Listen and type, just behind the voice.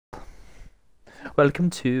Welcome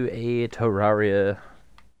to a Terraria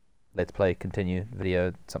Let's Play Continue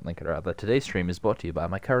video, something or other. Today's stream is brought to you by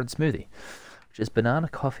my current smoothie, which is banana,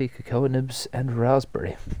 coffee, cocoa nibs, and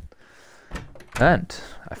raspberry. And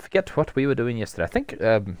I forget what we were doing yesterday. I think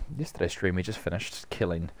yesterday's stream we just finished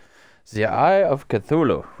killing the Eye of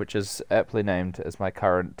Cthulhu, which is aptly named as my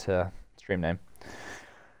current stream name.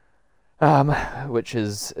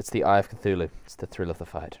 It's the Eye of Cthulhu. It's the thrill of the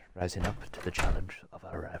fight, rising up to the challenge of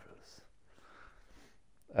our rivals.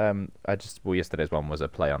 Yesterday's one was a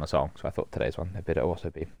play on a song, so I thought today's one had better also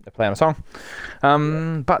be a play on a song.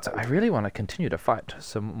 But I really want to continue to fight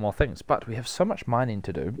some more things, but we have so much mining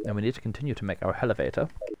to do, and we need to continue to make our elevator.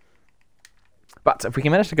 But if we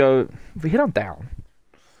can manage to go, if we head on down,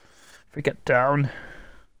 if we get down,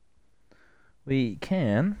 we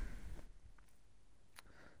can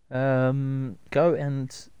go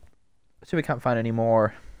and see if we can't find any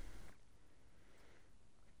more.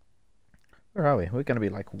 Where are we? We're going to be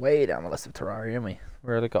like way down the list of Terraria, aren't we?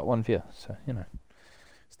 We already got one view, so, you know.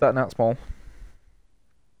 Starting out small.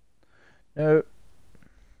 No.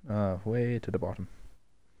 Way to the bottom.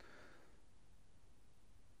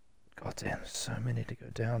 God damn, there's so many to go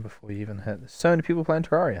down before you even hit. There's so many people playing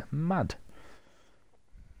Terraria. Mad.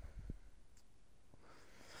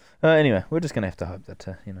 Anyway, we're just going to have to hope that,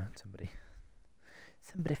 you know, somebody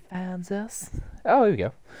finds us. Oh, here we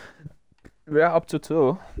go. We're up to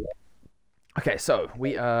 2. Okay, so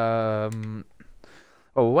we we're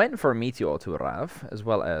waiting for a meteor to arrive, as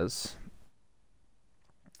well as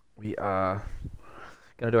we are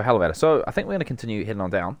gonna do a elevator. So I think we're gonna continue heading on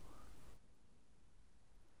down.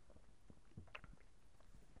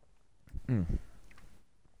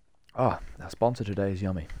 Oh, our sponsor today is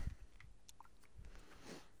yummy.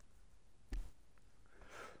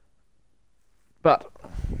 But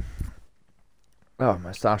my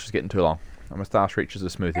moustache is getting too long. My moustache reaches the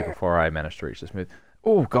smoothie before I manage to reach the smoothie.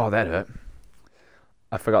 Oh god, that hurt.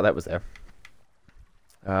 I forgot that was there.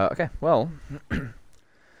 Okay, well,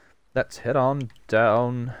 let's head on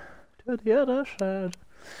down to the other side.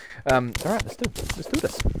 Alright, let's do this.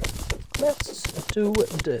 Let's do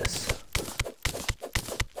this.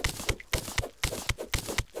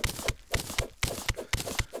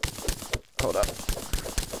 Hold up.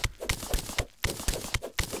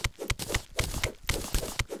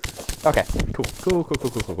 Okay, cool.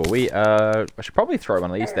 We, I should probably throw one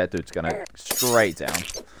of these. That dude's gonna straight down.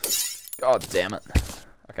 God damn it.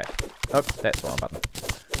 Okay. Oh, that's the wrong button.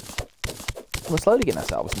 We're slowly getting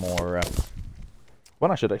ourselves more,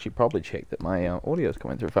 I should actually probably check that my audio's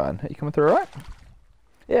coming through fine. Are you coming through alright?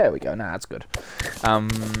 Yeah, there we go. Nah, that's good.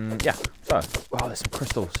 Yeah, so, wow, there's some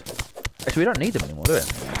crystals. Actually, we don't need them anymore, do we?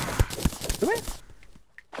 Do we?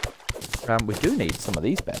 We do need some of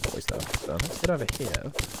these bad boys, though. So, let's head over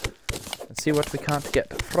here. Let's see what we can't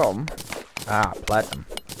get from. Platinum.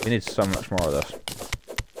 We need so much more of this.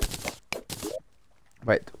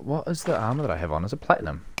 Wait, what is the armor that I have on? Is it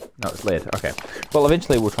platinum? No, it's lead. Okay. Well,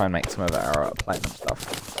 eventually we'll try and make some of our platinum stuff.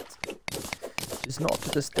 It's not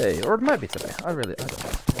to this day. Or it might be today. I don't know. We'll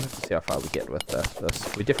have to see how far we get with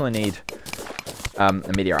this. We definitely need a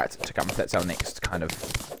meteorite to come. That's our next kind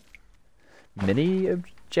of mini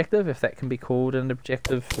objective, if that can be called an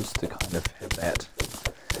objective, is to kind of have that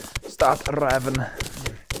start arriving, and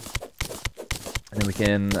then we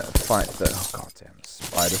can fight the goddamn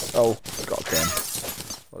spiders. Oh goddamn!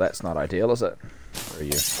 Well, that's not ideal, is it? Where are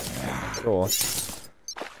you? Sure.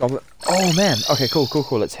 Goblin. Oh man. Okay, cool.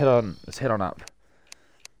 Let's head on up.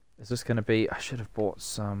 Is this gonna be? I should have bought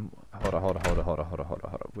some. Hold on.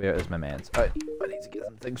 Where is my man's? I need to get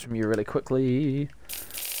some things from you really quickly.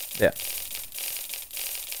 Yeah.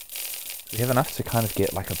 We have enough to kind of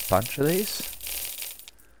get like a bunch of these.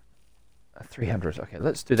 300. Okay,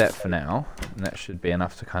 let's do that for now. And that should be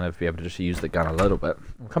enough to kind of be able to just use the gun a little bit.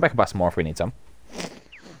 We'll come back and buy some more if we need some.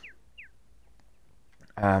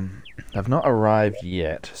 I've not arrived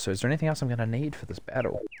yet. So is there anything else I'm going to need for this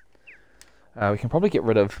battle? We can probably get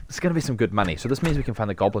rid of... It's going to be some good money. So this means we can find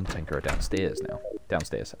the Goblin Tinkerer downstairs now.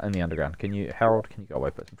 Downstairs, in the underground. Can you... Harold, can you go away,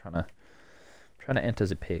 please? I'm trying to enter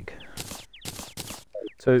the pig.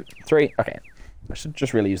 2, 3. Okay. I should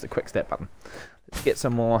just really use the quick step button. Let's get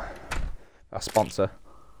some more... Our sponsor.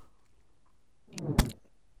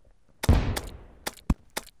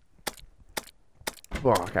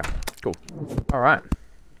 Oh, okay, cool. Alright.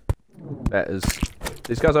 That is...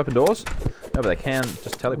 These guys open doors? No, but they can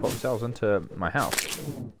just teleport themselves into my house.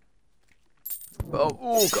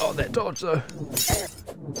 Oh god, that dodge though.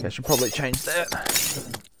 Okay, I should probably change that.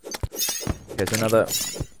 Okay, so another...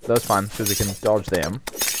 That's fine, because we can dodge them.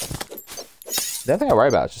 The other thing I worry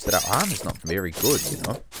about is just that our arm is not very good, you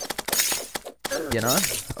know?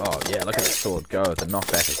 Oh yeah, look at the sword go. The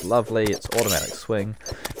knockback is lovely. It's automatic swing.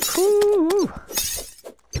 Woo!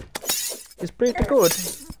 It's pretty good.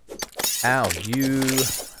 Ow, you...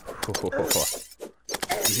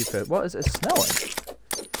 What is it? Snowing?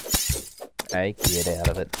 Hey, get out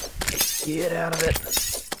of it. Get out of it.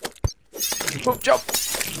 Oh, jump!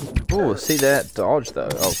 Oh, see that dodge though?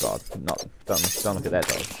 Oh god, don't look at that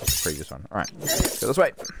dodge. Just the previous one. Alright, go this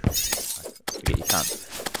way. I forget you can't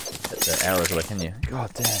hit the arrows away, can you?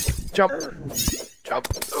 God damn. Jump! Jump!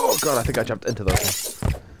 Oh god, I think I jumped into those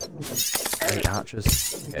ones. Any archers?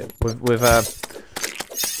 Okay, we've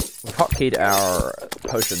hotkeyed our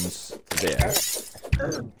potions to there.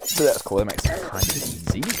 So that's cool, that makes it kind of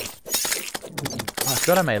easy. Oh, I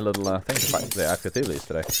forgot I made a little thing to fight the Cthulhu's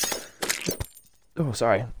today. Oh,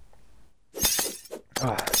 sorry.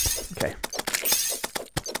 Oh, okay.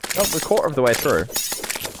 Well, we're a quarter of the way through.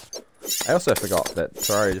 I also forgot that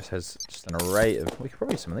Terraria just has an array of... We could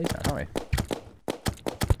probably use some of these now, can't we?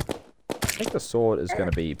 I think the sword is going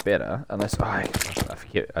to be better, unless... Oh, I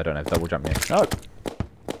forget, I don't have double jump yet. No!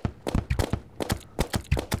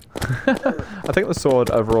 I think the sword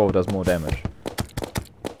overall does more damage.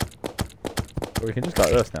 But we can just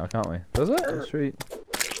like this now, can't we? Does it? Sweet.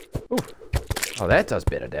 Ooh. Oh, that does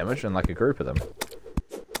better damage than like a group of them.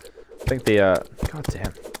 I think the, God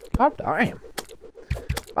damn. God damn.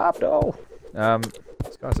 Bob-do.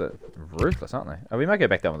 These guys are ruthless, aren't they? Oh, we might go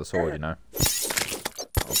back down with the sword, you know.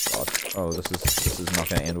 Oh, God. Oh, this is not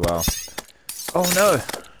going to end well. Oh, no.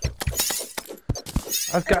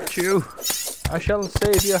 I've got you. I shall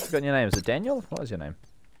save you. I've forgotten your name. Is it Daniel? What is your name?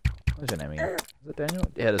 What is your name again? Is it Daniel?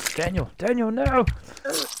 Yeah, it is Daniel. Daniel, no!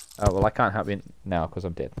 Oh, well, I can't help you now because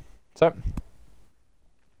I'm dead. So,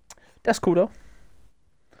 that's cool though.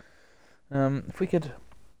 If we could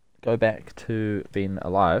go back to being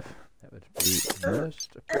alive, that would be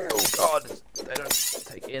most... Oh god, they don't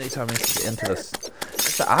take any time to get into this.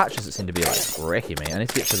 It's the archers that seem to be like wrecking me. I need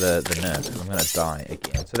to get to the nurse because I'm going to die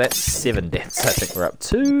again. So that's 7 deaths I think we're up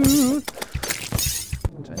to.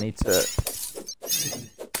 So I need to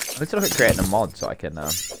look at creating a mod so I can...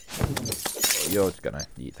 Oh, you're just going to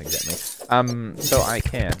eat things at me. So I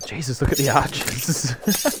can... Jesus, look at the archers.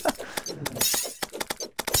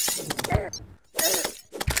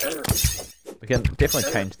 We can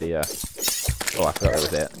definitely change the... Oh, I forgot that was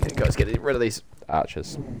that. Okay, guys, get rid of these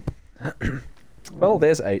archers. Well,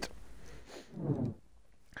 there's 8.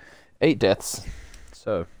 8 deaths.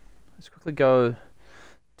 So, let's quickly go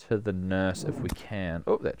to the nurse if we can.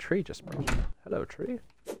 Oh, that tree just broke. Hello, tree.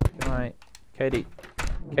 Can I... Katie,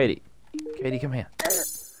 come here.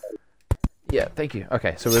 Yeah, thank you.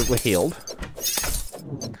 Okay, so we're healed.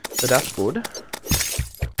 So that's good.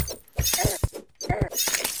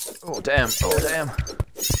 Oh, damn. Oh, damn.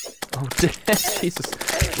 Oh, damn. Jesus.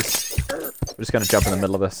 We're just going to jump in the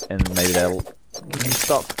middle of this, and maybe they'll... Can you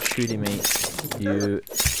stop shooting me, you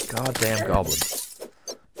goddamn goblin?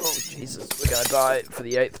 Oh, Jesus. We're going to die for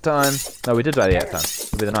the 8th time. No, we did die the 8th time.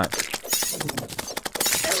 It'll be the 9th.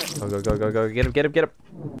 Go, go, go, go, go. Get him, get him, get him.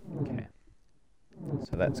 Okay.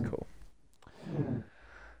 So that's cool.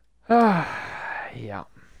 Yeah.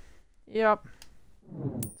 Yep.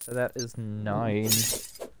 So that is 9.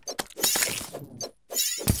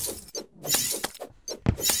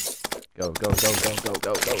 Go, go, go, go, go,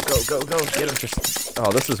 go, go, go, go, go. Get him just...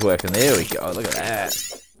 Oh, this is working. There we go. Look at that.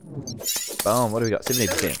 Boom. What do we got?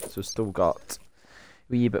 70%. So we've still got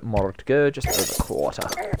a wee bit more to go. Just over a quarter.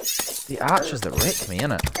 The archers that wreck me,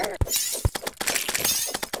 innit?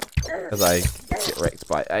 Because I get wrecked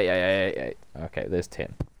by 8. Okay, there's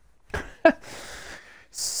 10.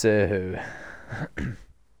 So...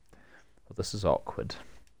 well, this is awkward.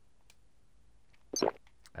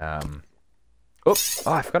 Oh,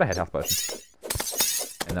 I forgot I had health potions.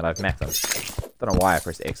 And that I've mapped them. Don't know why I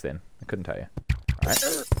pressed X then. I couldn't tell you. Alright,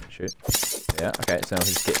 shoot. Yeah, okay, so now we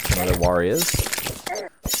can just get some of the warriors.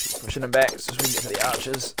 Keep pushing them back so we can get to the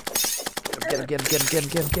archers. Get him, get him, get him, get him,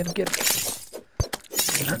 get him, get him, get him.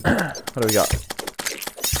 What do we got?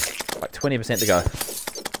 Like 20% to go.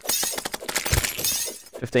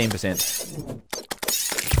 15%.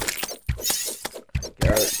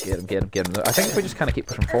 Go, get him, get him, get him. I think if we just kind of keep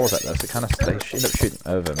pushing forward like this, it kind of they end up shooting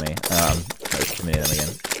over me. There's too many of them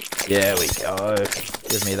again. There we go.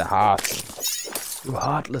 Give me the hearts. You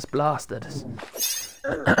heartless bastards.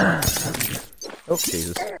 Oh,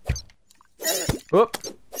 Jesus. Whoop.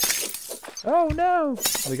 Oh, no.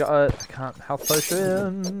 We got a health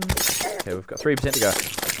potion. Okay, we've got 3% to go.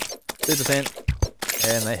 2%.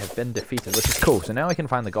 And they have been defeated, which is cool. So now we can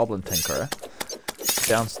find the Goblin Tinkerer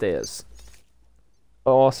downstairs.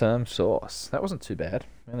 Awesome sauce. That wasn't too bad.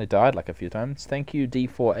 We only died like a few times. Thank you,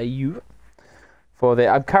 D4AU, for the.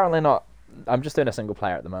 I'm currently not. I'm just doing a single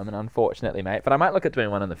player at the moment, unfortunately, mate. But I might look at doing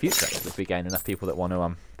one in the future if we gain enough people that want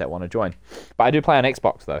to join. But I do play on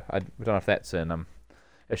Xbox though. I don't know if that's an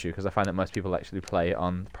issue because I find that most people actually play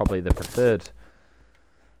on probably the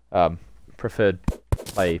preferred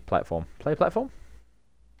play platform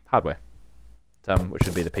hardware, which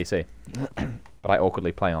would be the PC. But I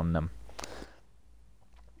awkwardly play on the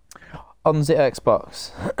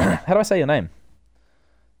Xbox. How do I say your name?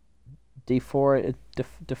 Defoul?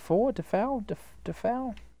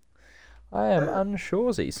 I am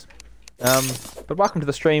unsuresies. But welcome to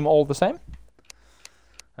the stream all the same.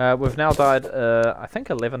 We've now died, I think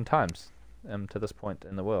 11 times to this point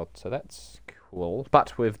in the world, so that's cool.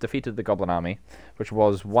 But we've defeated the Goblin Army, which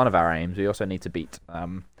was one of our aims. We also need to beat.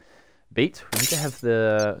 We need to have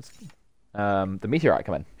the meteorite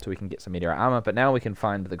come in, so we can get some meteorite armor. But now we can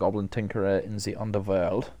find the Goblin Tinkerer in the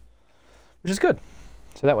Underworld, which is good.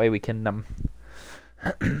 So that way we can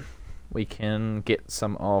get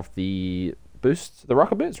some of the boosts, the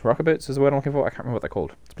rocket boots. Rocket boots is the word I'm looking for. I can't remember what they're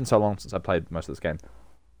called. It's been so long since I played most of this game.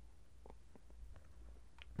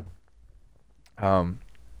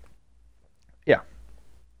 Yeah.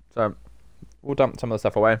 So we'll dump some of the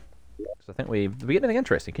stuff away. Because I think we get anything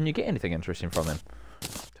interesting. Can you get anything interesting from them?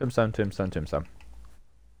 Tombstone, tombstone, tombstone.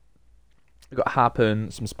 We've got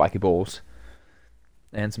harpoon, some spiky balls,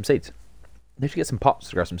 and some seeds. We need to get some pots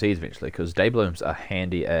to grow some seeds eventually, because day blooms are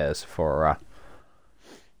handy as for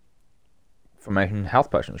making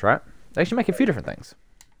health potions, right? They actually make a few different things.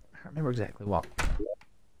 I can't remember exactly what.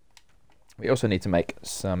 We also need to make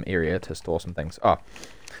some area to store some things. Oh,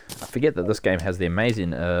 I forget that this game has the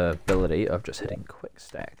amazing ability of just hitting quick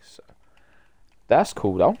stacks. So that's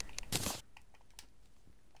cool though.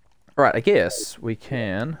 Alright, I guess we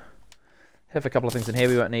can have a couple of things in here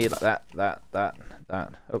we won't need, like that. Oh,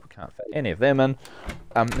 we can't fit any of them in.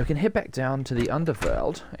 We can head back down to the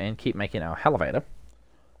Underworld and keep making our elevator.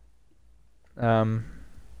 Don't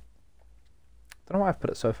know why I've put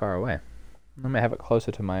it so far away. I may have it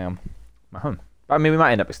closer to my my home. I mean, we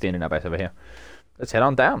might end up extending our base over here. Let's head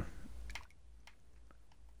on down.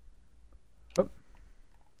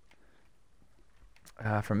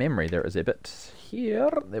 From memory, there is a bit here.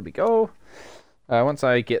 There we go. Once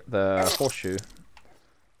I get the horseshoe.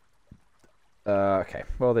 Okay.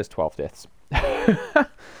 Well, there's 12 deaths.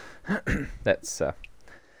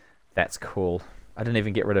 That's cool. I didn't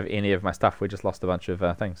even get rid of any of my stuff. We just lost a bunch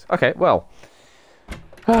of things. Okay. Well.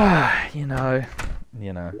 You know.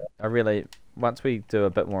 I really. Once we do a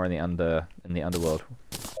bit more in the underworld,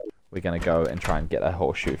 we're gonna go and try and get a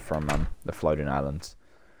horseshoe from the floating islands.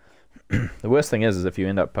 The worst thing is if you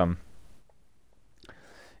end up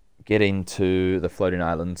getting to the floating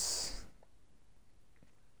islands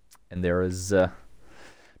and there is no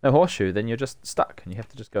horseshoe, then you're just stuck and you have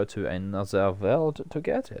to just go to another world to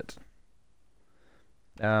get it.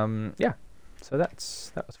 Yeah, so that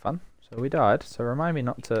was fun. So we died. So remind me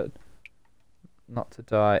not to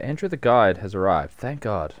die. Andrew the guide has arrived. Thank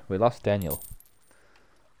God. We lost Daniel.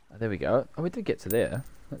 There we go. Oh, we did get to there.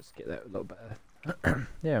 Let's get that a little bit.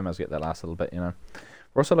 Yeah, we must get that last little bit, you know.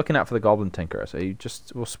 We're also looking out for the Goblin Tinkerer, so you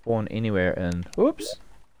just will spawn anywhere in... Oops!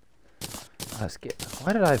 Let's get...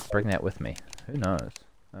 Why did I bring that with me? Who knows?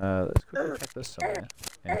 Let's quickly check this somewhere.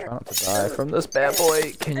 And try not to die from this bad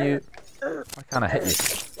boy. Can you... Why can't I hit you?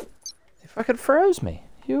 You fucking froze me.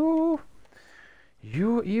 You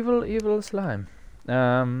evil, evil slime.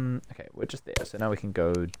 Okay, we're just there, so now we can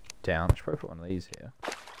go down. I should probably put one of these here.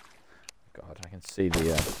 God, I can see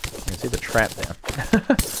the trap there.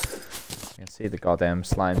 I can see the goddamn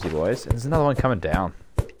slimesy boys. And there's another one coming down.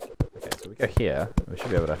 Okay, so we go here. We should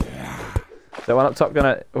be able to... Is that one up top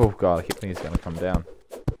gonna... Oh god, I keep thinking he's gonna come down.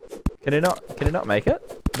 Can he not make it?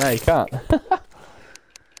 No, he can't.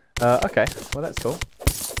 Okay, well that's cool.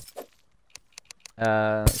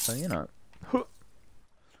 So, you know... Gotta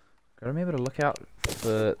remember to look out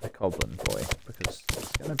for the goblin boy, because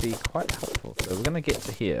it's gonna be quite helpful. So we're gonna get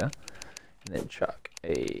to here. And then chuck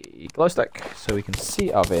a glow stick so we can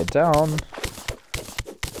see our way down.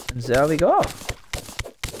 And there we go.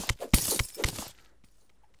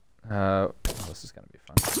 Oh, this is going to be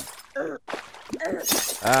fun.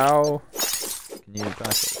 Ow. Can you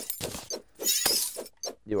guys...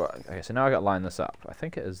 You are. Okay, so now I got to line this up. I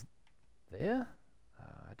think it is there?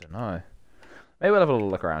 I don't know. Maybe we'll have a little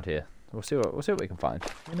look around here. We'll see what we can find.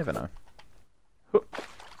 You never know.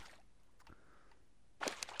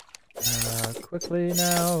 Quickly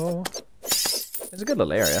now. It's a good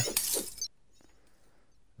little area. Is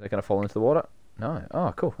it going to fall into the water? No.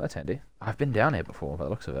 Oh, cool. That's handy. I've been down here before by the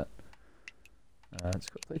looks of it. Let's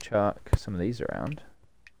quickly chuck some of these around.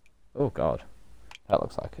 Oh, God. That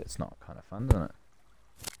looks like it's not kind of fun, doesn't it?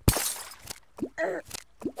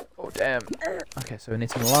 Damn. Okay, so we need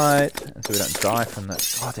some light, and so we don't die from the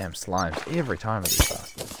goddamn slimes every time with these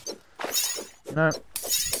bastards. You know,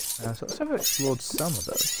 so let's have explored some of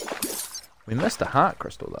those. We missed a heart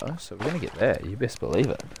crystal though, so we're gonna get there. You best believe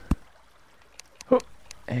it. Hoop.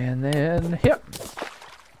 And then here.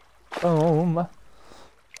 Boom.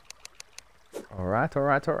 Alright,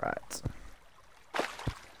 alright, alright.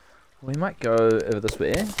 We might go over this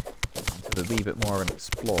way to a wee bit more of an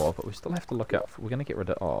explore, but we still have to look out for, we're gonna get rid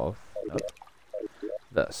of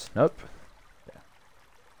this. Nope.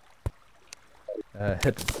 Yeah.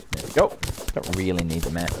 Hidden. There we go. Don't really need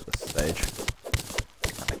the map at this stage.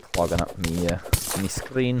 Kind of clogging up me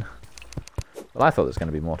screen. But I thought there was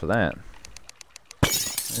going to be more to that.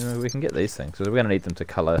 We can get these things, because we're going to need them to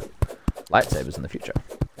colour lightsabers in the future.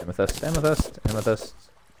 Amethyst, amethyst, amethyst.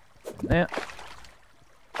 And there.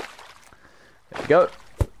 There we go.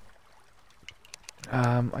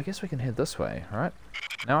 I guess we can head this way, right?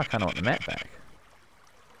 Now I kind of want the map back.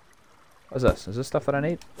 What is this? Is this stuff that I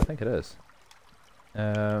need? I think it is.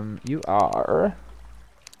 You are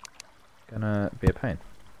gonna be a pain.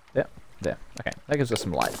 Yep, there. Okay, that gives us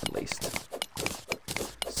some light at least.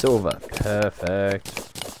 Silver, perfect.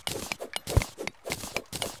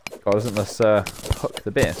 God, isn't this hook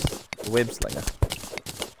the best? The web slinger.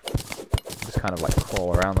 Just kind of like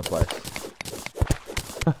crawl around the place.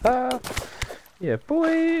 Yeah,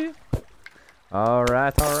 boy.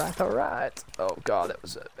 Alright, alright, alright. Oh god, that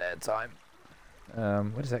was a bad time.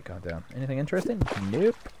 Where does that go down? Anything interesting?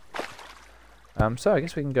 Nope. So I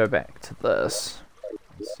guess we can go back to this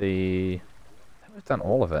and see. I think we've done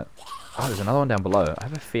all of it. Oh, there's another one down below. I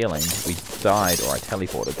have a feeling we died or I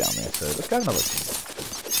teleported down there. So let's go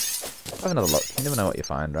have another look. You never know what you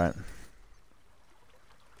find, right?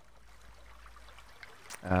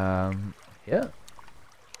 Yeah.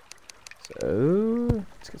 So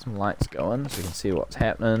let's get some lights going so we can see what's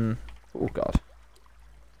happening. Oh god.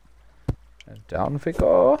 And down we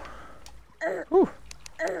go. Ooh.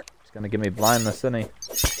 He's gonna give me blindness, isn't he?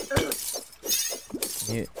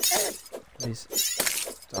 You please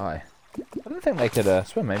die. I don't think they could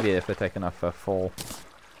swim. Maybe if they take enough fall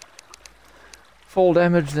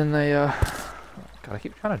damage, then they God, I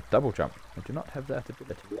keep trying to double jump. I do not have that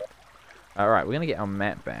ability yet. Alright, we're gonna get our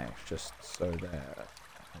map back just so that I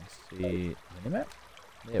can see the map.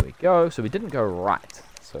 There we go. So we didn't go right.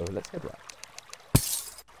 So let's head right.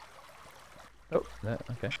 Oh, that,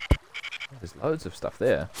 okay. There's loads of stuff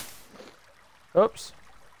there. Oops.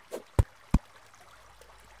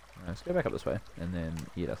 Let's go back up this way and then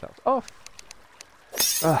eat ourselves off.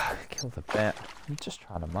 Ah, kill the bat. I'm just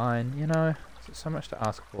trying to mine, you know. There's so much to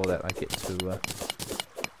ask for that I get to.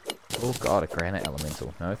 Oh god, a granite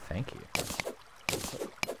elemental. No, thank you.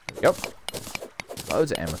 There we go.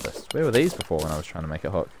 Loads of amethysts. Where were these before when I was trying to make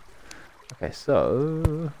a hook? Okay,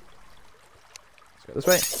 so let's go this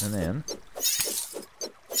way and then.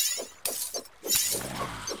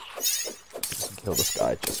 Kill this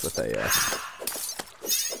guy just with a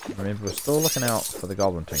remember, we're still looking out for the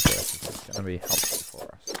goblin tinker. It's going to be helpful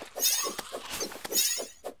for us.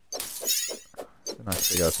 It's a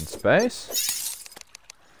nice big open space.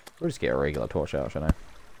 We'll just get a regular torch out, shouldn't I?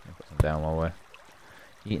 Put some down while we're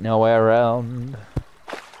eating our way around.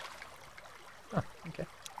 Oh, okay.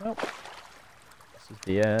 Well, this is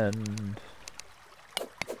the end.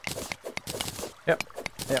 Yep.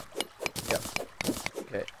 Yep. Yep.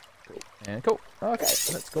 Okay. Cool. And cool. Okay,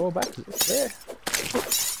 let's go back to this there.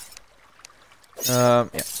 Yeah. Well,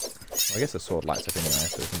 I guess the sword lights up anyway,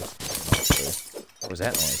 so we can just... What was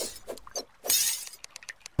that noise?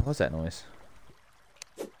 What was that noise?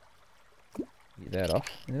 Get that off.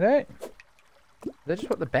 Is that just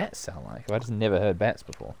what the bats sound like? I've just never heard bats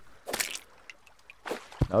before.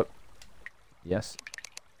 Nope. Yes.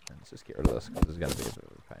 And let's just get rid of this, because this is going to be a bit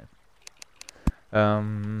of a pain.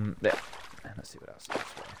 There. And let's see what else is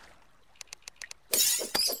this way.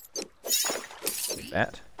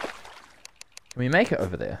 That. Can we make it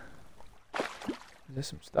over there? There's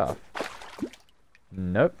some stuff.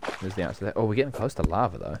 Nope. There's the answer to that. Oh, we're getting close to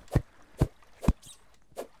lava, though.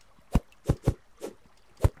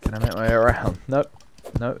 Can I make my way around? Nope.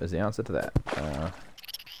 Nope is the answer to that.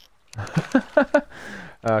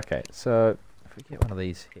 Okay, so if we get one of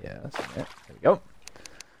these here, that's it. There we go.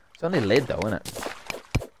 It's only lead, though, isn't it?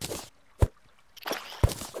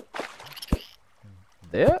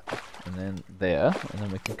 There, and then there, and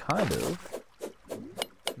then we can kind of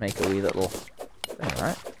make a wee little thing,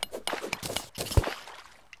 right?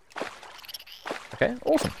 Okay,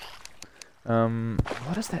 awesome.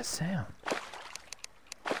 What is that sound?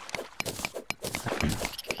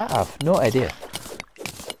 I have no idea.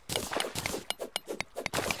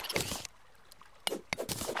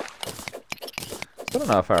 I don't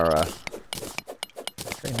know if our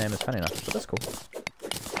tree name is funny enough, but that's cool.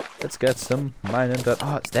 Let's get some mining done.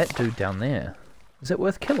 Oh, it's that dude down there. Is it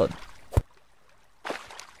worth killing?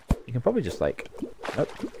 You can probably just like... Nope.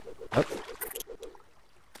 Nope.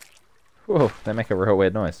 Whoa, they make a real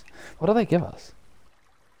weird noise. What do they give us?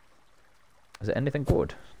 Is it anything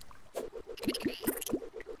good?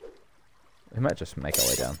 We might just make our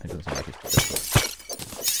way down. It doesn't seem like it's difficult.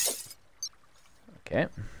 Okay.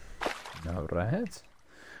 Alright.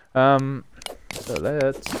 So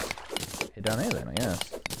let's head down here then, I guess.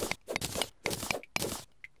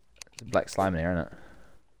 There's a black slime there, isn't it?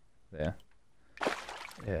 There.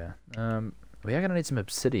 Yeah. We are gonna need some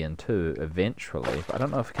obsidian too, eventually, but I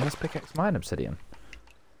don't know if can this pickaxe mine obsidian?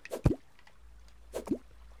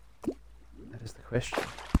 That is the question.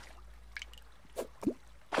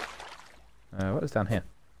 What is down here?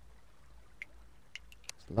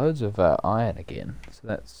 There's loads of iron again, so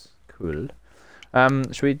that's cool.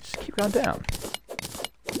 Should we just keep going down?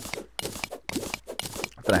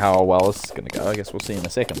 I don't know how well this is going to go. I guess we'll see in a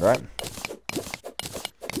second, right?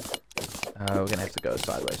 We're going to have to go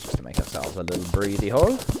sideways just to make ourselves a little breathy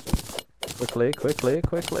hole. Quickly, quickly,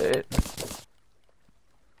 quickly.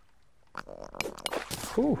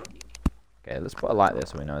 Whew. Okay, let's put a light there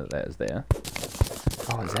so we know that that is there.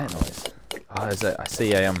 Oh, is that noise? Oh, is it? I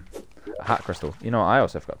see a heart crystal. You know what I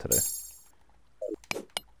also forgot to do?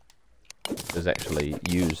 Is actually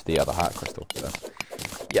use the other heart crystal. So,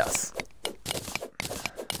 yes.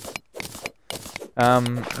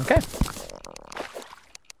 Okay.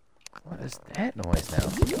 What is that noise now?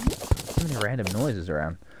 So many random noises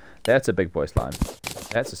around. That's a big boy slime.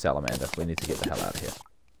 That's a salamander. We need to get the hell out of here.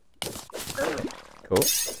 Cool.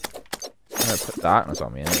 I'm gonna put darkness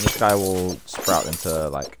on me, and this guy will sprout into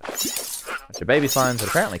like a bunch of baby slimes that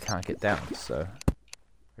apparently can't get down. So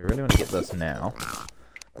we really want to get this now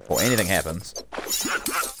before anything happens.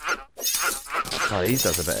 Oh, he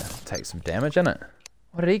does a bit. Take some damage in it.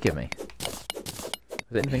 What did he give me?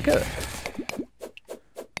 Is it anything good?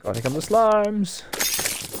 God, here come the slimes.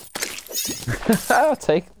 I'll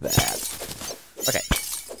take that. Okay.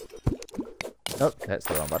 Nope, that's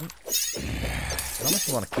the wrong button. I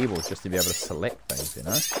almost want a keyboard just to be able to select things, you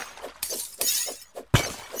know?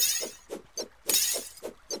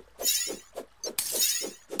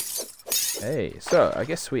 Hey, so I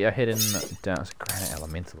guess we are heading down. It's a granite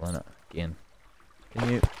elemental in it again. Can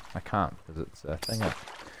you? I can't because it's a thing up.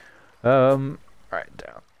 Right,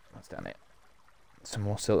 down. What's down there? Some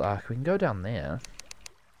more silk. We can go down there.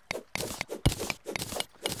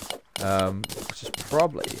 Which is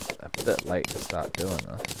probably a bit late to start doing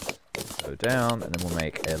this. Go down, and then we'll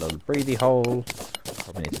make a little breathy hole.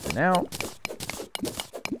 Probably need to do now.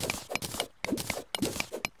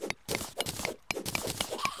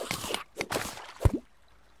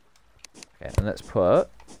 Okay, and let's put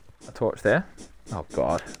a torch there. Oh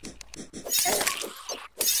god.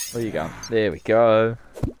 Where are you going? There we go.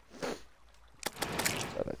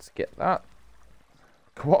 So let's get that.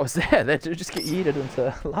 What was that? That did just get yeeted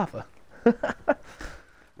into lava.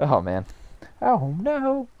 Oh man. Oh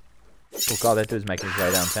no. Oh god, that dude's making his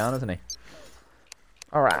way downtown, isn't he?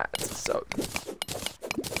 Alright, so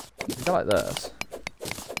if you go like this,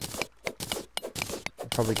 I'll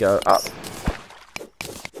probably go up.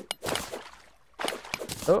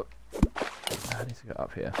 Oh, I need to go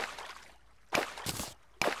up here.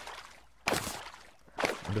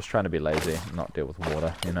 I'm just trying to be lazy and not deal with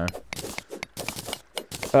water, you know.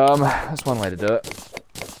 That's one way to do it.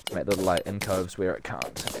 Make little like alcoves where it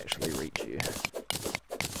can't actually reach you.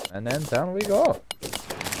 And then down we go.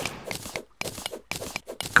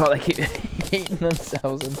 God, they keep eating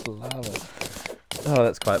themselves into lava. Oh,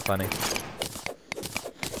 that's quite funny.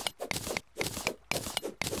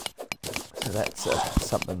 So that's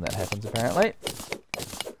something that happens apparently.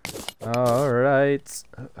 Alright.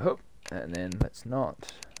 Oh, and then let's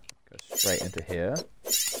not go straight into here.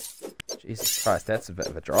 Jesus Christ, that's a bit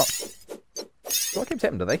of a drop. So what keeps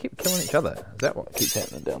happening? Do they keep killing each other? Is that what keeps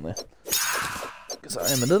happening down there? Because I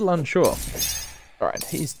am a little unsure. Alright,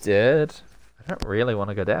 he's dead. I don't really want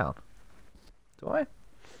to go down. Do I? I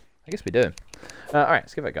guess we do. Alright,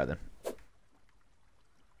 let's give it a go then.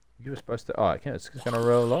 You were supposed to... Oh, okay, it's just going to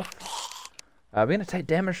roll off. We're going to take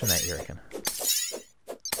damage from that, you reckon?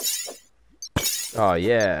 Oh,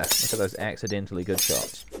 yeah. Look at those accidentally good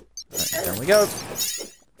shots. Alright, down we go.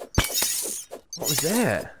 What was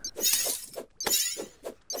that?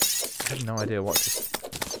 I have no idea what just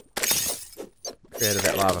created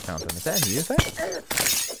that lava fountain. Is that a new thing?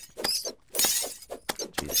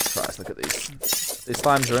 Jesus Christ, look at these. These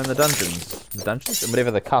slimes are in the dungeons. The dungeons?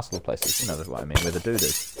 Whatever the castle place is. You know what I mean, where the dude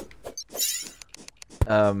is.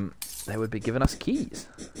 they would be giving us keys.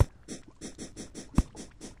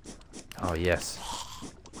 Oh, yes.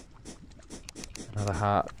 Another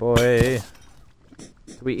heart, boy.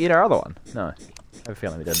 Did we eat our other one? No. I have a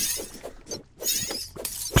feeling we didn't.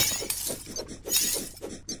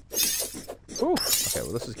 Oof. Okay,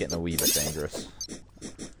 well this is getting a wee bit dangerous.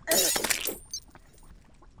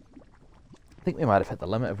 I think we might have hit the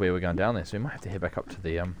limit of where we're going down there, so we might have to head back up to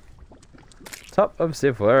the top of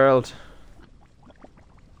Civ World.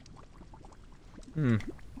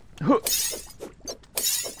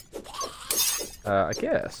 I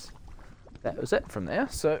guess that was it from there,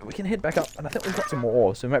 so we can head back up, and I think we've got some more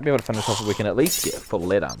ore, so we might be able to finish off if we can at least get full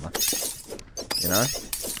lead armor, you know?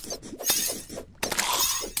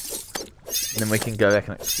 And then we can go back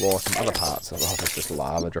and explore some other parts of the office, just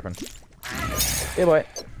lava dripping. Yeah, boy.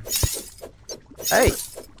 Hey!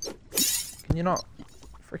 Can you not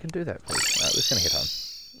freaking do that, please? Alright, we're just gonna head home.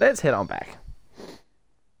 Let's head on back.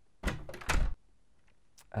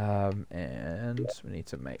 And we need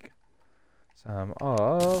to make some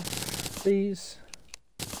of these.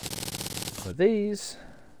 With these.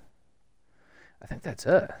 I think that's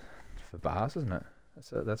it for bars, isn't it?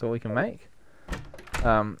 That's it. That's all we can make.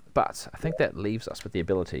 But I think that leaves us with the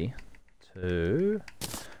ability to,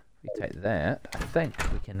 if we take that, I think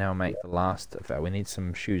we can now make the last of our, we need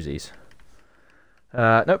some shoesies.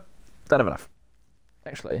 Nope, don't have enough.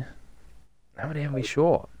 Actually, how many are we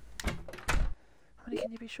short? How many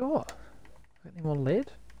can you be short? Got any more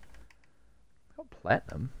lead? Got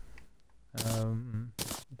platinum.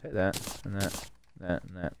 Take that, and that,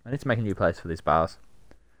 and that. I need to make a new place for these bars.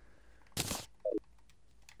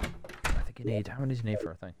 I think you need, how many do you need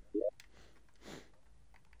for a thing?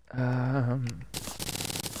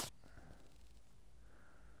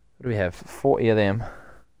 What do we have? 40 of them,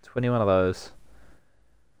 21 of those,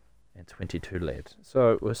 and 22 lead.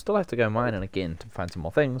 So we'll still have to go mining again to find some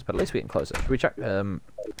more things, but at least we can close it. Should we chuck,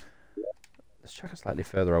 let's chuck a slightly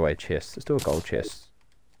further away chest. Let's do a gold chest.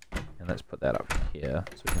 And let's put that up here,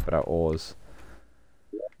 so we can put our ores.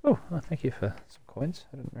 Oh, thank you for some coins.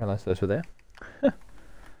 I didn't realise those were there.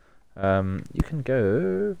 You can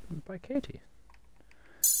go by Katie.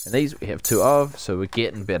 And these we have 2 of, so we're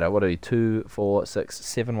getting better. What are we? 2, 4, 6,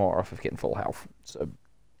 7 more off of getting full health. So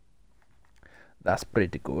that's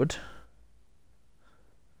pretty good.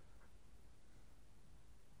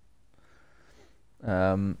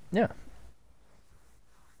 Yeah.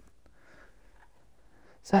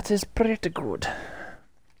 That is pretty good.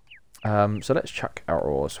 So let's chuck our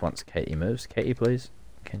ores once Katie moves. Katie, please.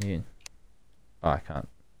 Can you? Oh, I can't.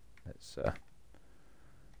 Let's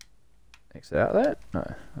exit out of that.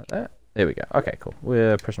 No, like that. There we go. Okay, cool.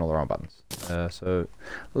 We're pressing all the wrong buttons. So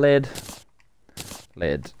lead,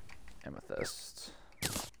 amethyst,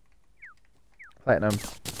 platinum.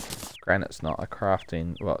 Granite's not a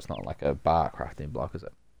crafting. Well, it's not like a bar crafting block, is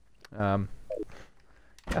it? Yeah,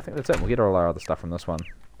 I think that's it. We'll get all our other stuff from this one.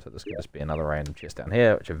 So this could just be another random chest down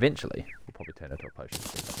here, which eventually will probably turn into a potion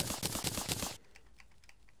chest.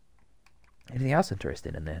 Anything else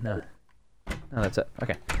interesting in there? No. No, that's it.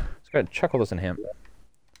 Okay. Let's go ahead and chuck all this in here.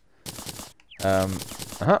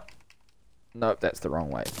 Nope, that's the wrong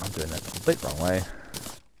way. I'm doing that the complete wrong way.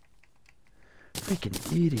 Freaking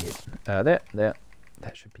idiot. That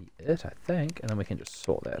should be it, I think. And then we can just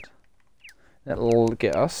sort that. That'll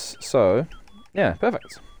get us. So, yeah,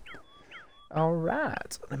 perfect.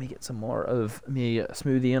 Alright. Let me get some more of me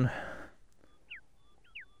smoothie in.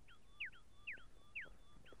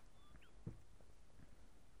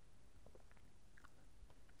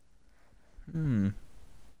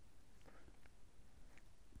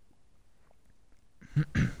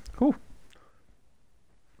 Cool.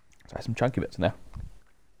 So some chunky bits in there.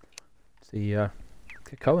 It's the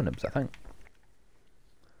cocoa nibs, I think.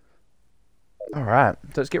 Alright,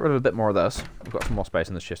 so let's get rid of a bit more of this. We've got some more space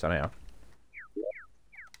in this chest down here.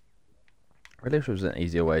 I really wish there was an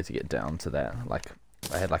easier way to get down to that. Like,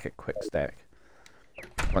 if I had like a quick stack.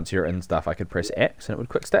 Once you're in stuff, I could press X and it would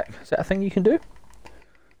quick stack. Is that a thing you can do?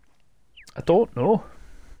 I don't know.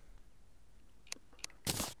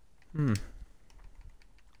 Oh,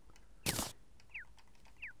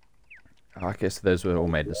 I guess those were all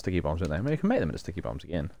made into sticky bombs, weren't they? I mean, you can make them into sticky bombs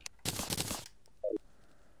again.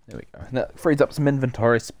 There we go. And that frees up some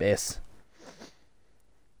inventory space.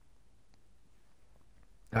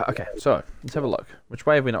 Okay, so let's have a look. Which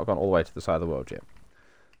way have we not gone all the way to the side of the world yet?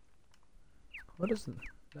 What is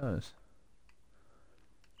those?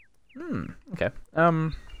 Okay.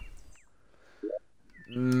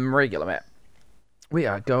 Regular map. We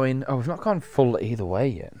are going. Oh, we've not gone full either way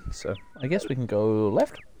yet. So I guess we can go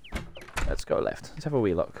left. Let's go left. Let's have a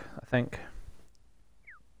wee look. I think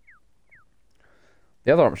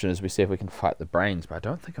The other option is we see if we can fight the brains, but I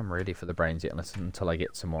don't think I'm ready for the brains yet until I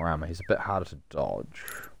get some more armor. He's a bit harder to dodge.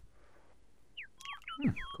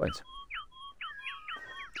 Coins.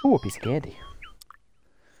 Ooh, a piece of candy.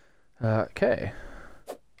 Okay.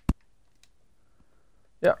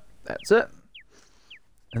 Yeah, that's it.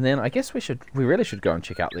 And then I guess we really should go and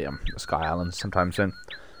check out the Sky Islands sometime soon.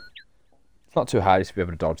 It's not too hard to be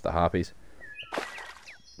able to dodge the harpies.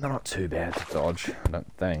 They're not too bad to dodge, I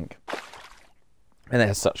don't think. And it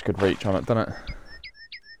has such good reach on it, doesn't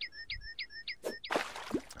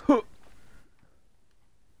it?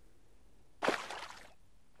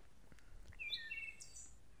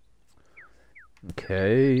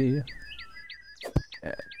 Okay.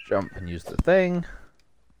 Yeah, jump and use the thing.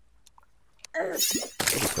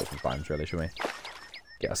 Let's kill some vines, really, should we?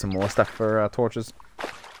 Get us some more stuff for torches.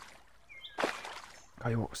 Oh,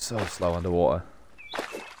 you walk so slow underwater.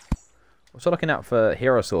 We're still looking out for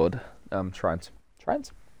Hero Sword shrines.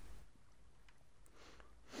 Shrines?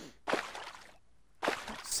 Don't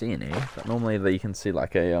see any, but normally you can see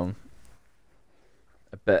like a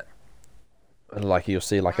bit, like you'll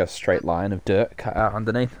see like a straight line of dirt cut out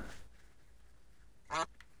underneath. And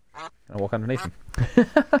I walk underneath him.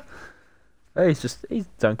 Hey, he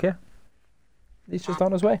don't care. He's just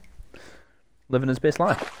on his way. Living his best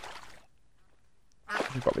life. I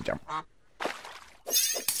should probably jump.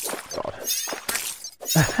 God.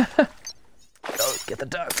 Oh, get the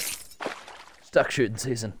duck. It's duck shooting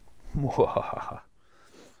season.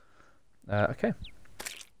 Okay.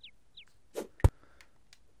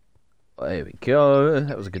 There we go.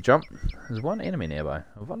 That was a good jump. There's one enemy nearby.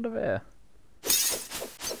 I wonder where.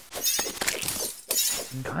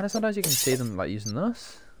 And kind of sometimes you can see them like using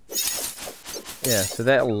this. Yeah, so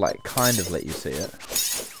that'll like kind of let you see it.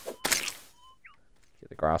 Get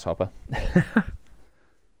the grasshopper.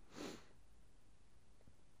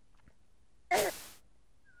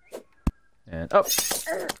 And up.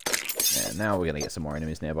 And now we're gonna get some more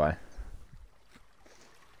enemies nearby.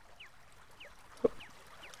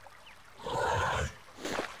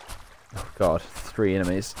 Oh god, 3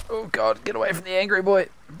 enemies. Oh god, get away from the angry boy.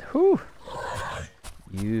 Whew.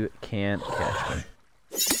 You can't catch me.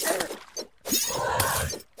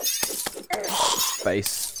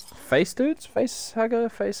 Face dudes? Face hugger? I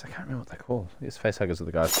can't remember what they're called. I guess face huggers are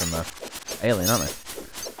the guys from Alien, aren't they?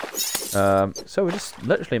 So we're just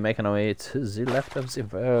literally making our way to the left of the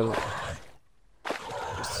world.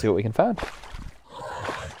 Just to see what we can find.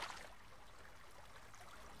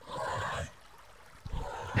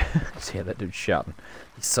 See how that dude's shouting.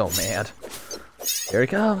 He's so mad. Here he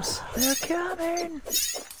comes. They're coming.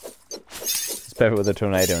 It's perfect with a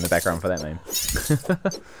tornado in the background for that meme.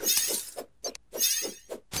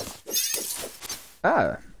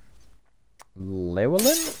 Ah.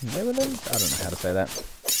 Llewellyn? Llewellyn? I don't know how to say that.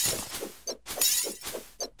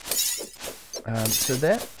 So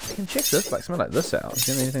that, you can check this, like something like this out. Is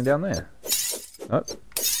there anything down there? Nope.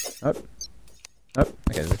 Nope. Nope.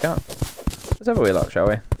 Okay, we can't. Let's have a wee look, shall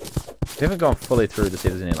we? We haven't gone fully through to see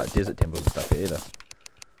if there's any like desert temples and stuff here either.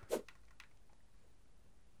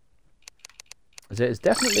 There's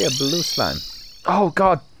definitely a blue slime. Oh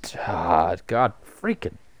god. God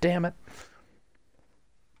freaking damn it.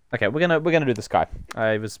 Okay, we're gonna do the sky.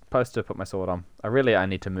 I was supposed to put my sword on. I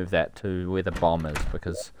need to move that to where the bomb is,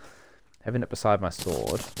 because having it beside my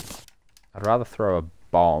sword, I'd rather throw a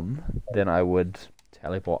bomb than I would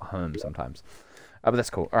teleport home sometimes. But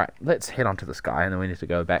that's cool. Alright, let's head on to the sky, and then we need to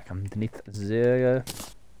go back underneath the...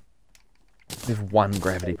 We have 1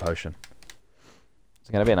 gravity potion. Is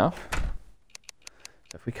it going to be enough?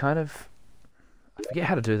 If we kind of... I forget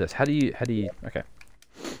how to do this. How do you... Okay.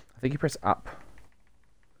 I think you press up.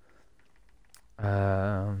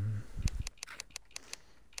 I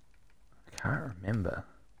can't remember.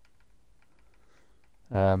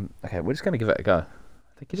 Okay, we're just going to give it a go. I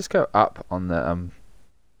think you just go up on the...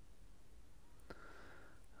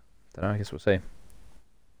 don't know, I guess we'll see.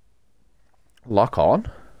 Lock on?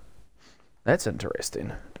 That's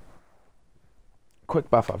interesting. Quick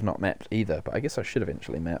buff I've not mapped either, but I guess I should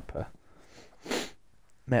eventually map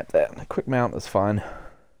that. Quick mount is fine.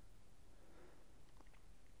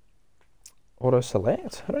 Auto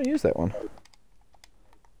select? I don't use that one.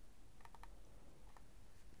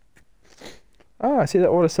 Ah, I see that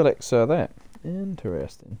auto selects that.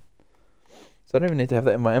 Interesting. So I don't even need to have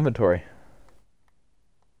that in my inventory.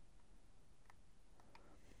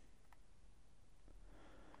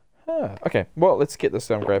 Okay, well, let's get this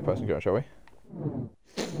grey person going, shall we?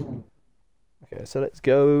 Okay, so let's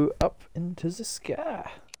go up into the sky.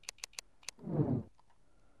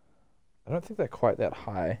 I don't think they're quite that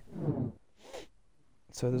high.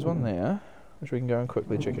 So there's one there, which we can go and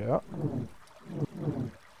quickly check out.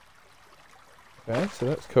 Okay, so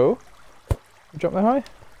that's cool. Jump that high.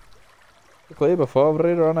 Quickly, before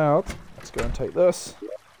we run out. Let's go and take this.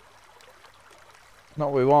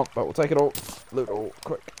 Not what we want, but we'll take it all. Loot all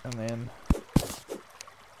quick, and then...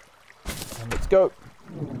 And let's go.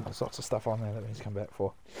 There's lots of stuff on there that we need to come back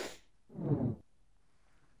for.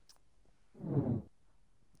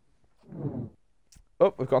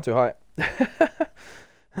 Oh, we've gone too high.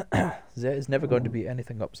 There is never going to be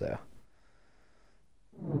anything up there.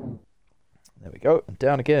 There we go. And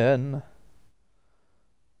down again.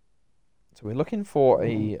 So we're looking for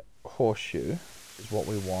a horseshoe, is what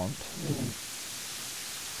we want.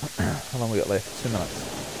 How long we got left? 2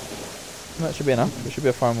 minutes. And that should be enough. We should be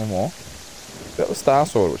able to find one more. Got the Star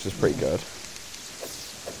Sword, which is pretty good.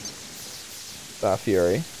 Star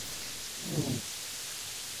Fury.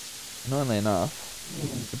 Annoyingly enough,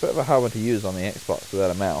 it's a bit of a hard one to use on the Xbox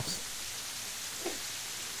without a mouse.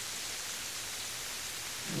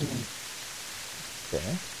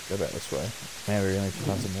 Okay, go back this way. Man, we really need to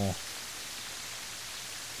find some more.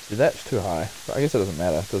 See, that's too high, but I guess it doesn't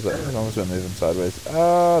matter, does it? As long as we're moving sideways.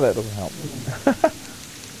 Oh, that doesn't help.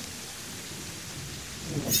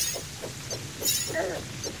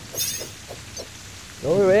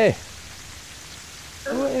 Go away!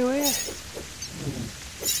 Go away!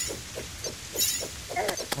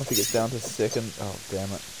 Once it gets down to second, oh damn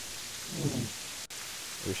it.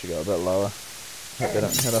 We should go a bit lower. Hit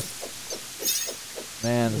us.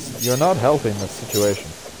 Man, you're not helping this situation.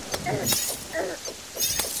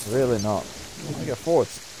 Really not. I go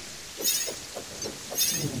forwards.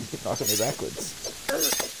 Keep knocking me backwards.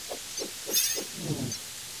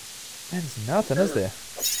 Man, there's nothing, is there?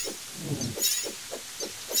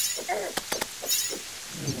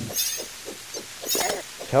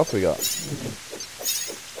 Health we got.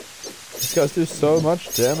 These guys do so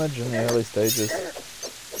much damage in the early stages.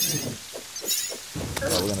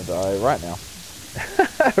 Oh, we're gonna die right now.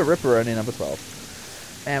 Ripperoni number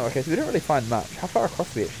 12. And okay, so we didn't really find much. How far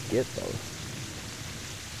across do we actually get though?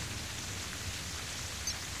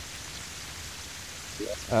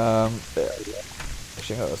 There.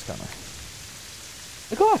 Actually, I got this, can't I?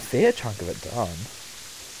 We got a fair chunk of it done.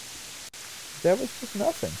 There was just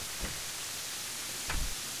nothing.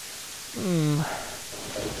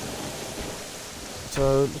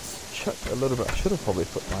 So let's check a little bit. I should have probably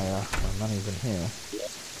put my monies in here.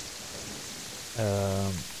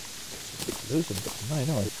 Keep losing a bit of money,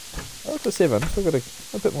 don't we? Oh, for 7. Still got a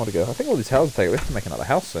bit more to go. I think all these houses take it. We have to make another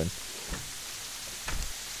house soon.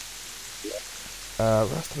 Where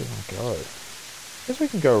else do we want to go? I guess we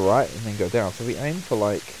can go right and then go down. So we aim for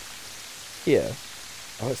like here.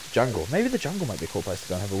 Oh, it's the jungle. Maybe the jungle might be a cool place to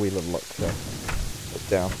go and have a wee little look. So look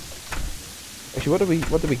down. Actually,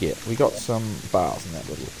 what did we get? We got some bars in that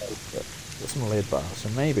little bit. Got some lead bars. So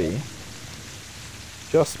maybe,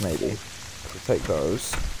 just maybe, if we take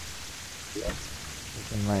those, we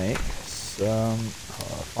can make some.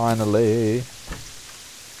 Oh, finally.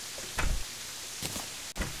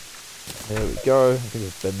 There we go. I think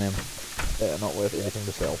we've been them. They're not worth anything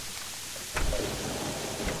to sell.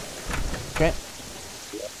 Okay.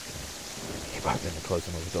 Keep opening and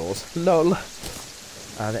closing all the doors. LOL.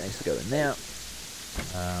 That needs to go in there.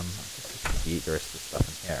 Eat the rest of the stuff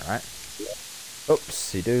in here, right?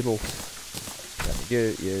 Oopsie doodles.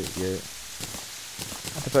 You.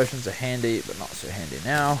 Hunter potions are handy, but not so handy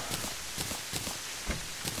now.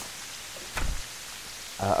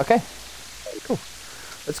 Okay. Cool.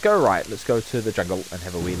 Let's go right. Let's go to the jungle and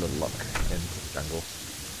have a wee little look into the jungle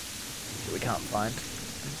that we can't find.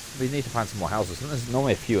 We need to find some more houses, and there's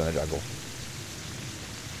normally a few in the jungle.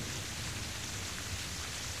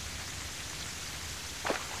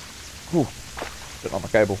 Ooh, bit on the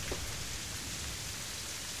cable.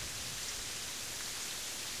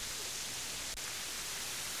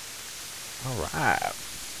 Alright.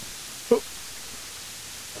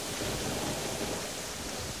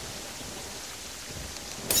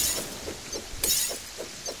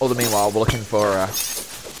 All the meanwhile, we're looking for,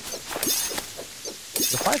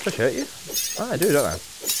 the firefish hurt you? Oh, they do, don't they?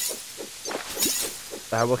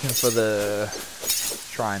 We're looking for the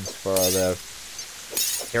shrines for the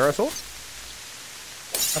hero sword?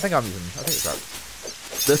 I think it's right.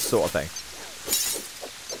 This sort of thing.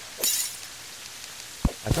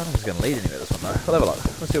 I don't think it's going to lead anywhere, this one though. We'll have a look.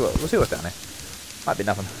 We'll see what's down there. Might be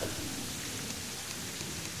nothing.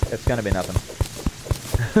 It's going to be nothing.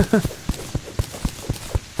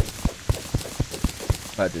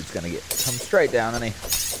 That dude's going to come straight down, isn't he?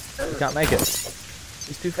 He can't make it.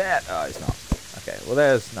 He's too fat. Oh, he's not. Okay, well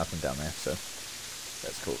there's nothing down there, so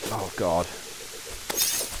that's cool. Oh god.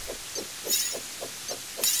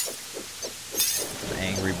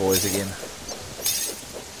 Angry boys again.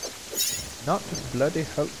 Not bloody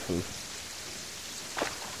hopeful.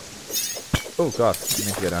 Oh god, I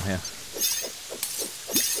need to go down here.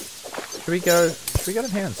 Should we go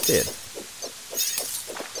down here instead?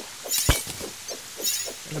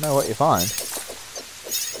 Never know what you find.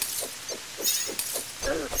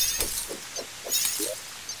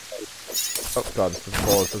 Oh god, this doesn't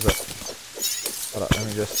pause, does it? Hold on, let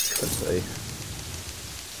me just quickly.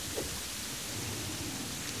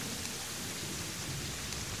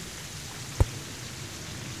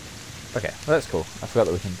 Okay, well that's cool. I forgot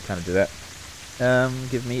that we can kind of do that.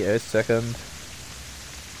 Give me a second.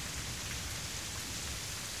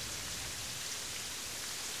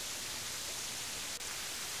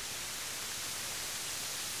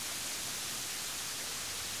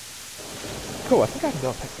 Cool, I think I can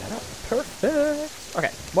go pick that up. Perfect.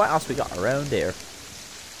 Okay, what else we got around here?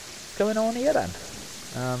 What's going on here then?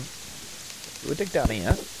 We'll dig down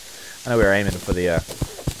here. I know we were aiming for the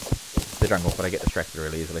jungle, but I get distracted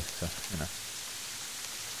really easily, so, you know.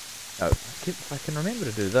 Oh, if I can remember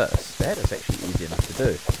to do this, that is actually easy enough to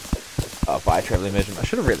do. Oh, by traveling measurement. I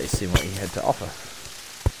should have really seen what he had to offer.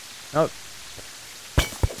 Oh.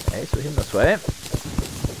 Okay, so we're heading this way.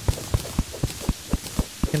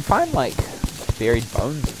 You can find, like, buried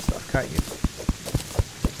bones and stuff, can't you?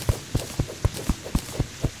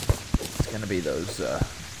 It's gonna be those,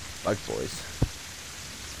 bug boys.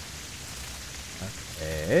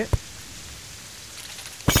 Okay.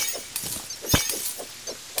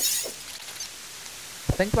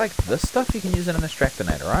 I think like this stuff you can use in an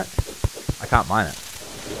extractinator, right? I can't mine it.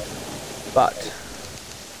 But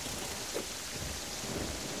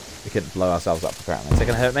we could blow ourselves up apparently. Is that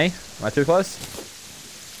gonna hurt me? Am I too close?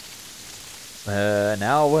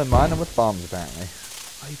 Now we're mining with bombs apparently.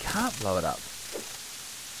 Oh, you can't blow it up.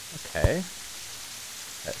 Okay.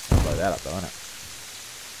 Let's not blow that up though, isn't it?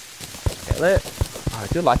 Okay, oh, I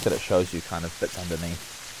do like that it shows you kind of bits underneath.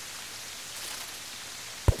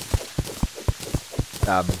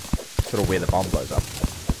 Sort of where the bomb blows up.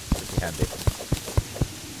 Pretty handy.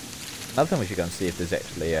 Another thing we should go and see if there's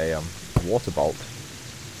actually a water bolt.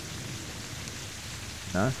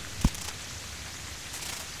 No?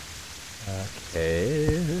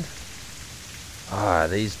 Okay. Ah,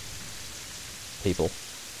 these people.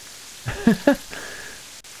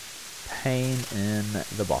 Pain in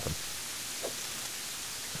the bottom.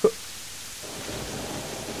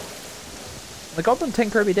 The goblin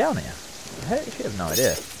tinker be down here. I actually have no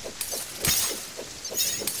idea.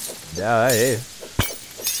 Yeah, hey.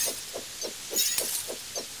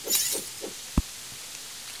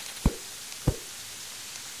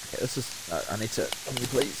 Okay, this is. I need to. Can you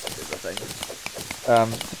please do the thing? A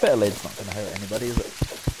bit of lead's not going to hurt anybody, is it?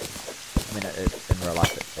 I mean, in real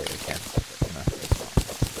life it can. But, you know, it's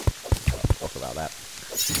not. I'll talk about that.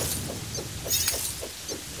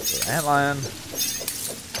 So, antlion.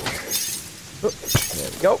 Oh, there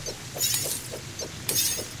we go.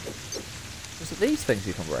 Is it these things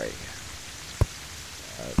you can break?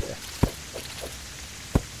 Okay.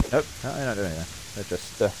 Nope, no, they don't do anything. They're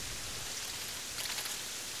just,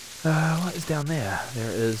 what is down there?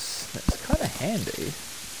 There is, that's kind of handy.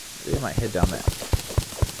 We might head down there.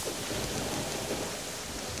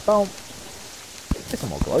 Boom. Get some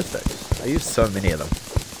more glow sticks. I use so many of them.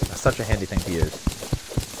 They're such a handy thing to use.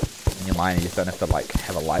 In your mine, you just don't have to, like,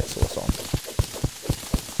 have a light source on.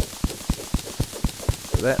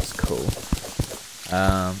 So that's cool.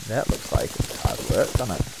 That looks like it's hard work,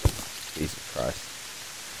 doesn't it? Jesus Christ.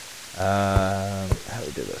 How do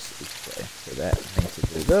we do this? Okay, so that needs to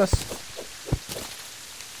do this.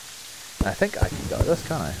 I think I can go this,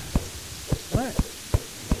 can't I? Right.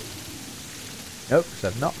 Nope, because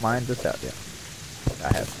I've not mined this out yet.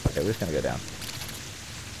 I have. Okay, we're just going to go down.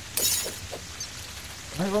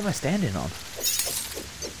 What am I standing on?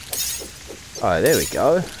 Oh, there we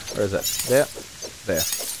go. Where is it? There. There.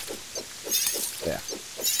 There.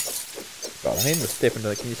 God, I need to step into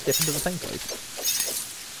the... Can you step into the thing, please?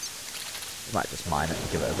 You might just mine it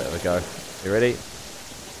and give it a bit of a go. You ready?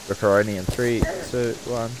 Ripperoni in 3, 2,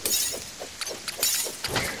 1.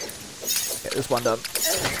 Get this one done.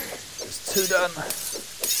 There's 2 done.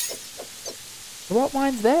 So what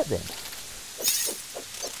mine's that then?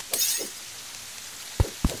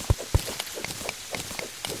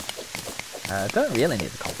 Don't really need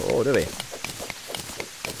the copper ore, do we?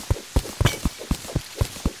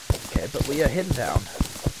 Okay, but we are heading down.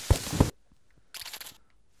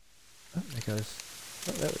 Oh, there goes.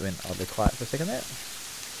 Oh, that went oddly quiet for a second there.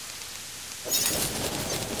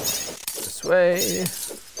 This way.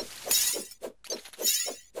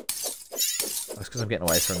 That's because I'm getting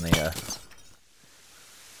away from the.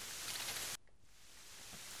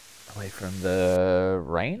 away from the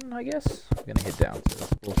rain, I guess. I'm gonna head down, so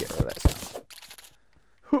we'll get rid of that sound.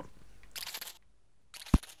 Whoop.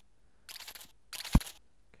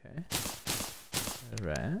 Okay.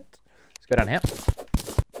 Alright. Let's go down here.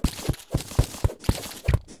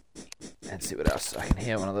 And see what else. I can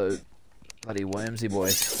hear one of those bloody wormsy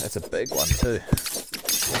boys. That's a big one too.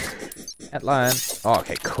 At lion. Oh,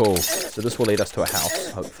 okay, cool. So this will lead us to a house,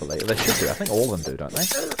 hopefully. They should do. I think all of them do, don't they?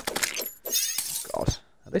 God.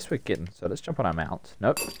 At least we're getting... So let's jump on our mount.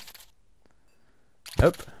 Nope.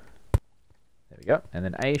 Nope. There we go. And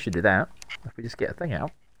then A should do that. If we just get a thing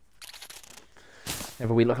out.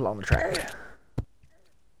 Whenever we look along the track. Okay,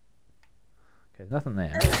 there's nothing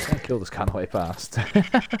there. I'm gonna kill this cunt way past.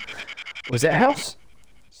 Was that a house?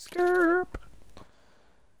 Skirp.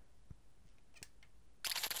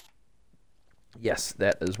 Yes,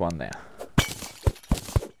 that is one there.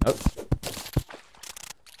 Nope.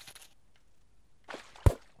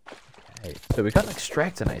 Okay, so we got an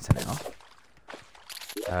extractinator now.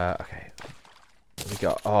 Okay. What do we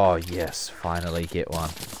got? Oh, yes, finally get one.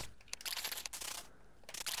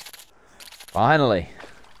 Finally.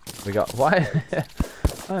 We got... Why?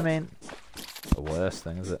 I mean... The worst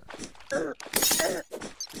thing, is it?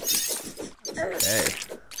 Okay.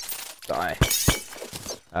 Die.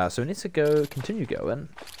 So we need to continue going.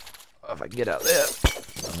 Oh, if I can get out there.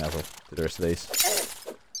 I might as well do the rest of these.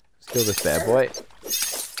 Let's kill this bad boy.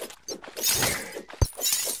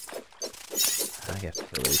 I have to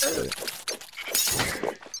kill these two.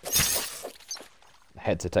 I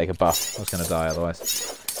had to take a buff. I was going to die otherwise.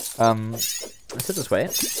 Let's hit this way.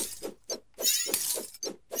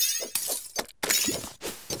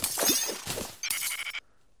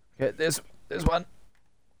 Okay, there's one.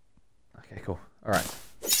 Okay, cool. Alright.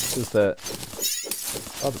 This is the...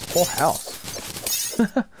 Oh, this poor house.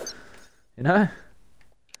 You know?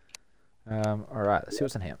 Alright, let's see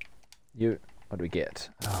what's in here. What do we get?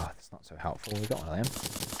 Oh, that's not so helpful. We got one of them.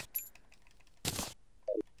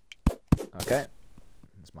 Okay.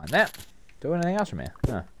 Let's mine that. Do anything else from here?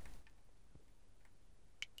 No.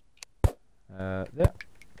 There.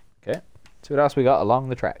 Okay. See what else we got along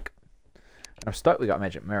the track. And I'm stoked we got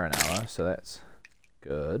magic mirror now, though, so that's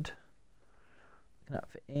good. Looking up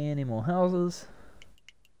for any more houses.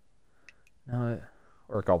 No.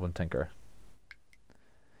 Or a goblin tinker.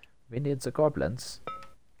 We need the goblins.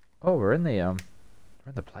 Oh, we're in the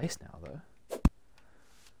place now, though.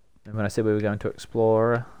 And when I said we were going to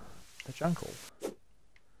explore the jungle.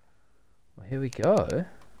 Well, here we go.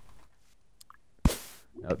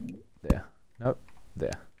 Nope. There. Nope.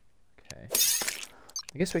 There. Okay.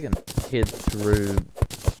 I guess we can head through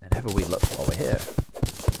and have a wee look while we're here.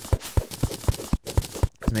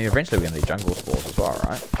 Because I mean, eventually we're going to need jungle spores as well,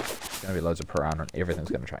 right? There's going to be loads of piranha and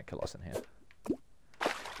everything's going to try and kill us in here.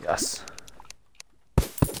 Yes.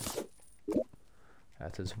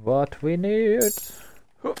 That is what we need.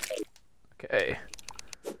 Okay.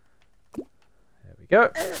 There we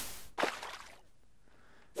go.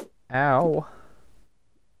 Ow. Oh,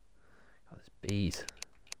 there's bees.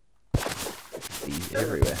 There's bees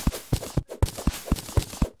everywhere.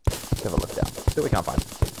 Let's have a look down. See what we can't find.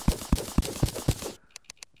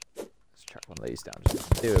 Let's chuck one of these down.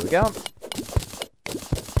 There we go.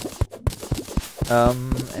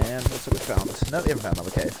 And that's what we found. No, we haven't found another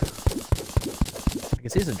cave. I can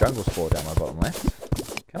see some jungle spore down my bottom left.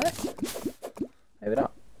 Can I? Maybe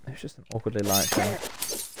not. It's just an awkwardly light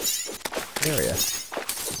area.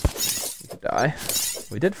 You could die.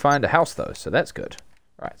 We did find a house though, so that's good.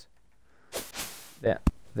 Right. There.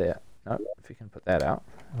 There. No, if you can put that out.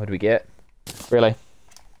 What do we get? Really?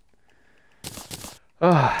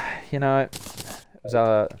 Oh, you know, it was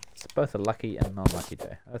it's both a lucky and non-lucky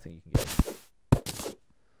day. I don't think you can get it.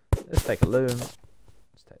 Let's take a loom.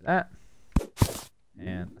 Let's take that.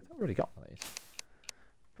 And I think I've already got one of these.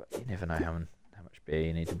 But you never know how much beer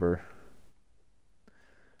you need to brew.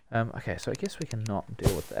 Okay, so I guess we can not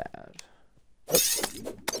deal with that.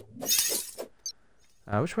 Oops.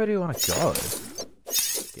 Which way do you want to go?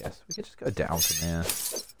 Yes, we could just go down from there.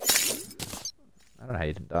 I don't know how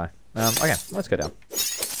you didn't die. Okay, let's go down.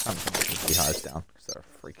 I'm just going to put the highs down because they're a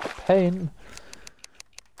freaking pain.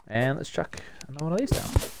 And let's chuck another one of these down.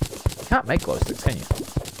 You can't make glow sticks, can you?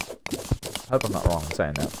 I hope I'm not wrong in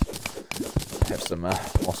saying that. Have some more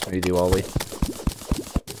smoothie while we...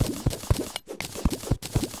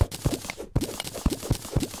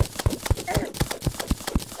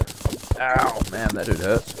 Ow, man, that dude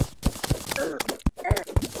hurts.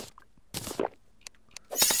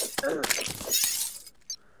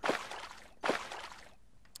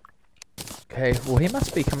 Okay, well he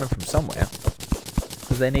must be coming from somewhere.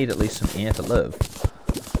 Because they need at least some air to live.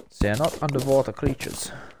 So they're not underwater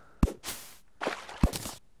creatures.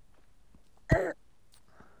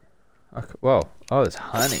 Okay, whoa. Oh, there's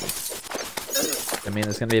honey. I mean,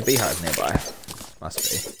 there's going to be a beehive nearby. Must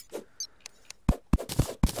be.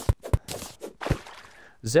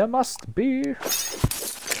 There must be.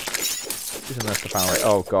 Using this to find a way.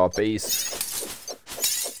 Oh god, bees.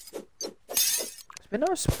 There's been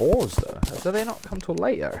no spores though. Do they not come till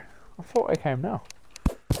later? I thought they came now.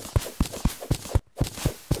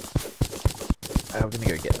 I'm gonna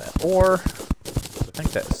go get that ore. I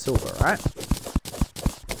think that's silver, right?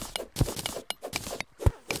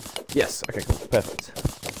 Yes. Okay, cool. Perfect.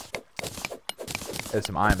 There's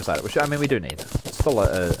some iron beside it, which I mean we do need. It's still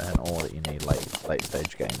an ore that you need late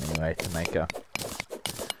stage game anyway to make a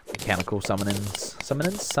mechanical summoners.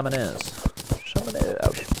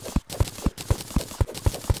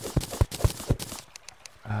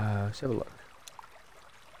 Let's have a look.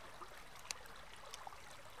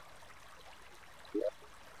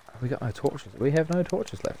 We got no torches. We have no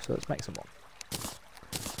torches left, so let's make some more.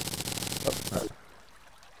 Oh, no.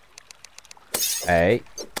 Hey.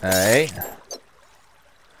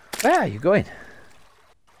 Where are you going?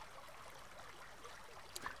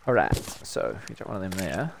 Alright, so if you drop one of them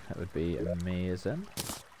there, that would be amazing.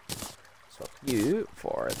 Swap you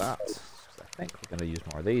for that. I think we're going to use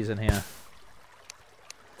more of these in here.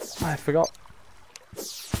 I forgot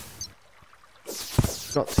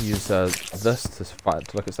to use this to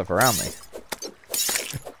look at stuff around me.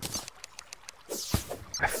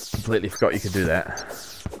 I completely forgot you could do that.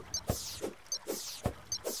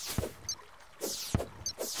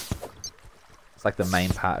 It's like the main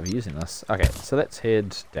part of using this. Okay, so let's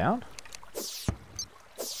head down.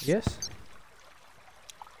 Yes.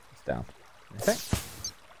 It's down. Okay.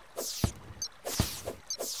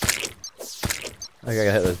 I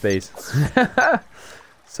gotta hit those bees.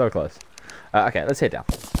 So close. Okay, let's head down.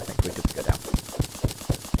 I think we're good to go down.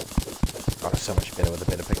 Oh, so much better with a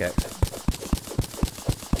better pickaxe.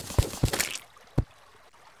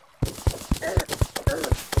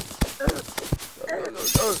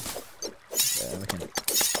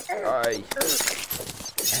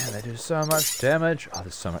 Man, they do so much damage. Oh,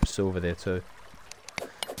 there's so much silver there too.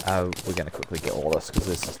 We're going to quickly get all this because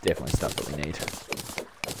this is definitely stuff that we need.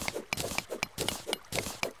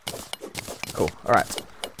 Cool, alright.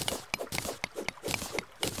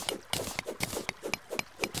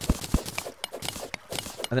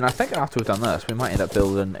 And then I think after we've done this, we might end up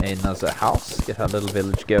building another house, get our little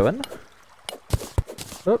village going.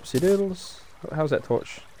 Oopsie doodles. How's that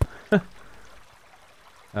torch?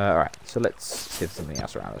 Alright, so let's see if there's something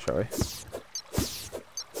else around us, shall we?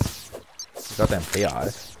 Goddamn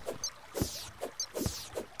beehive.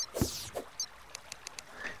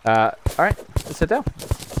 Alright, let's head down.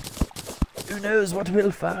 Who knows what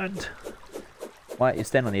we'll find? Why, you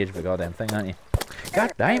stand on the edge of a goddamn thing, aren't you?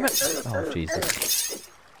 God damn it! Oh, Jesus.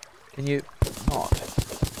 Can you not?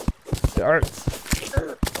 The earth.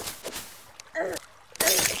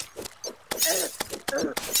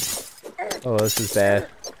 Oh, this is bad.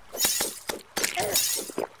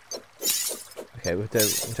 Okay, we'll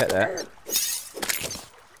take that.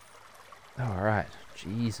 Oh, alright.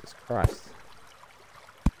 Jesus Christ.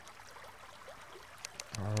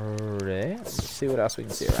 Alright, let's see what else we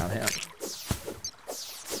can see around here.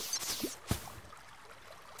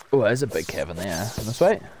 Oh, there's a big cabin there. In this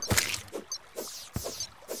way.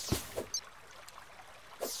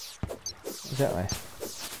 What's that way?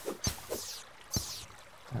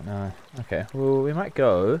 I don't know. Okay, well, we might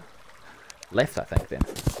go left, I think, then.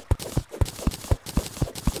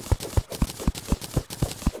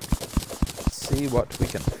 See what we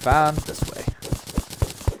can find this way.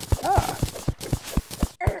 Ah!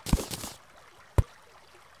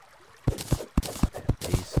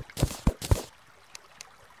 Jeez.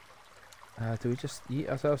 Do we just eat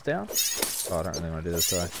ourselves down? Oh, I don't really want to do this,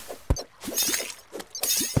 do I?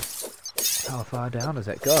 How far down does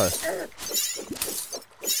that go?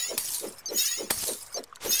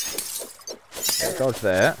 Yeah, dodge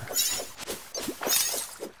that.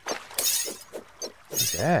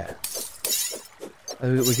 What's that?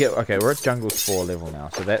 We get okay. We're at jungle spore level now,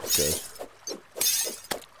 so that's good.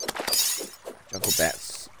 Jungle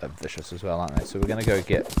bats are vicious as well, aren't they? So we're gonna go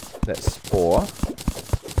get that spore.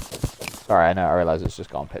 Sorry, I know. I realise it's just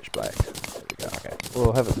gone pitch black. There we go. Okay,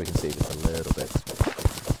 we'll have it so we can see just a little bit.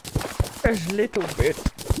 A little bit.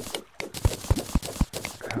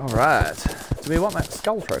 All right. Do we want that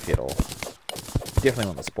skull trophy at all? Definitely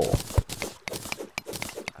want the spore.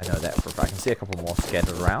 I know that for a fact. I can see a couple more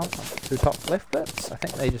scattered around. Two top left bits. I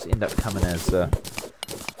think they just end up coming as. What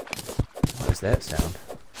is that sound?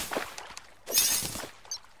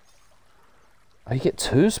 Oh, you get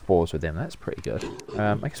 2 spores with them. That's pretty good.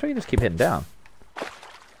 I guess we can just keep heading down.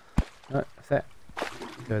 No, if that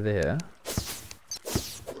Go there.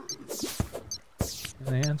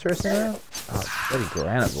 Anything interesting there? Oh, it's bloody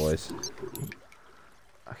granite, boys.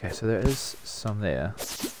 Okay, so there is some there.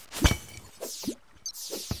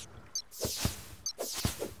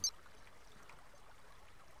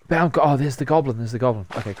 Bound. Oh, there's the goblin. There's the goblin.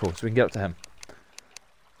 Okay, cool. So we can get up to him.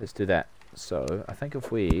 Let's do that. So I think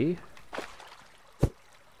if we.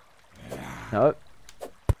 No.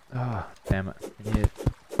 Oh, damn it. Yeah.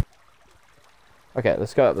 Okay,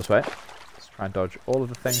 let's go up this way. Let's try and dodge all of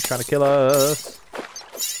the things trying to kill us.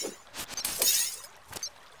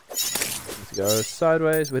 Let's go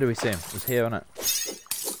sideways. Where do we see him? It was here, wasn't it?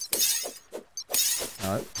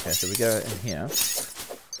 No. Okay, so we go in here.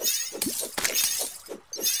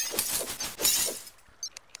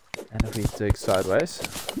 And if we dig sideways,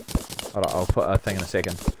 I'll put a thing in a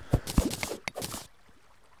second.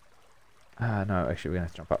 No, actually we're gonna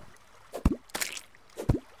have to jump up.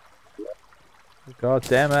 God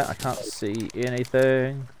damn it, I can't see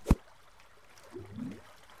anything.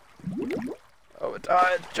 Oh, we're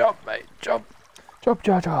tired. Jump, mate. Jump. Jump,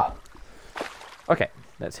 Jar Jar. Okay,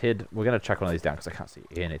 let's head. We're gonna chuck one of these down because I can't see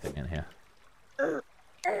anything in here.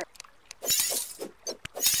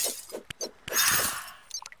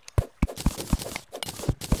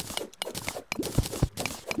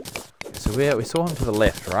 So we saw him to the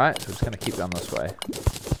left, right? So we're just going to keep going this way.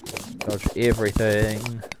 Dodge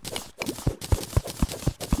everything.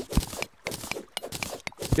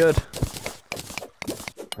 Good.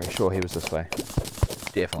 Pretty sure he was this way.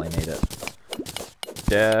 Definitely need it.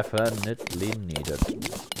 Definitely need it.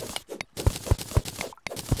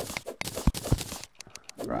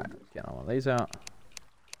 Right, get on one of these out.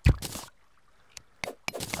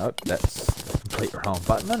 Nope, that's the complete wrong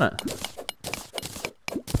button, isn't it?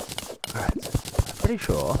 Alright, I'm pretty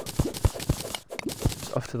sure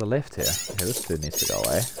it's off to the left here. Okay, this dude needs to go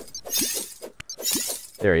away.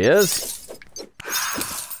 There he is.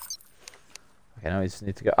 Okay, now we just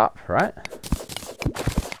need to go up, right?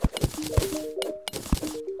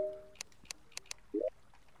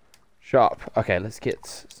 Sharp. Okay, let's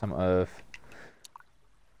get some of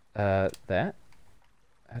that.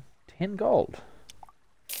 10 gold.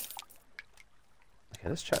 Okay,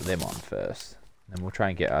 let's chuck them on first. Then we'll try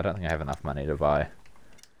and get... I don't think I have enough money to buy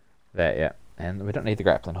that yet. And we don't need the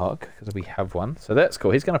grappling hook, because we have one. So that's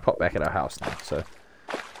cool. He's going to pop back at our house now. So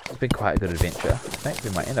it's been quite a good adventure. I think we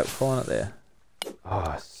might end up calling it there.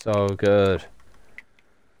 Oh, so good.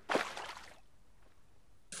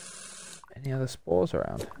 Any other spores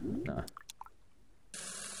around? No.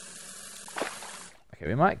 Okay,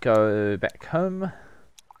 we might go back home.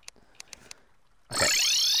 Okay.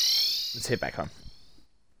 Let's head back home.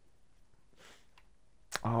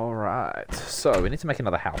 Alright, so we need to make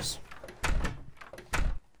another house.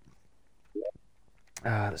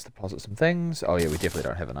 Let's deposit some things. Oh yeah, we definitely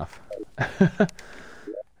don't have enough.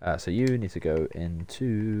 So you need to go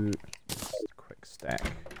into quick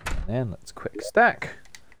stack. And then let's quick stack.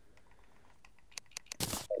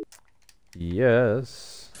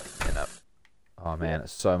 Yes. And up. Oh man,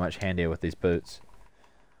 it's so much handier with these boots.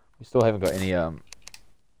 We still haven't got any what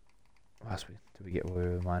else did we get where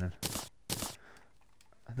we were mining?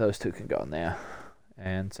 Those two can go in there.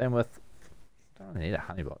 And same with... I don't really need a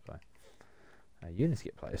honey block though. You need to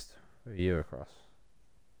get placed. Where are you across?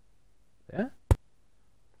 There?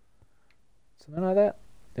 Something like that?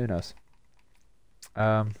 Who knows?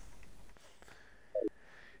 Yeah,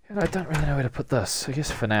 I don't really know where to put this. I guess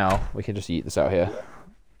for now, we can just eat this out here.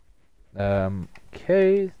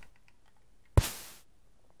 Okay.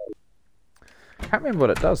 Can't remember what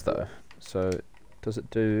it does though. So, does it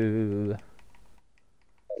do...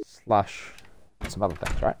 slush and some other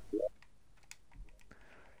things, right?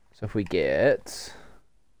 So if we get...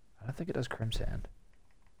 I don't think it does crimson.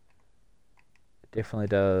 It definitely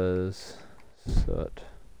does soot.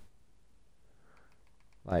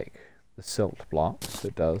 Like the silt blocks,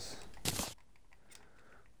 it does.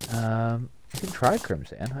 You can try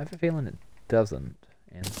crimson. I have a feeling it doesn't.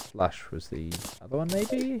 And slush was the other one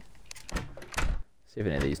maybe? See if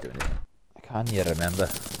any of these do anything. I can't yet remember.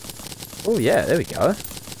 Oh yeah, there we go.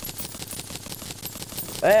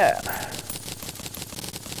 There.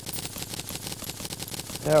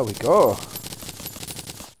 There we go.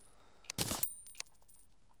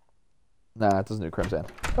 Nah, it doesn't do crimson.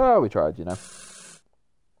 Oh, we tried, you know.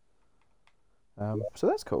 So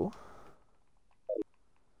that's cool.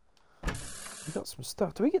 We got some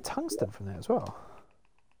stuff. Do we get tungsten from that as well?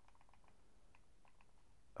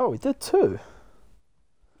 Oh, we did too.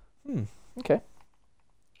 Okay.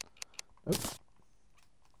 Nope.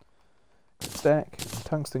 Stack.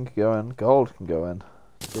 Tungsten can go in. Gold can go in.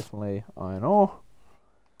 Definitely iron ore.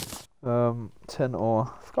 Tin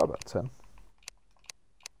ore. I forgot about tin.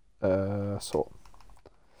 Salt.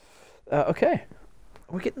 Okay.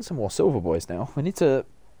 We're getting some more silver boys now. We need to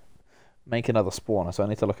make another spawner, so I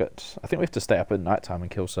need to look at... I think we have to stay up at night time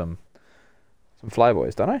and kill some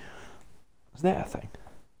flyboys, don't I? Is that a thing?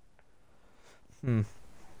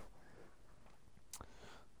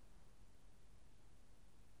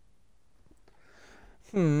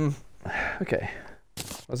 Okay.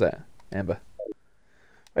 What's that? Amber.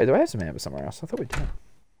 Wait, do I have some amber somewhere else? I thought we did.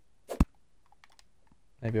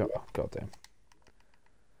 Maybe... Oh, goddamn.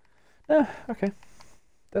 Okay.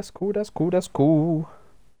 That's cool, that's cool, that's cool.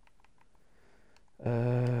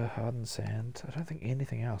 Hardened sand. I don't think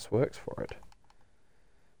anything else works for it.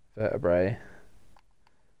 Vertebrae.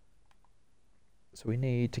 So we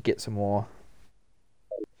need to get some more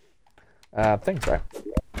things, right?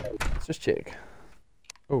 Let's just check.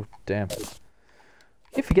 Oh, damn. I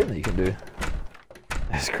keep forgetting that you can do.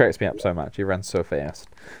 This cracks me up so much. He runs so fast.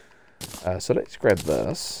 So let's grab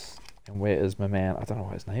this. And where is my man? I don't know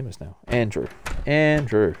what his name is now. Andrew.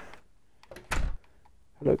 Andrew.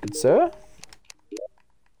 Hello, good sir.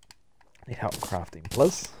 Need help crafting,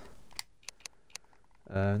 please.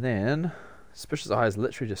 And then, suspicious eyes,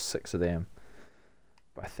 literally just 6 of them.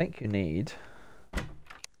 But I think you need...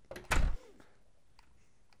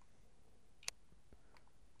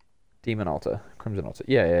 Demon altar, crimson altar.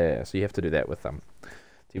 Yeah. So you have to do that with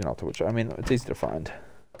demon altar, which, I mean, it's easy to find.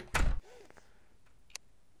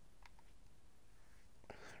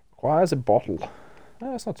 Requires a bottle.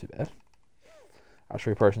 Oh, that's not too bad.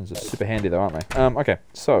 Archery potions are super handy though, aren't they? Okay,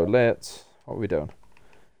 so let's... What are we doing?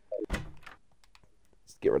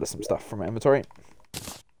 Let's get rid of some stuff from my inventory.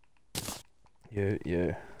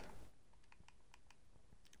 Yeah.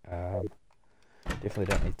 Definitely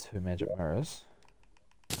don't need 2 magic mirrors.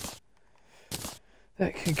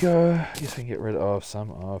 That can go. I guess we can get rid of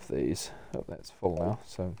some of these. Oh, that's full now.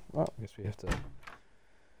 So, well, I guess we have to...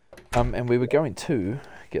 and we were going to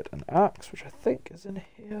get an axe, which I think is in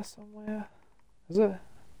here somewhere. Is it?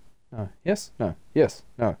 No. Yes? No. Yes.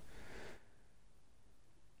 No.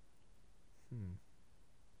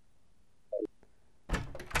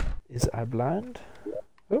 Is I blind?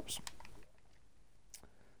 Oops.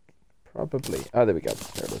 Probably. Oh, there we go.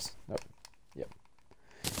 There it is. Nope.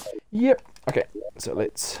 Yep. Okay. So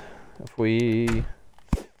let's... If we...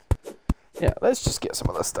 Yeah, let's just get some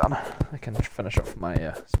of this done. I can finish off my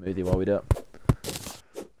smoothie while we do it.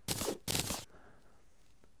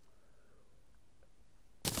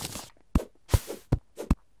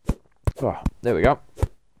 Oh, there we go.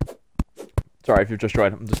 Sorry if you've just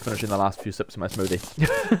joined. I'm just finishing the last few sips of my smoothie.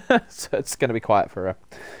 So it's going to be quiet for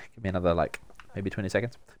give me another, like, maybe 20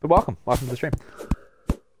 seconds. But welcome to the stream.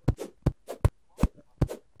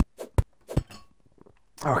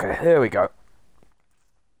 Okay, there we go.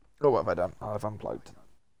 Oh, what have I done? I've unplugged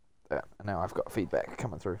that, and now I've got feedback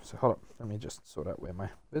coming through. So hold on, let me just sort out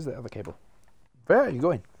where's the other cable? Where are you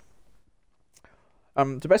going?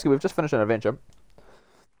 So basically, we've just finished an adventure,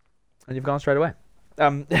 and you've gone straight away.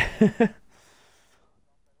 And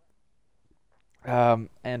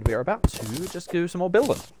we are about to just do some more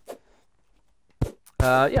building.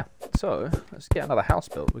 Yeah. So let's get another house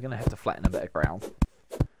built. We're gonna have to flatten a bit of ground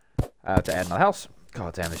to add another house.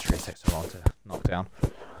 God damn, this tree takes so long to knock down.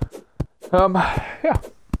 Yeah.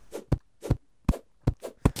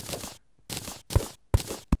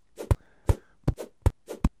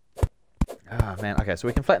 Oh man, okay, so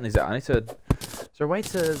we can flatten these out. I need to... Is there a way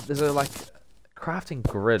to... There's a, like, crafting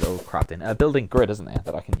grid, or a building grid, isn't there,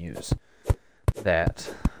 that I can use. That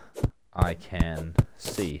I can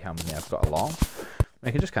see how many I've got along.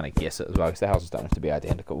 I can just kind of guess it as well, because the houses don't have to be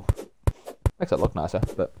identical. Makes it look nicer,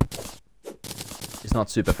 but... It's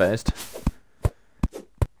not super fast.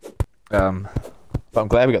 But I'm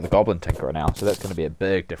glad we got the Goblin Tinkerer now, so that's going to be a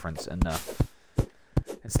big difference in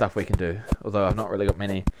stuff we can do. Although I've not really got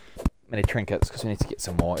many trinkets, because we need to get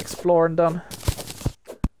some more exploring done.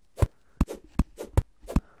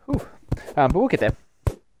 Whew. But we'll get there.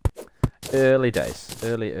 Early days.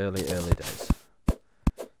 Early days.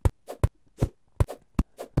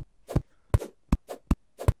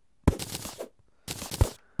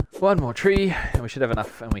 One more tree, and we should have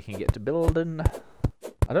enough, and we can get to building.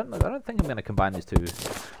 I don't think I'm going to combine these two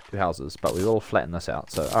houses, but we will flatten this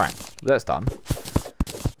out. So, all right, that's done.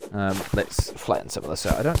 Let's flatten some of this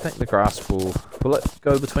out. I don't think the grass will it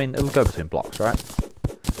go between. It'll go between blocks, right?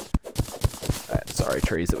 Sorry,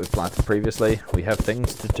 trees that we've planted previously. We have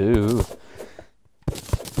things to do.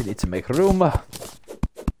 We need to make room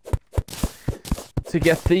to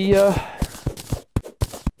get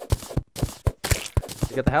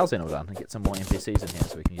the housing all done and get some more NPCs in here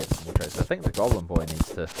so we can get some more trades. So I think the Goblin Boy needs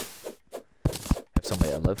to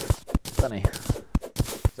somewhere to live. Funny.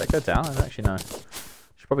 Does that go down? I don't actually know.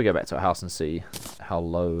 Should probably go back to our house and see how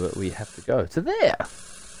low we have to go. To there!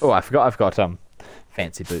 Oh, I forgot I've got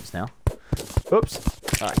fancy boots now. Oops.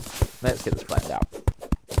 Alright, let's get this flattened out.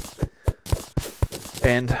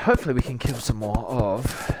 And hopefully we can kill some more of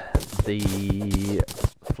the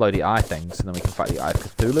floaty eye things, and then we can fight the Eye of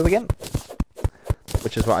Cthulhu again.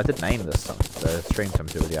 Which is what I did name this the stream something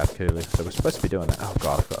to do with the Eye of Cthulhu. So we're supposed to be doing that. Oh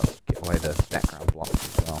god, I've got to get away the background block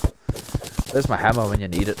as well. There's my hammer when you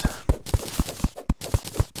need it.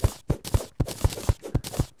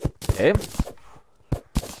 Okay.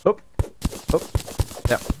 Oop. Oop.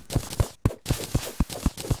 Yep.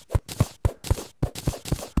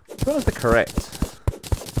 Which one is the correct?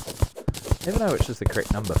 Never know which is the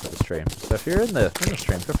correct number for the stream. So if you're in the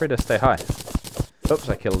stream, feel free to stay high. Oops,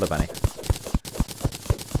 I killed the bunny.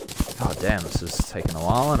 God damn, this is taking a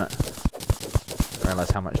while, isn't it? Didn't realise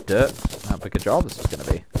how much dirt, how big a job this is going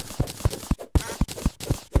to be.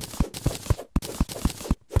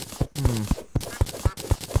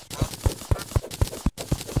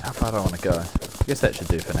 How far do I want to go? I guess that should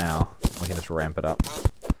do for now. We can just ramp it up.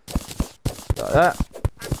 Like that.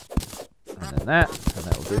 And then that. And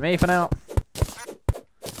that will do me for now.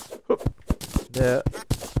 There.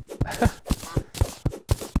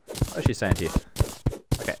 What's she saying to you?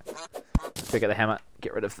 Okay. Let's go get the hammer.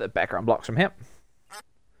 Get rid of the background blocks from here.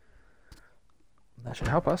 That should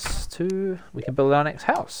help us to... We can build our next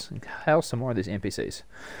house. And house some more of these NPCs.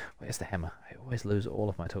 Where's the hammer? I always lose all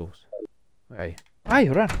of my tools. Where are you? Hey,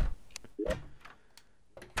 run!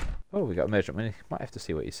 Oh, we got a merchant. We might have to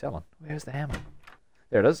see what he's selling. Where's the hammer?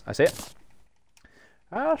 There it is. I see it.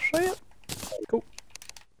 I see it. Cool.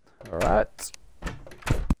 Alright.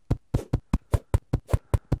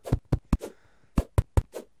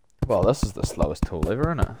 Well, this is the slowest tool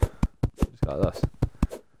ever, isn't it? Just like this.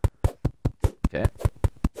 Okay.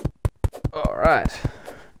 Alright.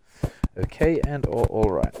 Okay, and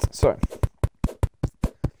alright. So,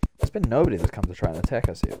 there's been nobody that's come to try and attack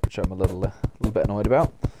us here, which I'm a little bit annoyed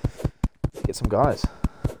about. Let's get some guys.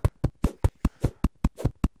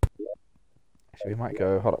 Actually, we might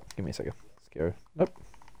go... Hold up, give me a second. Let's go... Nope.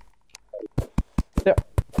 Yep.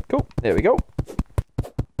 Cool. There we go.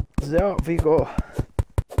 There we go.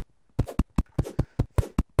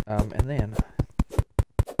 And then...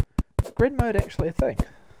 Is grid mode actually a thing?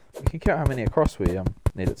 We can count how many across we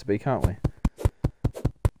need it to be, can't we?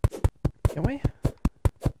 Can we?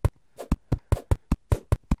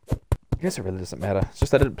 I guess it really doesn't matter. It's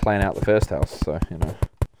just I didn't plan out the first house, so, you know.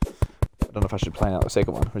 I don't know if I should plan out the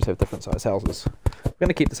second one. We just have different size houses. We're going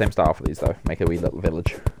to keep the same style for these, though. Make a wee little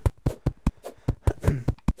village.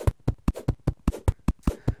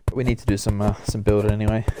 But we need to do some building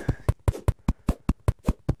anyway.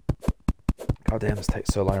 God damn, this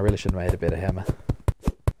takes so long. I really should have made a better hammer.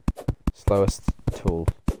 Slowest tool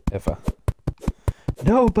ever.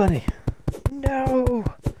 No, bunny! No!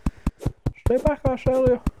 Stay back, I tell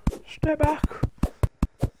you. Stay back!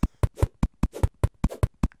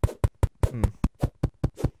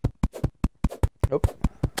 Nope.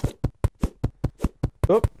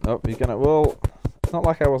 Oh, nope, you're gonna... Well, it's not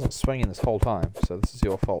like I wasn't swinging this whole time, so this is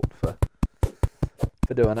your fault for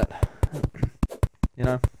doing it. You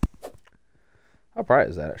know? How bright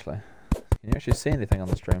is that, actually? Can you actually see anything on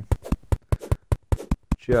the stream?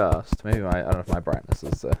 Just. Maybe I don't know if my brightness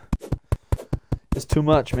is too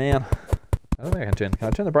much, man. I don't think I can turn... Can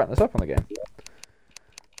I turn the brightness up on the game?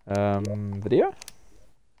 Video?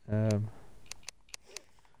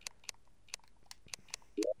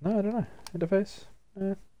 No, I don't know. Interface?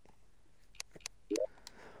 No,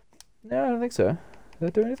 I don't think so. Does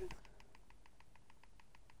that do anything?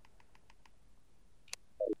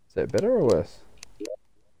 Is that better or worse?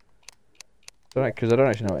 Because I don't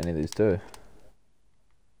actually know what any of these do.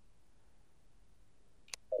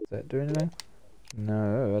 Does that do anything?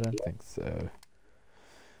 No, I don't think so.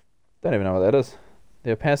 Don't even know what that is.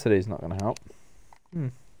 The opacity is not going to help.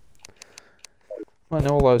 Well,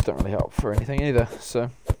 no, all those don't really help for anything either, so...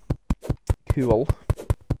 Cool.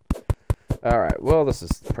 Alright, well, this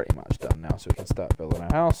is pretty much done now, so we can start building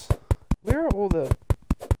our house. Where are all the...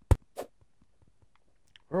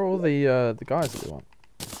 Where are all the guys that we want?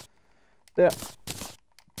 There.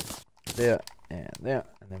 There. And there.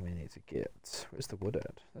 And then we need to get... Where's the wood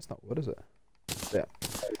at? That's not wood, is it? There.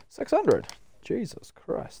 600! Jesus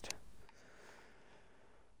Christ.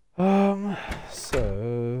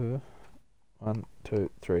 So... 1, 2,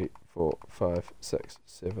 3, 4, 5, 6,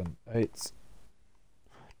 7, 8...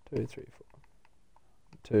 2, 3, 4...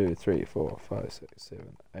 2, 3, 4, 5, 6,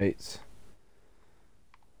 7, 8...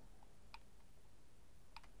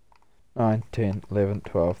 9, 10, 11,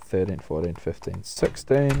 12, 13, 14, 15,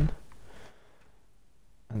 16.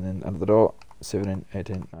 And then under the door, 17,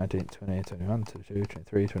 18, 19, 20, 21, 22,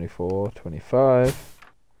 23, 24, 25,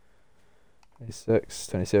 26,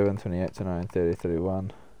 27, 28, 29, 30,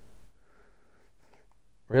 31.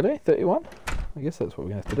 Really? 31? I guess that's what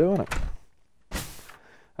we're going to have to do, isn't it?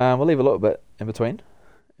 We'll leave a little bit in between.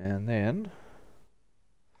 And then...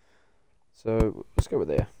 So, let's go with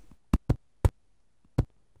there.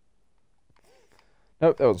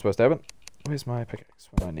 Nope, that wasn't supposed to happen. Where's my pickaxe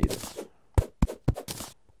when I need it?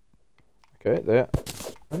 Okay, there.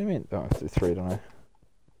 What do you mean? Oh, I have to do 3, don't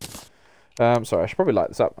I? Sorry, I should probably light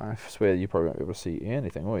this up. I swear you probably won't be able to see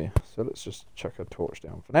anything, will you? So let's just chuck a torch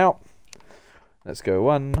down for now. Let's go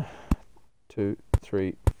 1, 2,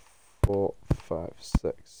 3, 4, 5,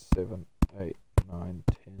 6, 7, 8, 9,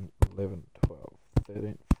 10, 11, 12,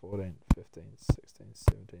 13, 14, 15, 16,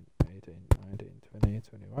 17, 18, 19, 20,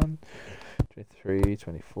 21, 23,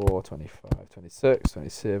 24, 25, 26,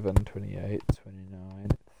 27, 28, 29,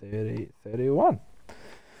 30, 31.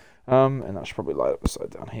 And I should probably light up the side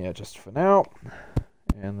down here just for now.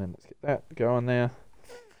 And then let's get that going there.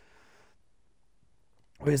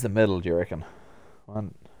 Where's the middle, do you reckon?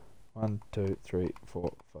 1, 2, 3,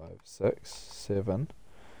 4, 5, 6, 7.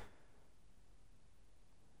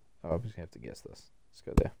 Oh, I'm just gonna have to guess this. Let's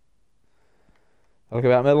go there. I look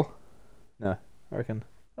about middle? No, I reckon.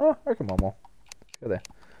 Oh, I reckon one more. Let's go there.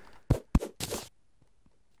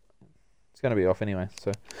 It's gonna be off anyway,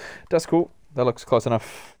 so that's cool. That looks close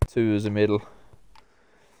enough to the middle.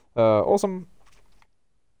 Awesome.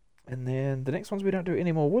 And then the next ones we don't do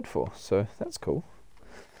any more wood for, so that's cool.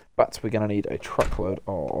 But we're gonna need a truckload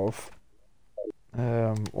of.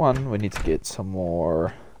 One, we need to get some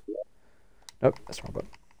more. Nope, that's wrong button.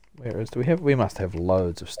 Where is? We must have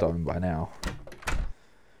loads of stone by now.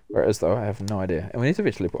 Where is though? I have no idea. And we need to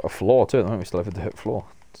eventually put a floor too. At the moment we still have a dirt floor.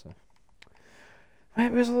 So,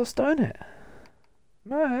 mate, where's all the stone at?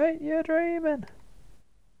 Mate, you're dreaming.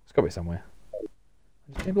 It's got to be somewhere.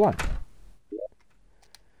 I'm just being blind.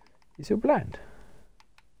 You still blind?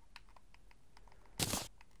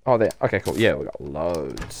 Oh, there. Okay, cool. Yeah, we got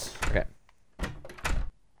loads. Okay.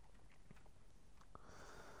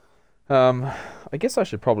 I guess I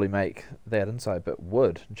should probably make that inside bit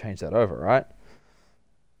wood and change that over, right?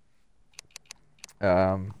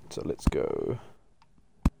 So let's go.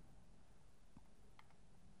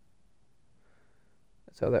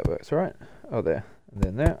 That's how that works, right? Oh, there. And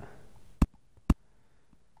then that.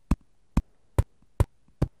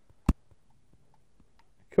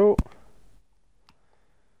 Cool.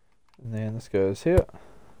 And then this goes here.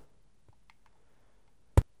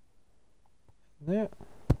 There.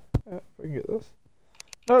 If I can get this.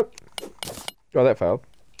 Nope. Oh, that failed.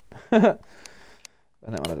 And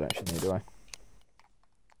that one I don't actually need, do I?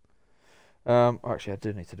 Actually, I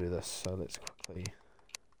do need to do this, so let's quickly.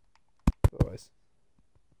 Otherwise,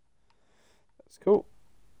 that's cool.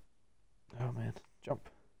 Oh man, jump.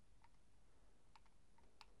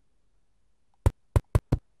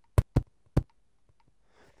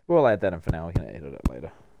 We'll add that in for now. We can edit it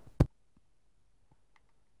later.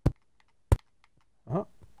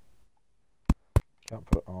 Can't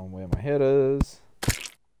put it on where my head is.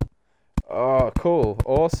 Oh, cool.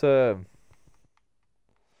 Awesome.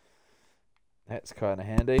 That's kind of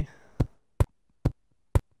handy.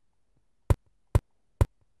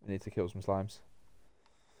 We need to kill some slimes.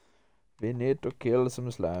 We need to kill some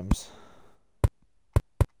slimes.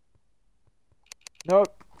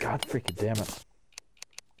 Nope. God freaking damn it.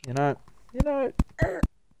 You know.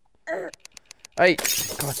 Hey,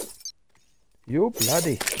 God. You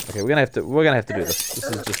bloody. Okay, we're gonna have to do this. This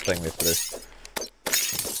is just a thing we have to do.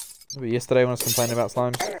 Maybe yesterday when I was complaining about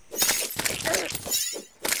slimes.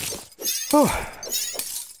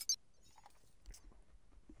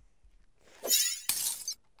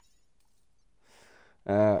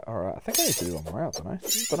 Alright, I think I need to do one more out, don't I? I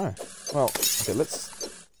don't know. Well, okay,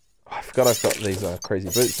 let's. Oh, I forgot I've got these crazy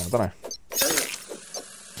boots now, don't I?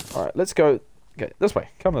 Alright, let's go. Okay, this way.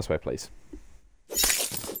 Come this way, please.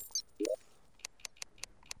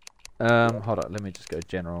 Hold on, let me just go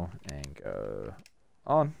general and go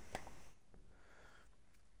on.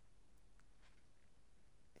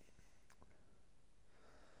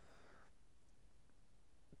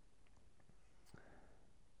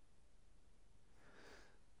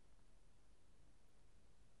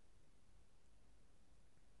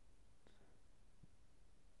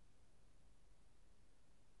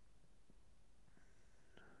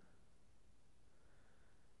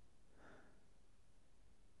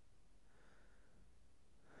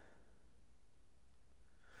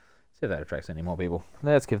 See if that attracts any more people.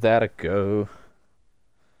 Let's give that a go.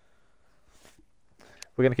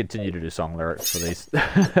 We're going to continue to do song lyrics for these.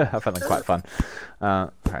 I find them quite fun.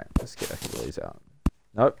 Alright, let's get a few of these out.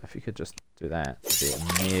 Nope, if you could just do that, it'd be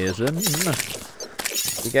amazing.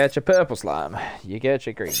 You get your purple slime. You get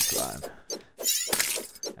your green slime.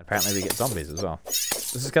 And apparently we get zombies as well.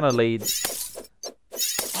 This is going to lead...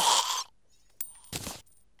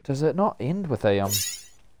 Does it not end with a,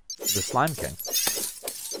 the Slime King?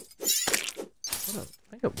 I don't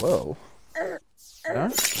think it will.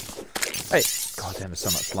 No? Hey! God damn, there's so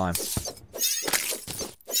much slime.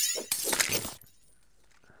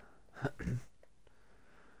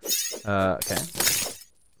 Okay.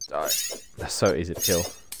 Die. They're so easy to kill.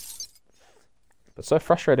 But so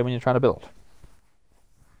frustrating when you're trying to build.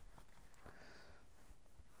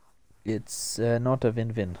 It's not a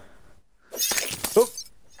win-win. Oh!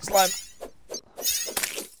 Slime!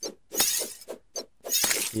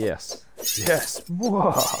 Yes. Yes!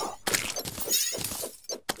 Whoa!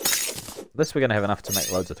 At least we're going to have enough to make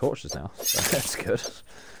loads of torches now, so that's good.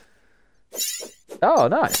 Oh,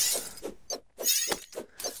 nice!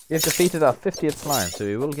 We have defeated our 50th slime, so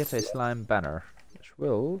we will get a slime banner, which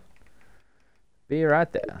will be right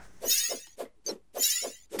there. So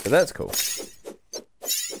that's cool.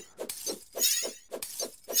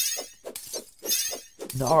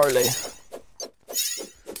 Gnarly.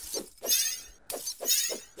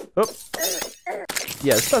 Oh.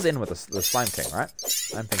 Yeah, this does end with the Slime King, right?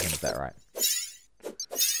 I'm thinking of that right.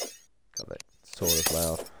 God, that sword is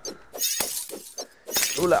loud.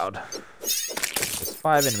 Too loud. There's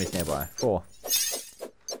 5 enemies nearby. 4.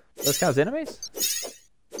 Those count as enemies?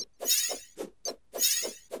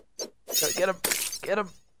 Go, get him! Get him!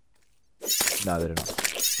 No, they do not.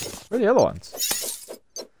 Where are the other ones?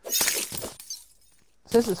 It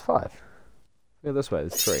says there's 5. Go this way,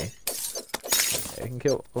 there's 3. Yeah, you can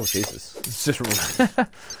kill... Oh, Jesus. It's just...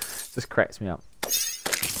 just cracks me up.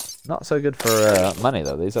 Not so good for money,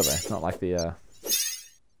 though, these, are they? Not like the...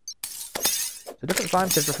 So different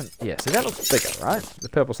slimes have different... Yeah, so that looks bigger, right? The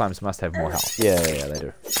purple slimes must have more health. Yeah, they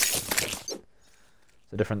do.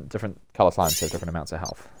 So different colour slimes have different amounts of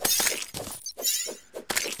health.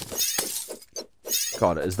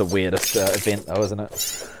 God, it is the weirdest event, though, isn't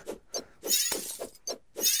it?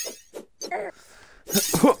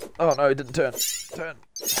 Oh no, it didn't turn. Turn.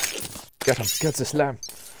 Get him. Get the slime.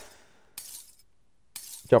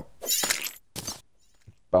 Jump.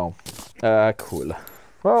 Boom. Cool.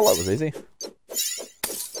 Well, that was easy.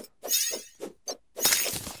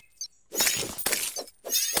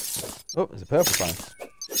 Oh, there's a purple slime.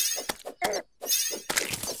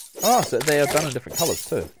 Oh, so they are done in different colours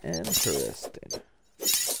too. Interesting.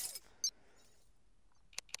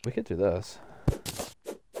 We could do this.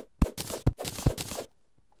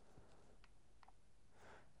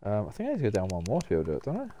 I think I need to go down one more to be able to do it,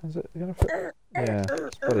 don't I? Is it gonna fit? Yeah,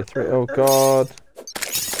 it's probably 3. Oh god.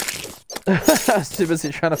 I was too busy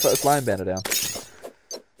trying to put a slime banner down.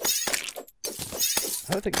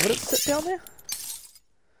 I don't think, would it sit down there?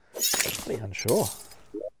 I'm pretty unsure.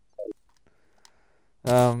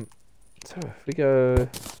 So if we go...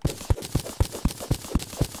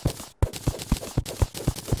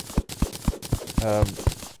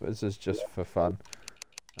 this is just for fun.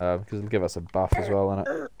 Because it'll give us a buff as well, won't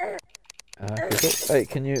it? Hey,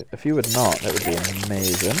 can you... If you would not, that would be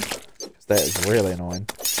amazing. Because that is really annoying.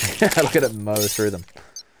 Look at it mow through them.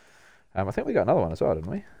 I think we got another one as well, didn't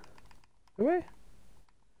we? Did we?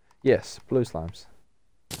 Yes, blue slimes.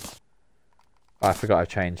 Oh, I forgot I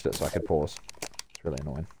changed it so I could pause. It's really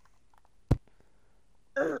annoying.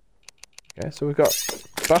 Okay, so we've got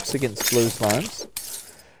buffs against blue slimes.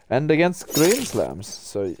 And against green slimes.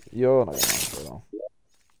 So you're not going to answer at all.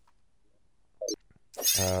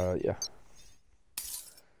 Yeah.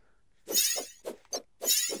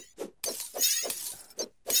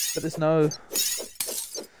 But there's no...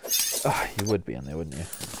 Oh, you would be in there, wouldn't you?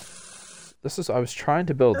 This is... I was trying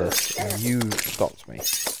to build this, and you stopped me.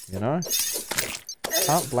 You know?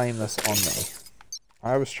 Can't blame this on me.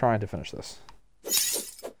 I was trying to finish this.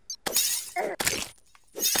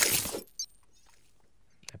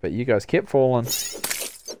 But you guys kept falling.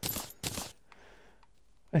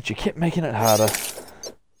 And you kept making it harder.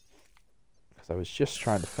 Because I was just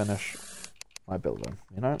trying to finish my building,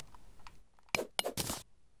 you know?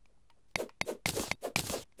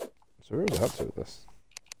 So where was I up to with this?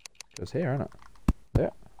 It goes here, isn't it?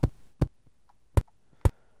 Yeah.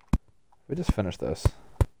 We just finished this.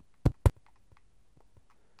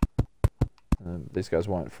 And these guys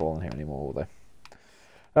won't fall in here anymore, will they?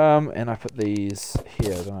 And I put these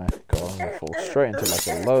here, don't I? God, I'm gonna fall straight into like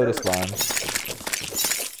a load of slime.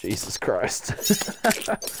 Jesus Christ.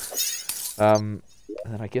 And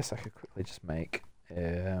then I guess I could quickly just make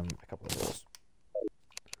a couple of doors.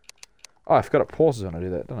 Oh, I forgot it pauses when I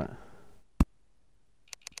do that, doesn't it?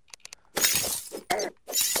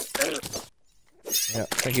 Yeah,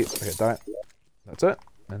 thank you. Okay, die. That's it.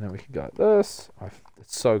 And then we can go like this.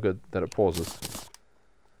 It's so good that it pauses.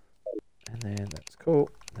 And then that's cool.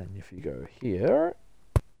 Then if you go here.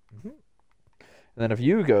 And then if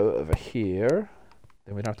you go over here,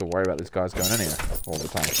 then we don't have to worry about these guys going in here all the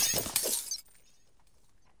time.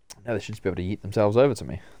 Now they should just be able to yeet themselves over to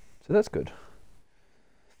me. So that's good.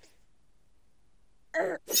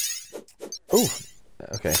 Ooh.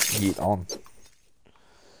 Okay, yeet on.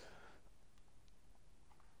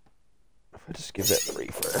 If I just give that a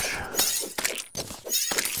refresh.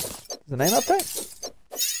 Is the name update?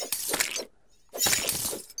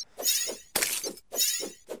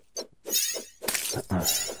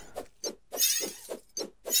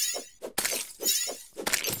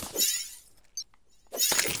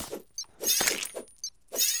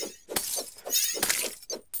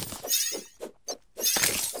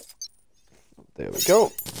 There we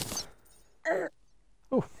go.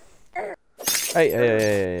 Ooh.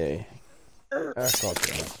 Hey. Oh, God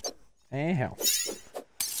damn it. Anyhow.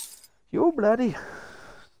 You bloody.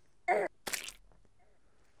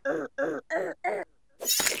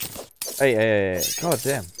 Hey. God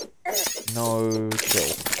damn. No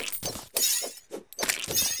chill.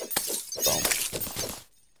 Boom.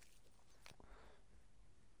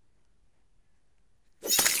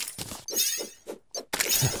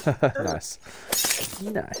 Nice.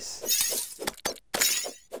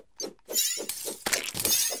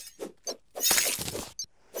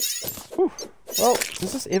 Whew. Well,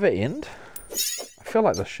 does this ever end? I feel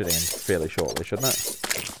like this should end fairly shortly, shouldn't it?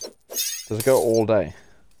 Does it go all day?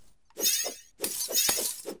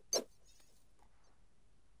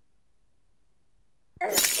 It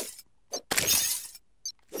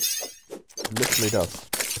literally does.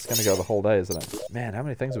 It's going to go the whole day, isn't it? Man, how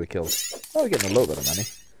many things have we killed? Oh, we're getting a little bit of money.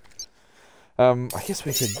 I guess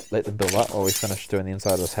we could let them build up while we finish doing the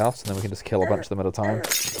inside of this house, and then we can just kill a bunch of them at a time.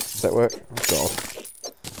 Does that work? Oh, God.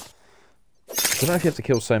 I don't know if you have to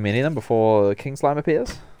kill so many of them before the king slime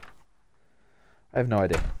appears. I have no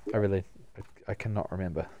idea. I cannot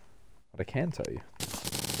remember. What I can tell you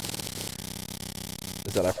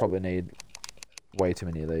is that I probably need way too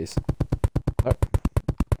many of these. Nope.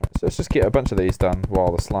 Right, so let's just get a bunch of these done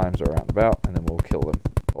while the slimes are out and about, and then we'll kill them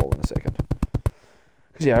all in a second.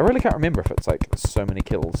 Because yeah, I really can't remember if it's like so many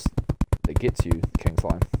kills that gets you king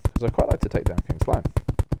slime. Because I quite like to take down king slime.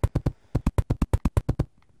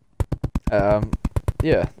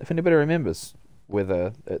 Yeah, if anybody remembers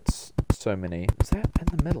whether it's so many... Is that in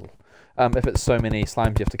the middle? If it's so many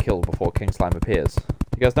slimes you have to kill before king slime appears. Do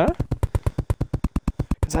you guys know?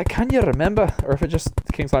 Because can you remember? Or if it just...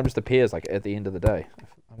 king slime just appears like at the end of the day.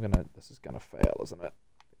 This is gonna fail, isn't it?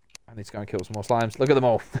 I need to go and kill some more slimes. Look at them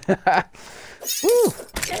all. Woo!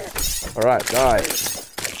 Alright, die.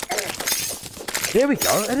 There we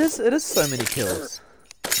go. It is so many kills.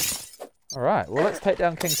 Alright, well let's take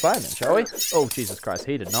down King Slime then, shall we? Oh, Jesus Christ,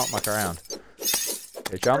 he did not muck around.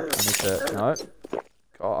 Okay, jump. I need to... No.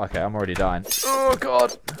 Oh, okay, I'm already dying. Oh,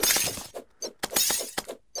 God!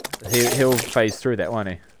 He'll phase through that, won't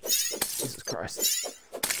he? Jesus Christ.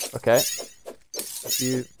 Okay. If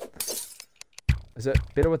you... Is it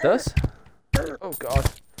better with this? Oh, God.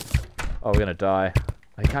 Oh, we're gonna die.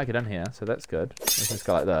 Oh, he can't get in here, so that's good. We can just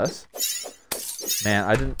go like this. Man,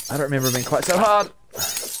 I don't remember it being quite so hard.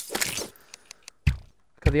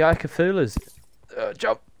 Look at the eye Cthulhu's.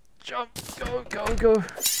 Jump, go.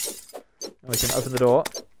 And we can open the door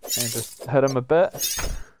and just hit him a bit.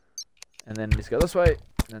 And then just go this way.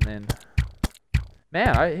 And then...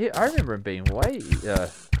 Man, I remember him being way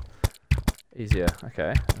easier.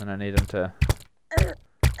 Okay, and I need him to...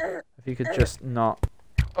 If you could just not...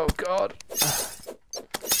 Oh, God.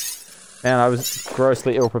 Man, I was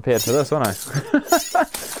grossly ill-prepared for this, wasn't I?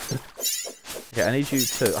 Okay, I need you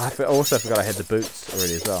to... I also forgot I had the boots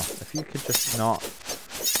already as well. If you could just not...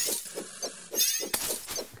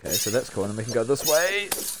 Okay, so that's cool, and then we can go this way.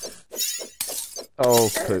 Oh,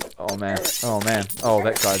 poop. Oh, man. Oh, man. Oh,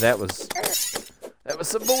 that guy. That was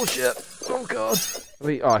some bullshit. Oh, God.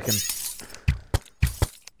 I can...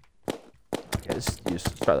 Okay, just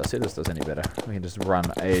try this. See if this does any better. We can just run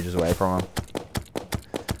ages away from him.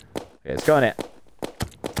 Okay, it's going out.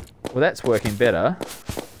 Well, that's working better.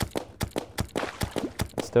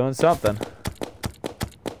 It's doing something.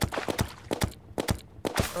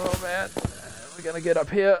 Oh, man. We're going to get up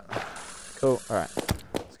here. Cool. Alright.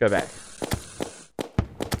 Let's go back.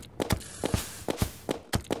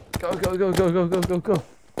 Go.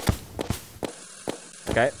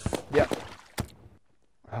 Okay. Yep.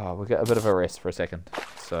 Oh, we'll get a bit of a rest for a second.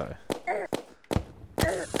 So.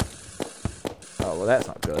 well, that's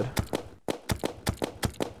not good.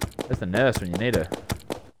 There's the nurse when you need her.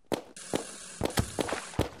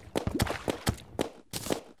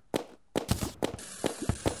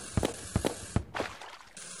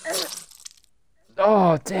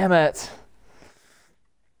 Oh, damn it.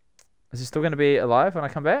 Is he still going to be alive when I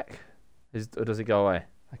come back? Or does he go away?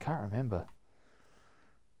 I can't remember.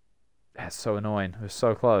 That's so annoying. It was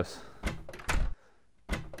so close.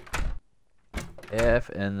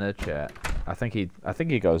 F in the chat. I think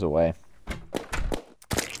he goes away.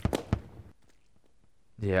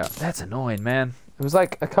 Yeah, that's annoying, man. It was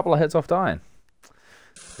like a couple of hits off dying.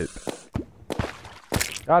 Oop.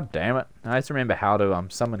 God damn it. I have to remember how to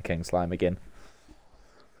summon King Slime again.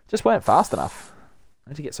 Just weren't fast enough. I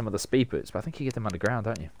need to get some of the speed boots, but I think you get them underground,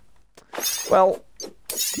 don't you? Well.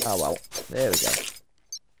 Oh well. There we go.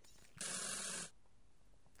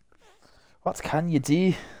 What can you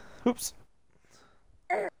do? Oops.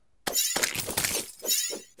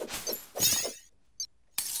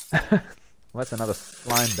 Well, that's another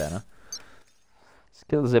slime banner.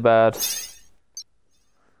 Skills are bad.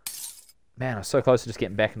 Man, I was so close to just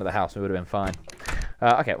getting back into the house. We would have been fine.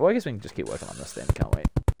 Okay, well, I guess we can just keep working on this then. Can't wait.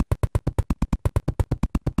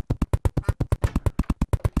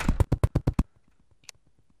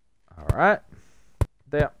 Alright.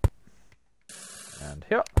 There. And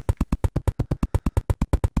here.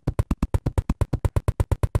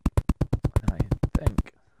 I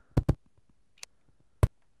think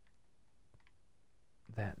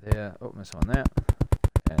that there. Oh, miss on that.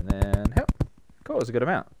 And then here. Cool, it was a good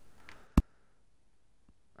amount.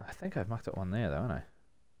 I think I've marked up one there, though, haven't I?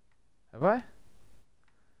 Have I?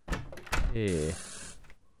 Yeah.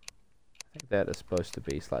 I think that is supposed to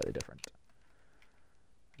be slightly different.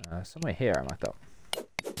 Somewhere here I marked up.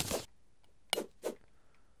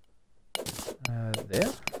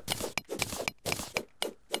 There.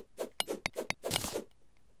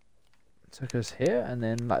 So it goes here, and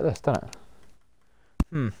then like this, doesn't it?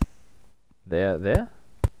 There.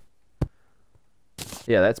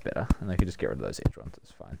 Yeah, that's better. And I could just get rid of those edge ones.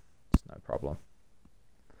 It's fine. It's no problem.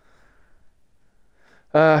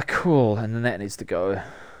 Cool. And then that needs to go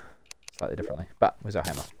slightly differently. But where's our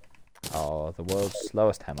hammer? Oh, the world's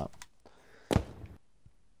slowest hammer.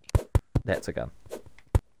 That's a gun.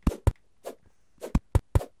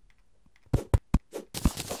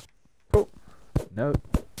 Cool. No.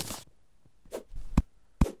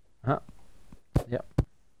 Huh. Yep.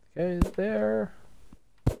 Okay, there.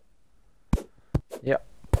 Yep.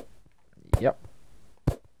 Yep.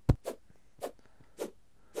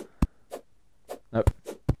 Nope.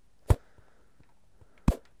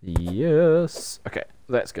 Yes. Okay,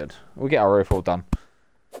 that's good. We'll get our roof all done.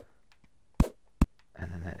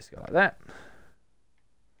 And then let's go like that.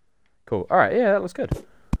 Cool. Alright, yeah, that looks good.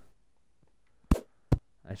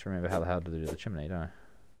 I need to remember how the hell to do the chimney, don't I?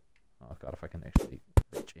 Oh god, if I can actually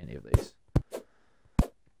reach any of these.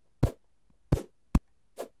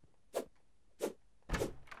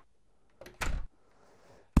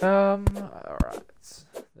 Alright.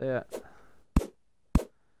 There.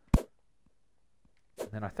 And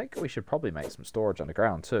then I think we should probably make some storage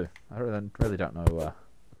underground too. I really don't know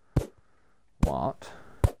what.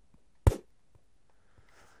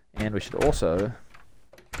 And we should also...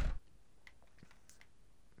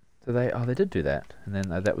 they did do that. And then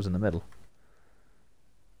that was in the middle.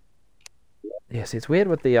 Yeah, see, it's weird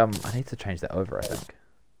with the... I need to change that over, I think.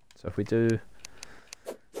 So if we do...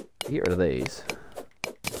 Get rid of these.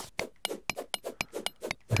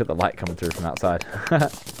 Look at the light coming through from outside.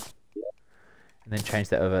 And then change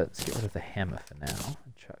that over. Let's get rid of the hammer for now.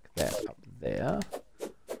 And chuck that up there.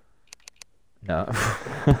 No.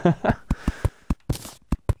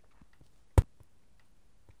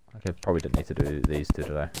 I probably didn't need to do these two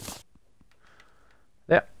today.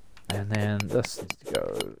 There. And then this needs to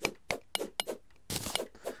go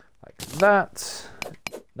like that.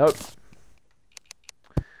 Nope.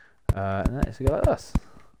 And that needs to go like this.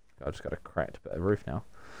 I just got a cracked bit of roof now.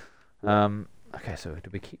 Okay, so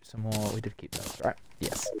did we keep some more? We did keep those, right?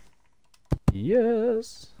 Yes.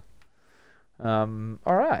 Yes.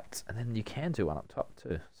 Alright. And then you can do one up top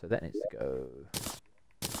too. So that needs to go...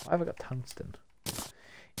 Why have I got tungsten?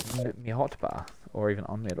 In my hotbar. Or even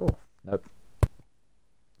on me at all. Nope.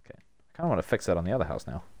 Okay. I kind of want to fix that on the other house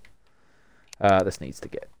now. This needs to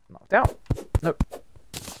get knocked out. Nope.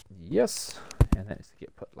 Yes. And that needs to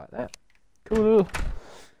get put like that. Cool.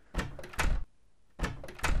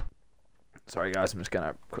 Sorry guys, I'm just going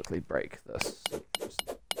to quickly break this.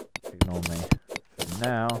 Just ignore me for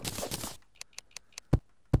now.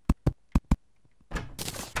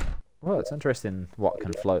 Well, it's interesting what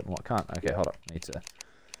can float and what can't. Okay, hold up. I need to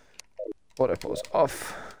auto pause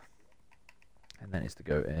off. And And that needs to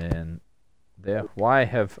go in there. Why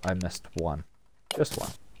have I missed one? Just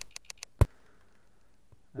one.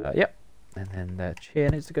 Yep. And then that chair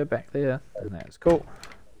needs to go back there. And that's cool.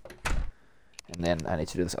 And then I need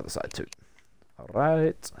to do this other side too.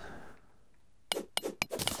 Alright.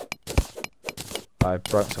 I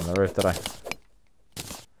broke some on the roof, did I?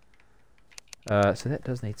 So that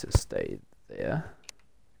does need to stay there.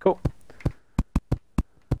 Cool.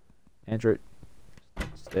 Andrew,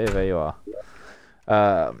 stay where you are.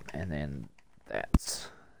 And then that's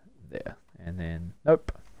there. And then,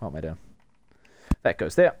 nope. What am I doing? That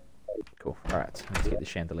goes there. Cool. Alright, let's get the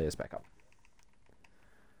chandeliers back up.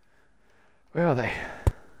 Where are they?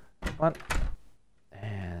 1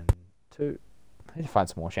 and 2. I need to find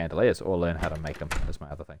some more chandeliers or learn how to make them. That's my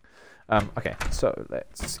other thing. Okay, so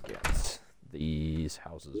let's get these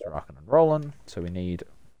houses rocking and rolling. So we need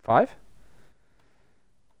 5.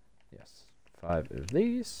 Yes, 5 of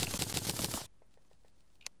these.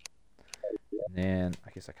 And then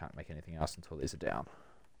I guess I can't make anything else until these are down.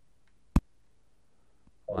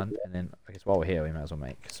 1, and then I guess while we're here we might as well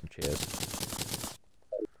make some chairs.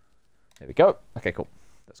 There we go. Okay, cool.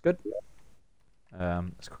 That's good.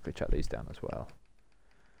 Let's quickly chuck these down as well.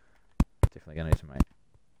 Definitely gonna need to make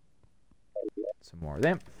some more of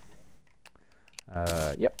them.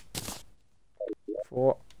 Yep.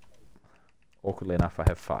 4. Awkwardly enough, I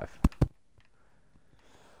have 5.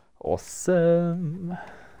 Awesome.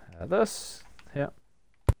 This here.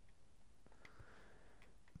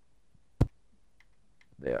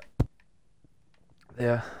 There.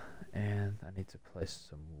 There. And I need to place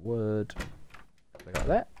some wood. Have I got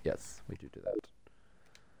that? Yes, we do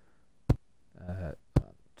that.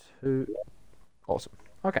 1, 2. Awesome.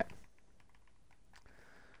 Okay.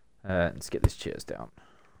 Let's get these chairs down.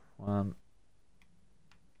 1,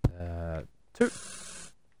 2,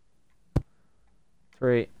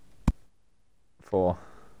 3, 4.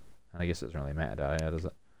 And I guess it doesn't really matter down here, does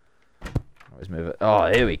it? Always move it. Oh,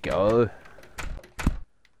 there we go.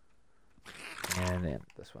 And then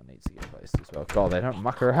this one needs to get placed as well. God, they don't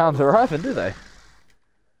muck around arriving, do they?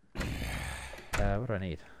 What do I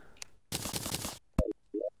need? Just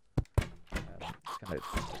gonna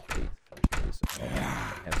finish these.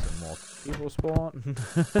 Have some more people spawn.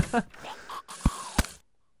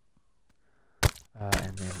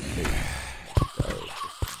 And then these go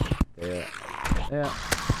there, there,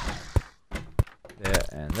 there,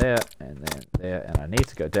 and there, and then there. And I need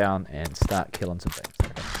to go down and start killing some things.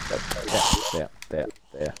 Okay. There.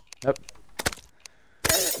 Nope.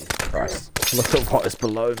 Jesus Christ. Look at what is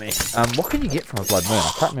below me. What can you get from a blood moon?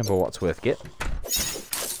 I can't remember what's worth getting. I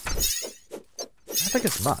don't think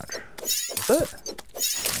it's much. Is it?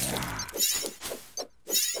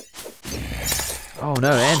 Oh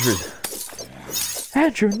no, Andrew.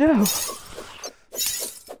 Andrew, no!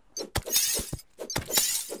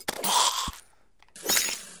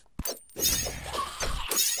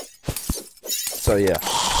 So yeah,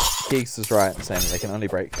 Geeks is right in saying that they can only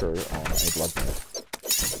break through on a blood moon.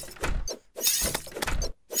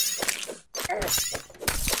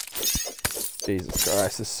 Jesus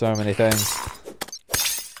Christ, there's so many things.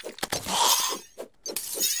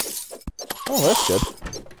 Oh, that's good.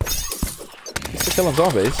 Just killing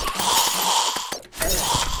zombies.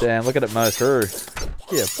 Damn, look at it mow through.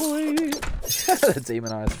 Yeah, boy! The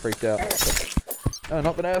demon eyes freaked out. Oh,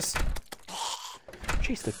 not Vanessa.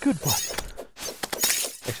 Jeez, the good one.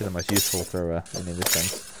 Actually the most useful for any of these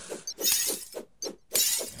things.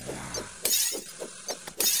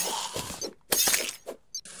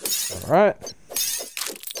 Alright.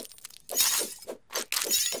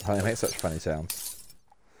 Oh, they make such funny sounds.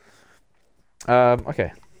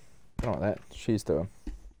 Okay. I don't know what that she's doing.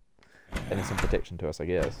 Adding some protection to us, I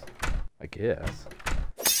guess.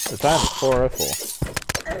 The time is 4:04.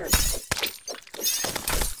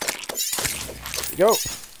 Here we go.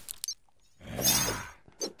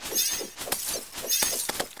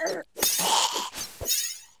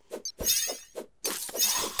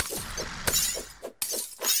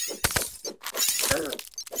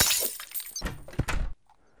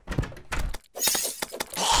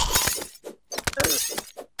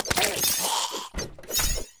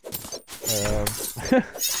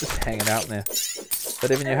 Just hanging out in there. Is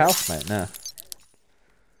that even your house, mate? No.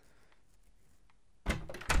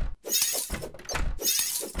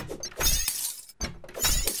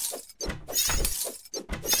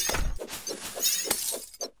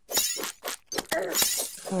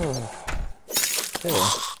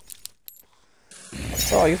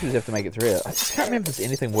 Oh, I guess we just have to make it through it. I just can't remember if there's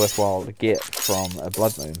anything worthwhile to get from a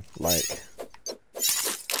blood moon. Like,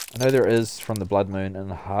 I know there is from the blood moon in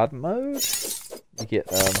hard mode. You get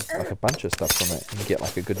like a bunch of stuff from it. You get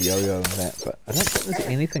like a good yo-yo and that, but I don't think there's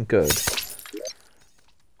anything good.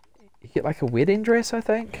 You get like a wedding dress, I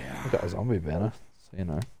think. We've got a zombie banner, so you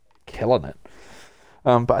know, killing it.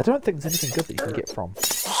 But I don't think there's anything good that you can get from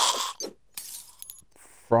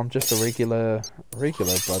just a regular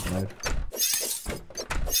blood moon.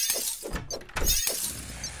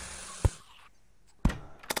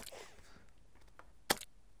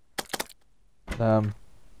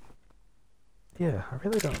 Yeah, I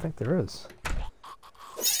really don't think there is.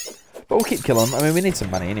 But we'll keep killing them. I mean, we need some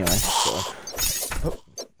money anyway, so... Oh,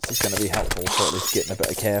 this is going to be helpful for at least getting a bit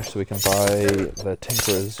of cash so we can buy the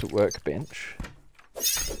Tinkerer's workbench.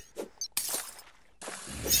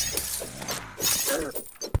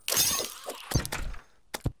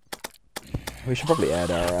 We should probably add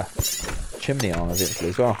our chimney on eventually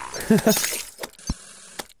as well.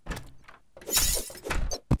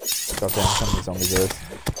 God damn, some of these zombies are...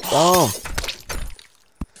 Boom!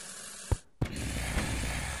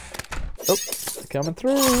 Oh, they're coming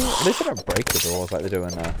through. At least they don't break the doors like they do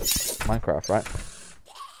in Minecraft, right?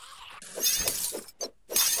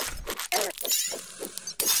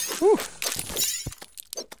 Whew.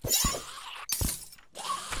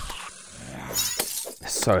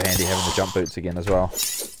 It's so handy having the jump boots again as well.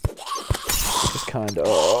 Just kind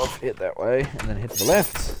of hit that way and then hit to the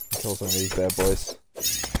left. Kill some of these bad boys.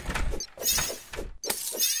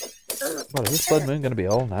 What, is this blood moon going to be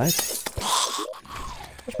all night?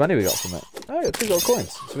 How much money we got from it? Oh, I got 2 gold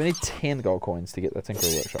coins. So we need 10 gold coins to get the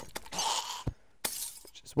Tinkerer Workshop.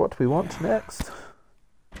 Which is what we want next.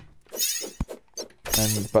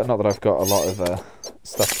 But not that I've got a lot of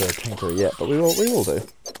stuff to tinker yet, but we will do.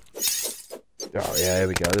 Oh yeah, here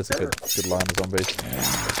we go. There's a good line of zombies.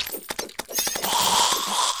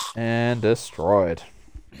 And destroyed.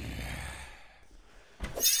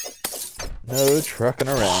 No trucking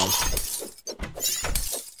around.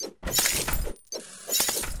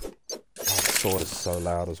 Sword is so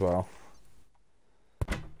loud as well.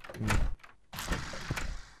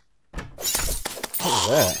 What was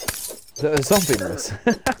that? Is that a zombie noise?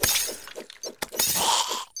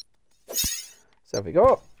 So there we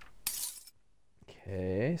go.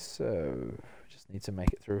 Okay, so we just need to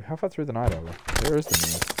make it through. How far through the night are we? Where is the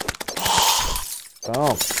moon?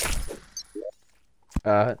 Oh.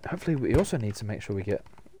 Hopefully we also need to make sure we get...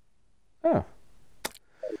 Oh.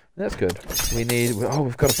 That's good. We need... Oh,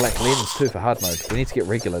 we've got a black lens too for hard mode. We need to get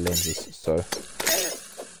regular lenses, so...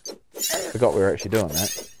 Forgot we were actually doing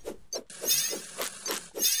that.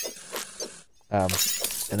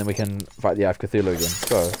 And then we can fight the Eye of Cthulhu again.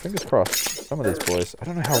 So, fingers crossed. Some of these boys... I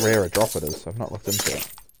don't know how rare a drop it is. I've not looked into it.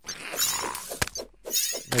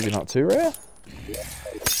 Maybe not too rare?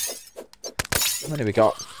 How many we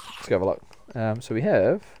got? Let's go have a look. So we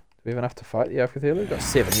have... Do we have enough to fight the Eye of Cthulhu? We've got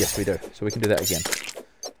 7. Yes, we do. So we can do that again.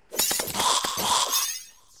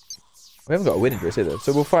 We haven't got a wedding dress either,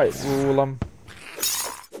 so we'll fight. We'll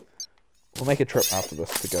make a trip after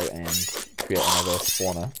this to go and create another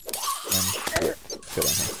spawner. And yeah, let's go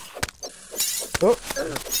down here. Oh,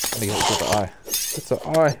 let me get the eye. It's the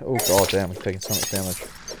eye. Oh god damn, we're taking so much damage.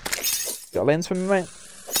 Got a lens for me, mate?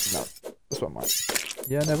 No, this one might.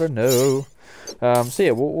 Yeah, never know. So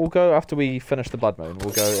yeah, we'll go after we finish the Blood Moon.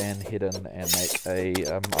 We'll go and head in and make a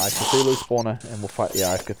Eye of Cthulhu spawner, and we'll fight the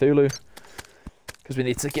Eye of Cthulhu. Because we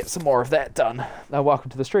need to get some more of that done.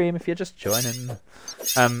 Welcome to the stream if you're just joining.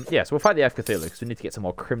 Yeah, so we'll fight the Eye of Cthulhu because we need to get some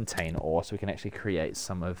more Crimtane ore so we can actually create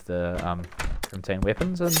some of the Crimtane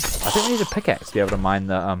weapons. And I think we need a pickaxe to be able to mine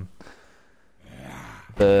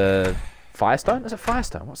the Firestone. Is it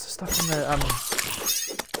Firestone? What's the stuff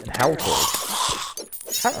in Hell called?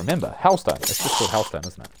 I can't remember. Hellstone. It's just called Hellstone,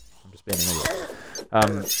 isn't it? I'm just being an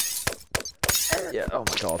idiot. Yeah. Oh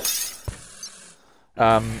my god.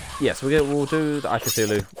 Yeah, so we'll do the Eye of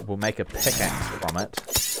Cthulhu, we'll make a pickaxe from it,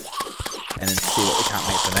 and then see what we can't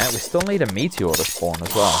make from that. We still need a meteor to spawn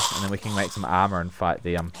as well, and then we can make some armor and fight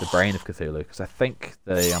the brain of Cthulhu, because I think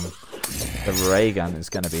the ray gun is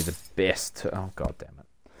going to be the best, oh god damn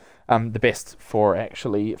it, the best for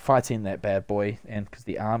actually fighting that bad boy, and because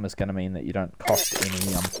the armor is going to mean that you don't cost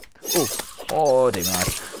any, oh demon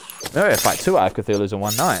eyes. We're going to fight 2 Eye of Cthulhus in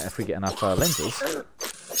one night if we get enough lenses.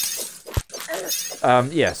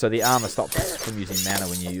 Yeah, so the armor stops us from using mana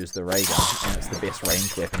when you use the ray gun, and it's the best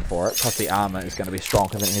ranged weapon for it. Plus the armor is going to be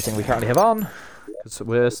stronger than anything we currently have on, because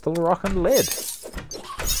we're still rocking lead.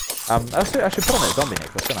 I should put on that zombie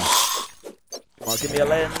necklace, shouldn't I? Come on, give me a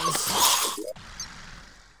lens.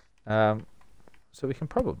 So we can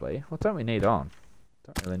probably... What don't we need on?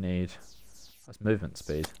 Don't really need... That's movement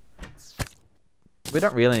speed. We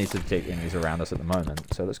don't really need to detect enemies around us at the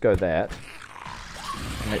moment, so let's go that.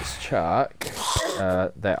 And let's chuck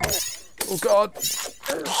That one. Oh god!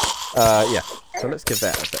 Yeah. So let's give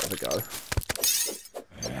that a go.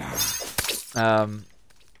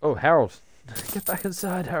 Oh, Harold. Get back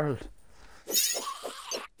inside, Harold.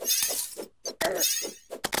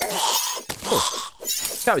 Cool.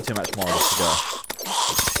 Can't be too much more of this to go.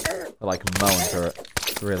 We're like mowing through it.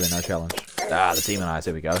 Really no challenge. Ah, the demon eyes.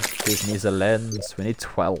 Here we go. Give me the lens. We need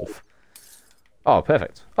 12. Oh,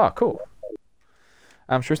 perfect. Oh, cool.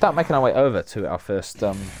 Should we start making our way over to our first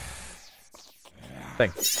thing?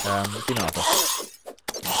 Demon altar.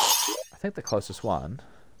 I think the closest one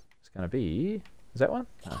is going to be... Is that one?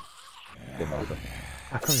 No. Demon altar.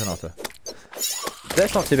 Ah, crimson altar.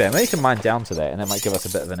 That's not too bad. Maybe we can mine down to that, and that might give us a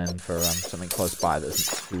bit of an in for something close by that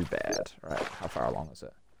isn't too bad. Right, how far along is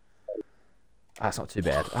it? Ah, it's not too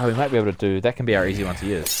bad. Oh, we might be able to do... That can be our easy one to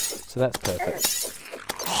use. So that's perfect.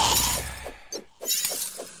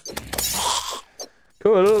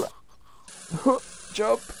 Cool.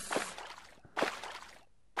 Jump.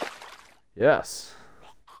 Yes.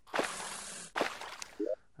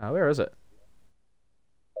 Where is it?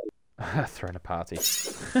 Throwing a party.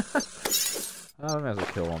 I may as well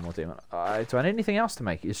kill one more demon. Do I need anything else to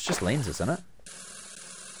make? It's just lenses, isn't it?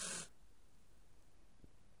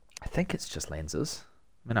 I think it's just lenses.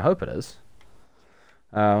 I mean, I hope it is.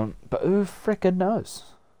 But who frickin' knows?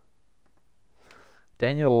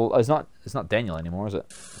 Daniel... it's not Daniel anymore, is it?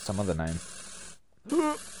 It's some other name.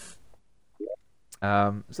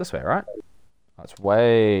 It's this way, right? Oh, it's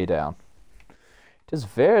way down. It is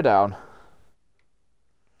very down.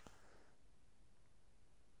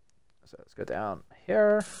 So let's go down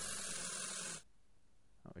here.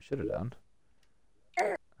 Oh, we should have done.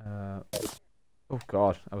 Oh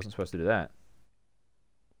god, I wasn't supposed to do that.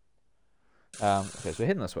 Okay, so we're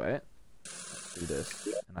heading this way. Let's do this.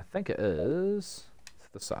 And I think it is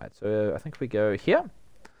to the side. So I think we go here.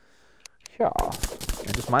 Here.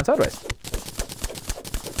 And just mine sideways.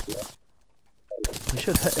 We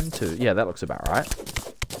should hit into... Yeah, that looks about right.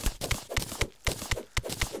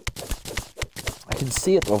 I can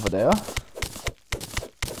see it over there.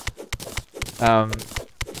 And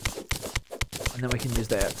then we can use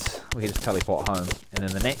that. We can just teleport home. And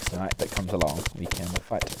then the next night that comes along, we can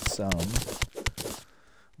fight some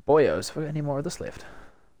boyos. Have we got any more of this left?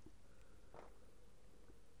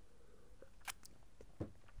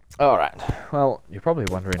 Alright. Well, you're probably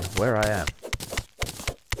wondering where I am.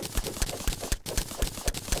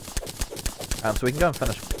 So we can go and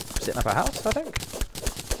finish setting up our house, I think. I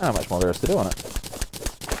don't know how much more there is to do on it.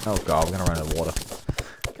 Oh god, we're gonna run out of water.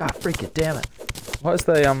 God freak it, damn it. What is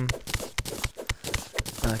the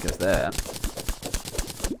I guess that.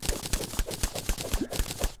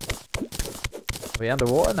 Are we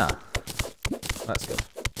underwater now? That's good.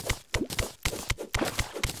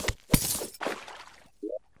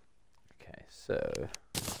 Okay, so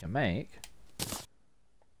we can make...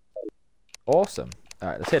 Awesome.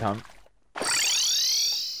 Alright, let's head home.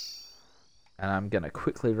 And I'm going to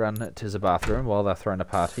quickly run to the bathroom while they're throwing a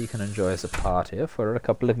party. You can enjoy as a party for a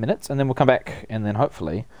couple of minutes, and then we'll come back, and then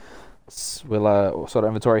hopefully we'll sort of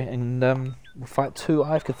inventory, and we'll fight 2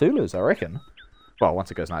 Eye of Cthulhu's, I reckon. Well,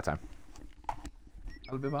 once it goes nighttime.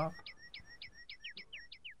 I'll be back.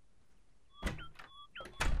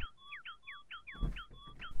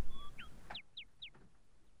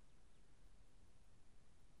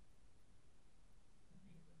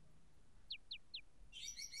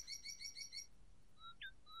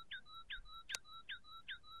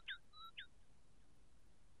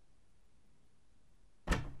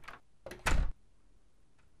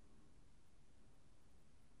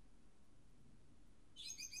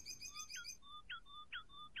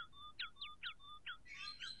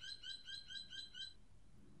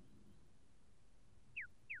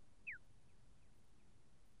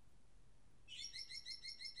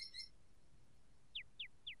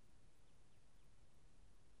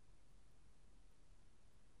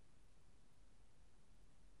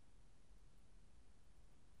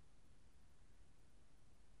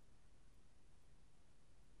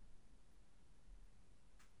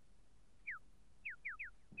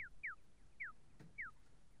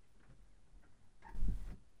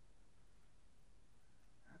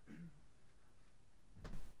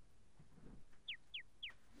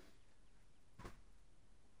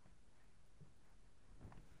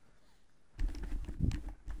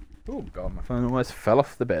 Oh god, my phone almost fell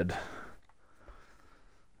off the bed.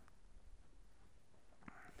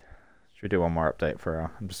 Should we do one more update for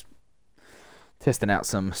I'm just testing out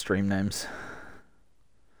some stream names.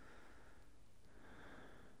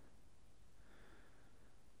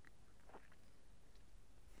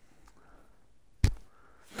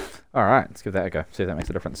 Alright, let's give that a go. See if that makes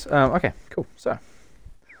a difference. Okay, cool. So.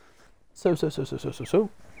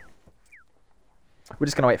 We're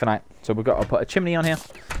just going to wait for night. So I'll put a chimney on here.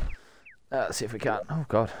 Let's see if we can. Oh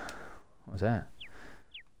god. What was that?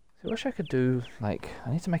 I wish I could do, like,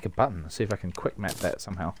 I need to make a button. See if I can quick map that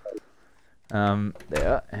somehow.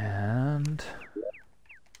 There, and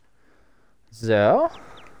there.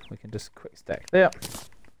 We can just quick stack there.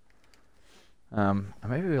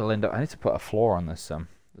 Maybe we'll end up, I need to put a floor on this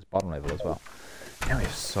this bottom level as well. Now we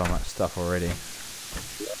have so much stuff already.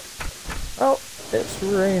 Oh, it's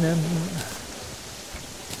raining.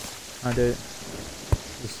 I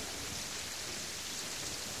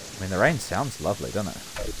mean, the rain sounds lovely, doesn't it?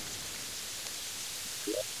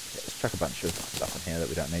 Yeah, let's chuck a bunch of stuff in here that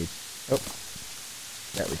we don't need. Oh,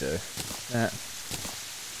 that we do.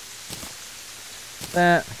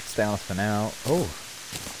 That I can stay on for now. Oh,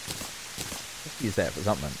 let's use that for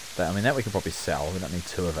something. I mean, that we can probably sell. We don't need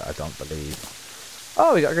 2 of it, I don't believe.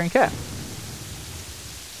 Oh, we got a green cat.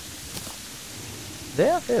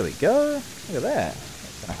 There we go. Look at that.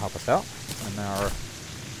 That's gonna help us out in our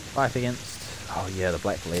fight against. Oh yeah, the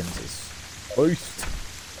black lens is boost.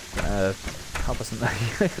 Gonna help us in the.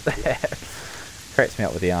 Look at that. Cracks me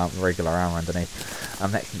up with the regular armor underneath.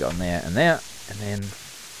 That can go in there and there, and then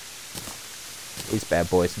these bad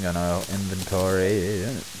boys can go in our inventory.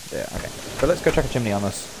 Yeah, okay. So let's go chuck a chimney on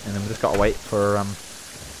this, and then we just gotta wait for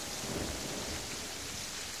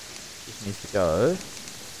this needs to go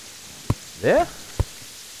there.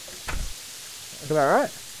 Look about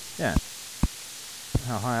right. Yeah.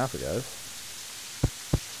 How high up it goes.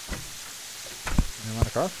 And then 1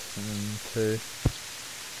 across, and then 2,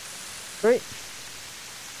 3.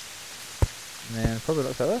 And then probably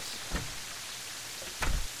looks like this.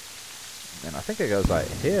 And I think it goes like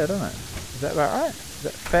here, doesn't it? Is that about right? Is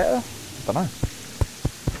that fair? I don't know.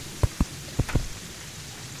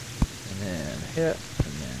 And then here,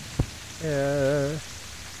 and then here.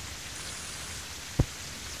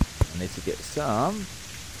 I need to get some.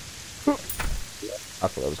 I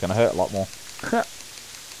thought that was going to hurt a lot more.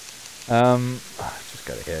 Just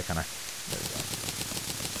go to here, can I? There we go.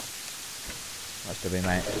 That should be,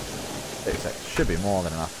 mate. 36. Should be more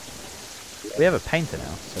than enough. We have a painter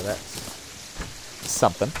now, so that's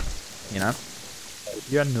something, you know.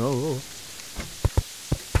 You know.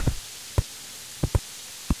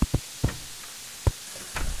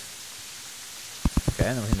 Okay,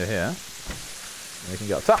 and then we can do here. And we can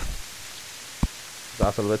go up top. So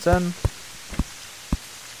after the lid's in.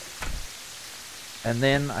 And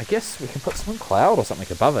then I guess we can put some cloud or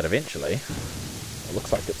something above it eventually. It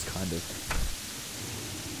looks like it's kind of.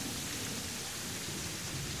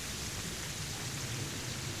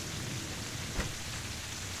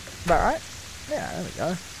 About right? Yeah, there we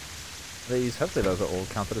go. These, hopefully those are all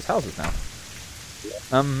counted as houses now.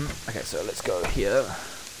 Okay, so let's go here.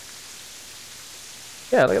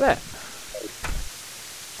 Yeah, look at that.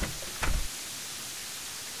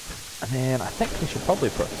 And then I think we should probably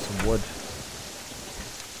put some wood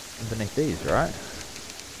underneath these, right?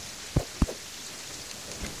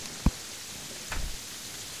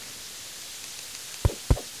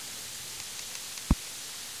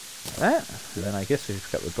 Like that. And then I guess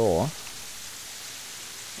we've got the door.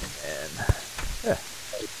 And yeah.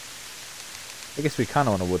 I guess we kind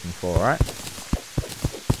of want a wooden floor, right?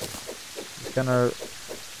 It's gonna.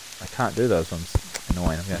 I can't do those ones.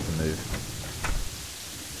 Annoying. I'm gonna have to move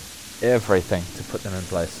everything to put them in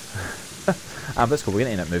place. But it's cool. We're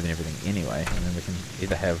gonna end up moving everything anyway, and then we can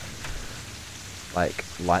either have like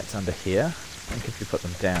lights under here. I think if you put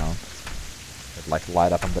them down, it'd like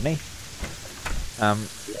light up underneath.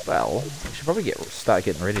 Well, we should probably start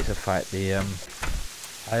getting ready to fight the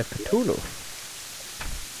Eye of Cthulhu.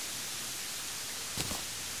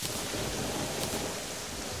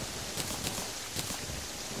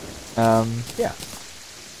 Yeah.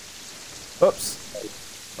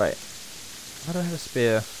 Oops. Wait. I don't have a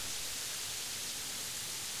spare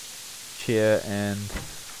chair and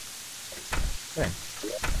thing.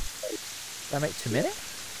 Did I make too many?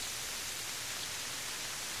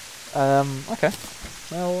 Okay.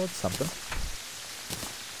 Well, it's something.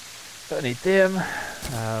 Don't need them.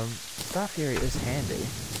 Staff area is handy.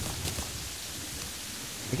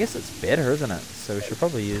 I guess it's better, isn't it? So we should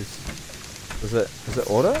probably use. Is it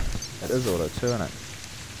auto? It is auto too, isn't it?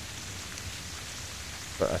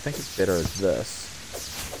 But I think it's better as this.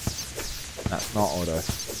 No, it's not auto.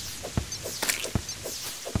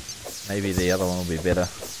 Maybe the other one will be better.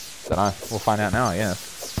 Don't know. We'll find out now, I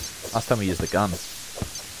guess. Last time we used the gun.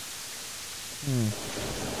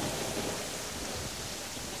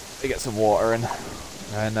 We get some water in.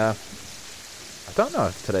 And I don't know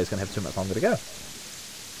if today's going to have too much longer to go.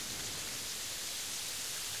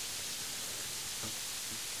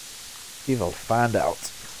 We will find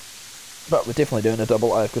out. But we're definitely doing a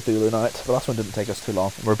double Eye of Cthulhu night. The last one didn't take us too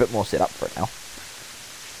long. We're a bit more set up for it now.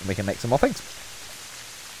 And we can make some more things.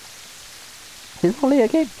 Here's Molly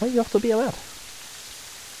again. Why do you have to be allowed?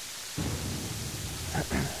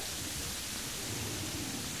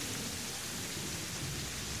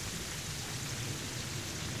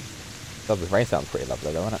 God, this rain sounds pretty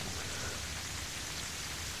lovely though, isn't it?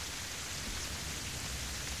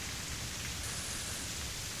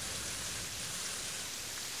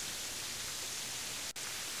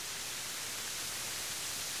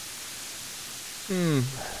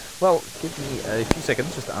 Well, give me a few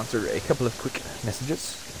seconds just to answer a couple of quick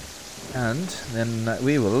messages. And then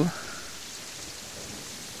we will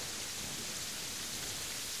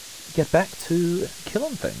get back to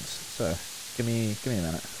killing things. So, give me a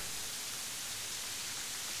minute.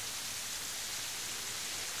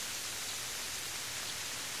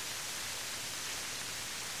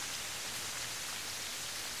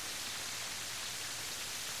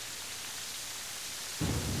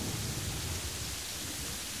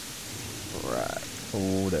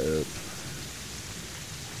 Hold up.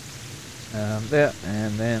 There,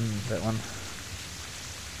 and then that one.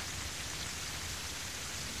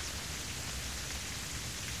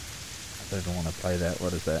 I don't even want to play that.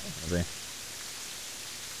 What is that?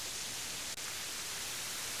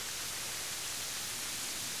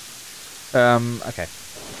 Okay.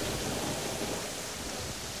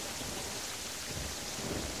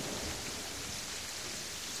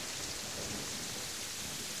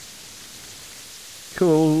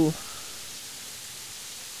 Cool.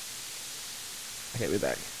 Okay, we're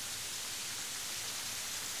back.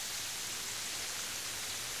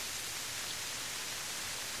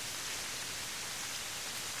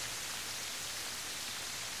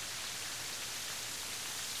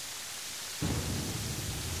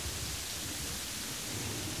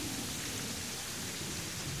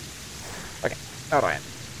 Okay, alright,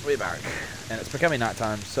 we're back. And it's becoming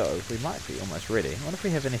nighttime, so we might be almost ready. I wonder if we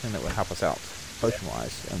have anything that would help us out,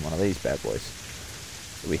 potion-wise, in one of these bad boys.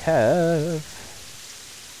 So we have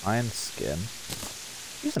iron skin.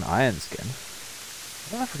 Use an iron skin. I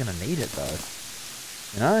don't know if we're going to need it, though.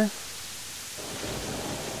 You know?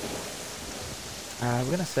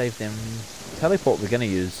 We're going to save them. Teleport we're going to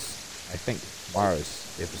use, I think,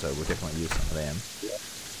 tomorrow's episode we'll definitely use some of them.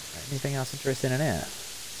 Anything else interesting in here?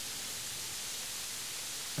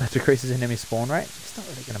 That decreases enemy spawn rate? It's not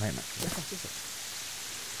really going to make much difference, is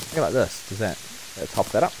it? Look like this. Does that top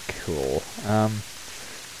that up? Cool.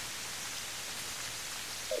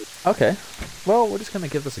 Okay. Well, we're just going to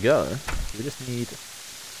give this a go. We just need...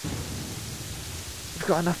 We've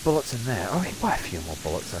got enough bullets in there. Oh, we can buy a few more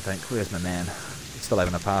bullets, I think. Where's my man? He's still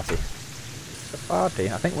having a party. The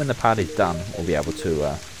party? I think when the party's done, we'll be able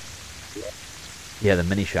to... Yeah, the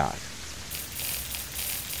mini shark.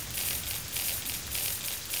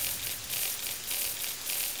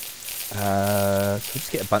 So we'll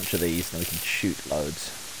just get a bunch of these and then we can shoot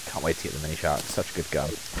loads. Can't wait to get the mini shark. Such a good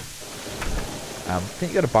gun. I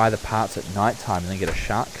think you got to buy the parts at night time and then get a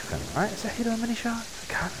shark fin, right? Is that how you do a mini shark? I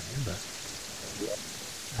can't remember.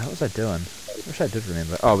 What was I doing? I wish I did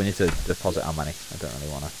remember. Oh, we need to deposit our money. I don't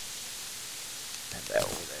really want to. And that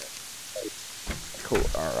over there. Cool.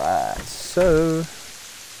 Alright. So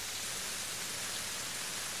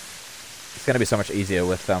it's going to be so much easier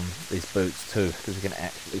with these boots too, because we can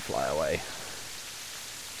actually fly away.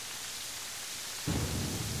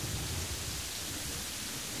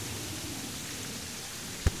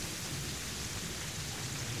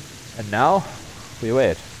 And now we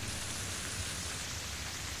wait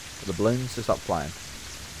for the balloons to stop flying.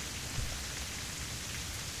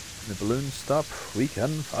 When the balloons stop, we can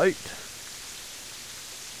fight.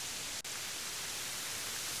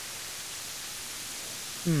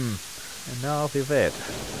 And now we wait.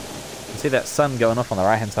 You can see that sun going off on the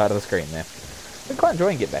right hand side of the screen there. Been quite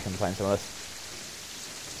enjoying getting back and playing some of this.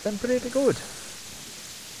 It's been pretty good.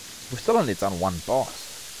 We've still only done one boss.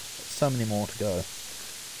 So many more to go.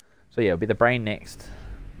 So yeah, it'll be the brain next.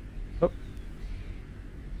 Oop.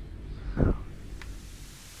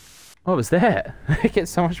 What was that? It gets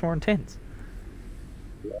so much more intense.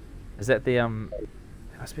 Is that the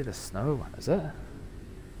it must be the snow one, is it?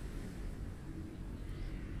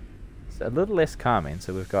 It's a little less calming,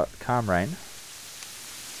 so we've got calm rain,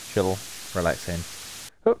 chill, relaxing.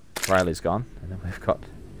 Oh, Riley's gone, and then we've got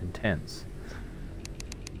intense.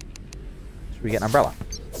 Should we get an umbrella?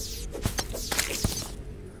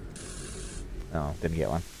 Oh, didn't get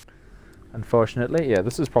one. Unfortunately, yeah,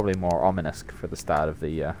 this is probably more ominous for the start of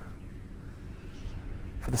the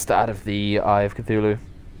Eye of Cthulhu.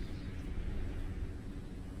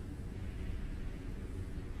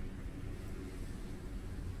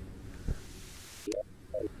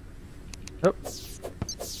 Oh.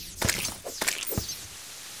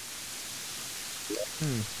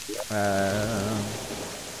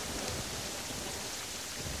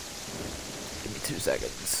 Give me 2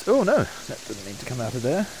 seconds. Oh no, that didn't need to come out of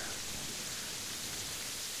there.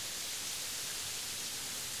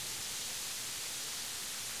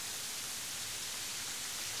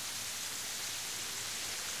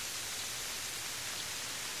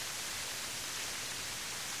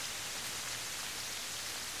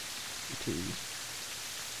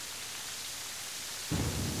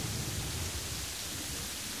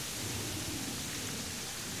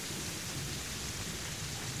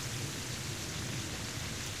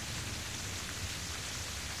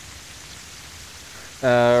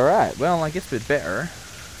 Right, well, I guess we'd better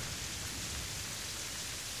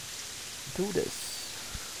do this.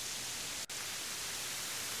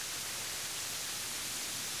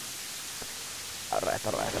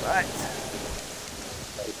 Alright.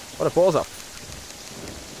 What a pause up.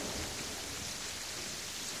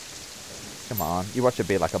 Come on, you watch it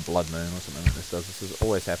be like a blood moon or something like this does. This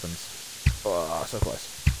always happens. Oh, so close.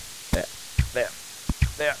 There.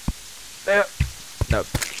 Nope.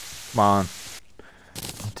 Come on.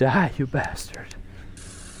 Die, you bastard.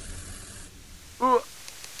 Oh,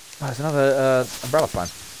 there's another umbrella spine.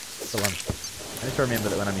 Still on. I need to remember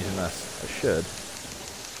that when I'm using this. I should.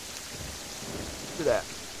 Do that.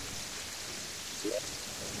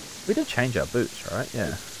 We did change our boots, right?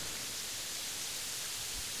 Yeah.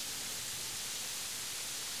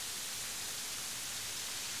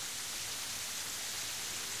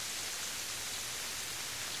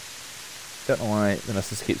 Don't know why the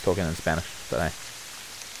missus keeps talking in Spanish, but hey.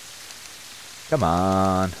 Come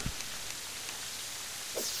on.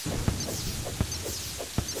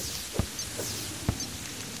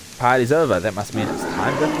 Party's over. That must mean it's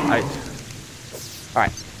time to fight.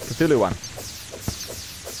 Alright, Cthulhu one.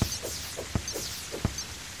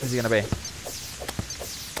 Who's he gonna be? I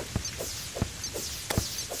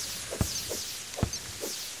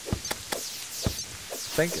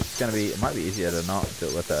think it's gonna be. It might be easier to not do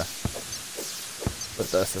it with this.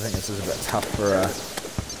 I think this is a bit tough for.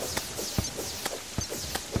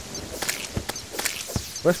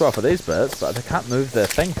 Works well for these birds, but they can't move the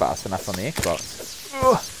thing fast enough on the Xbox.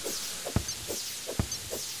 Ugh.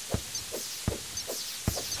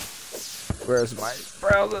 Where's my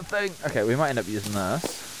browser thing? Okay, we might end up using this.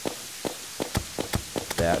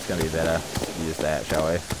 Yeah, it's gonna be better. Use that, shall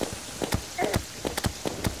we?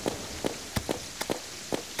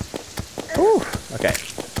 Ooh, okay.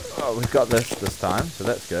 Oh, we've got this time, so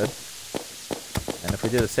that's good. And if we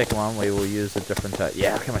do the second one, we will use a different...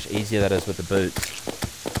 yeah, look how much easier that is with the boots.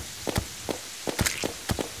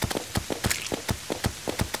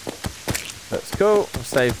 That's cool. We'll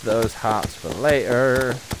save those hearts for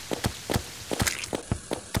later.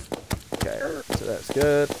 Okay, so that's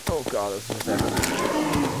good. Oh god, this is happening.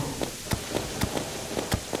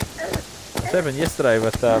 This happened yesterday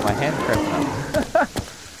with my hand cramping up.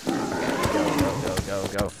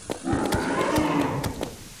 Okay, go.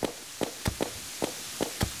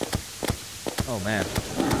 Oh man.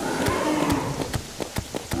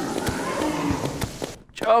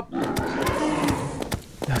 Chop!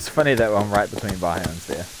 It's funny that one right between biomes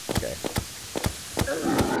there. Okay.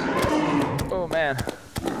 Oh man.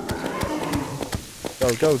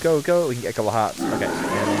 Go. We can get a couple of hearts. Okay, and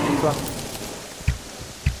then next one.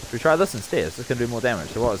 Should we try this instead? This is going to do more damage.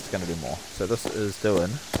 So what is it going to do more? So this is doing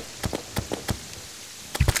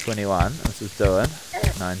 21. This is doing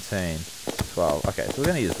 19. 12. Okay, so we're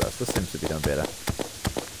going to use this. This seems to be doing better.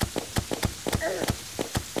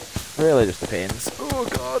 Really just depends. Oh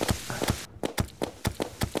god.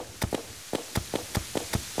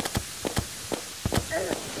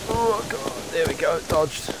 Oh god. There we go.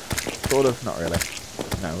 Dodged. Sort of. Not really.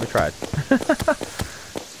 No, we tried.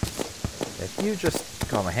 If you just...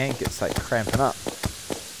 God, my hand gets like cramping up.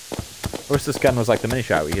 I wish this gun was like the mini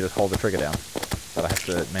shot where you just hold the trigger down. But I have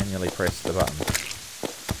to manually press the button.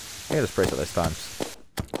 I can just press it those times.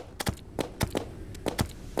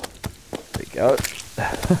 There we go.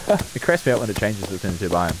 It cracks me out when it changes between the two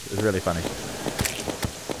biomes. It's really funny.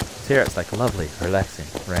 So here it's like lovely, relaxing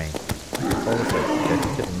rain. I can fall asleep. Okay,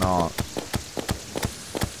 just get not.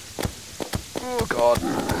 Oh god.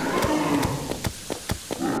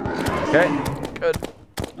 Okay, good.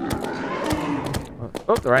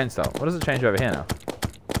 Oh, the rain stopped. What does it change over here now?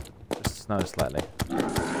 Just snow slightly.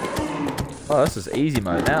 Oh, this is easy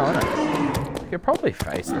mode now, isn't it? You could probably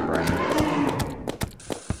face the rain.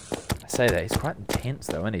 I say that, he's quite intense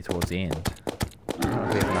though, isn't he, towards the end? I don't know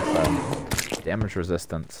if we have enough damage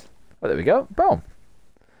resistance. Oh, there we go. Boom.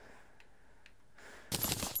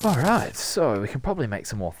 Alright, so we can probably make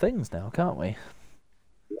some more things now, can't we?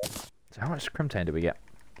 So how much crimtane do we get?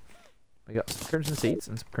 We got some crimson seeds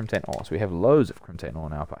and some crimtane ore. So we have loads of crimtane ore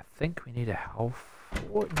now, but I think we need a health...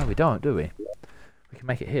 No, we don't, do we? We can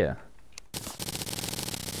make it here.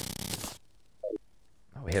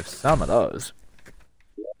 Oh, we have some of those.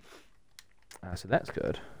 So that's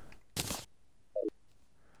good.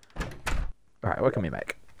 Alright, what can we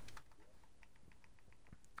make?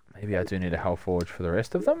 Maybe I do need a hell forge for the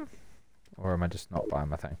rest of them? Or am I just not buying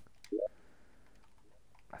my thing?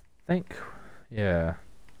 I think... Yeah.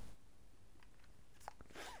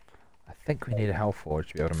 I think we need a hell forge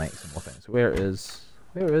to be able to make some more things. Where is...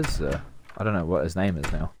 I don't know what his name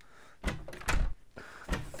is now.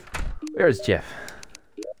 Where is Jeff?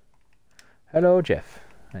 Hello, Jeff.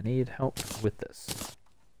 I need help with this.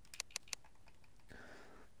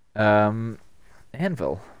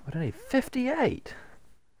 Anvil. What do I need? 58!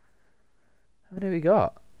 How many have we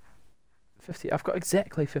got? 50. I've got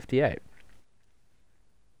exactly 58.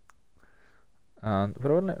 But it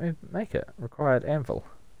wouldn't let me make it. Required anvil.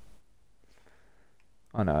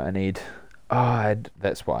 Oh no, I need... Oh,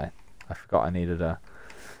 that's why. I forgot I needed a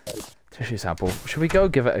tissue sample. Should we go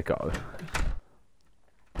give it a go?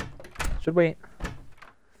 Should we? I mean,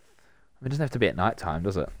 it doesn't have to be at night time,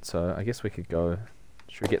 does it? So I guess we could go...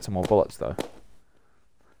 Should we get some more bullets though?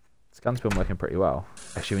 This gun's been working pretty well.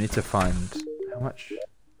 Actually, we need to find... How much?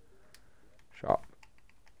 Shop.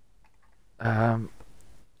 I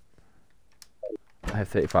have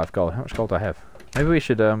 35 gold. How much gold do I have? Maybe we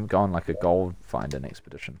should go on like a gold finding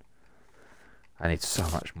expedition. I need so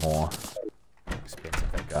much more. How expensive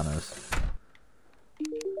that gun is.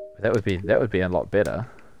 But that would be a lot better.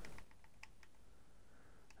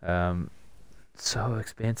 So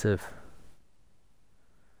expensive.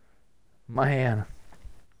 Man.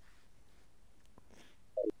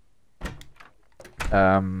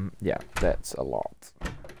 Yeah, that's a lot.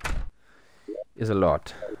 Is a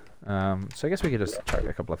lot. So I guess we could just chuck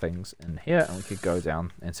a couple of things in here and we could go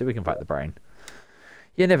down and see if we can fight the brain.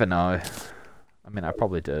 You never know. I mean, I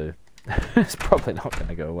probably do. It's probably not going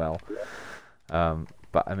to go well.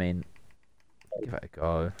 But I mean, give it a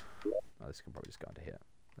go. Oh, this can probably just go into here.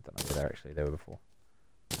 I don't know where actually they were before.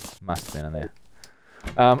 Must have been in there.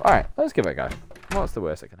 Alright, let's give it a go. What's the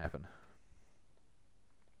worst that can happen?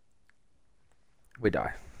 We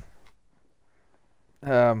die.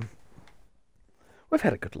 We've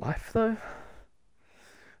had a good life, though.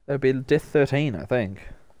 That would be death 13, I think.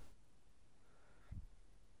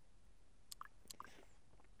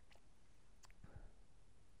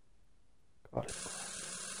 God.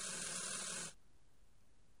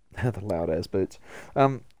 The loud-ass boots.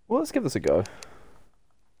 Well, let's give this a go.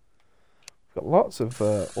 We've got lots of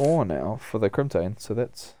ore now for the crimtane, so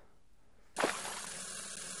that's...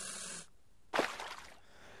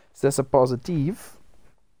 So that's a positive.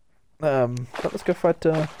 But let's go fight...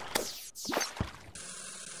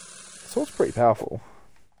 Sword's pretty powerful.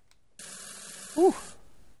 Woo.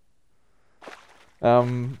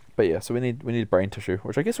 But yeah, so we need brain tissue,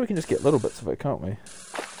 which I guess we can just get little bits of it, can't we?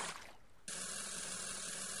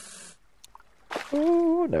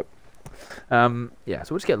 Oh, nope. Yeah,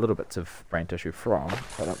 so we'll just get little bits of brain tissue from,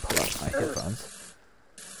 if I don't pull out my headphones.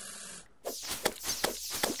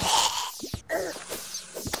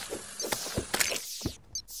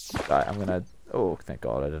 Right, I'm gonna... Oh, thank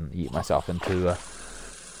God I didn't eat myself into...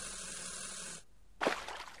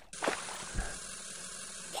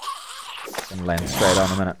 and land straight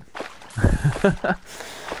on a minute.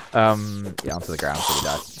 Yeah, onto the ground so we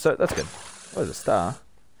died. So, that's good. Oh, there's a star.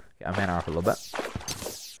 Get our mana up a little bit.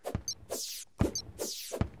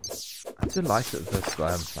 I do like that this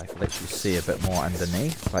like lets you see a bit more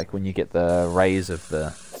underneath, like when you get the rays of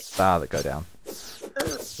the star that go down.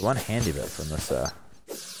 The one handy bit from this the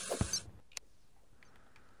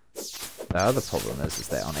other problem is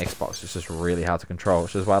that on Xbox it's just really hard to control,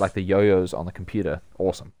 which is why I like the yo-yos on the computer.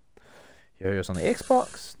 Awesome. Yo-yos on the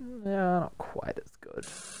Xbox, yeah, not quite as good.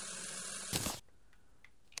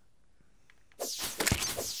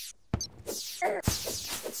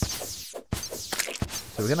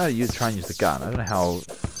 So we're gonna try and use the gun. I don't know how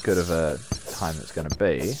good of a time it's gonna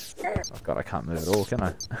be. Oh God, I can't move at all, can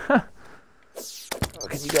I? Oh,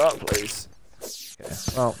 can you go up, please? Okay.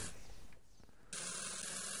 Well.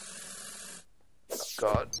 Oh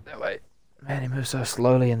God, no way. Man, he moves so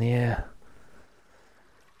slowly in the air.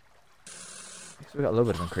 So we got a little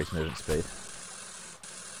bit of increased movement speed.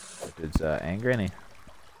 That dude's angry, isn't he?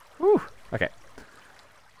 Woo! Okay.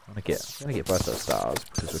 I'm gonna get both those stars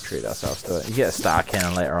because we'll treat ourselves to it. You get a star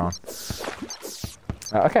cannon later on.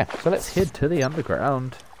 Okay, so let's head to the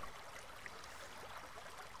underground.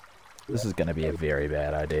 This is going to be a very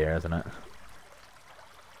bad idea, isn't it?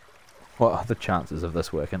 What are the chances of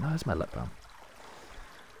this working? Oh, there's my lip balm.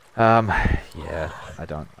 Yeah, I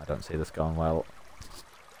don't see this going well.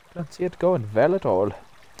 I don't see it going well at all.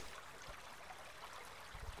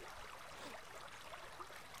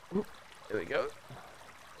 Ooh, there we go.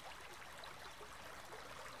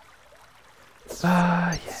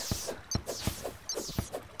 Ah, yes.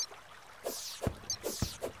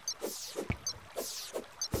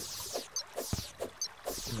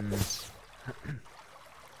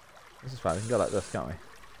 This is fine, we can go like this, can't we?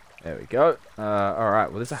 There we go. Alright,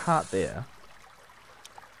 well there's a heart there.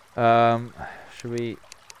 Should we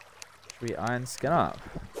iron skin up?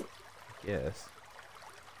 Yes.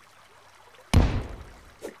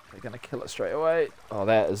 We're gonna kill it straight away. Oh,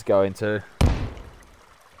 that is going to.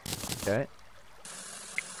 Okay.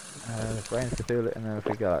 Brain of Cthulhu, and then if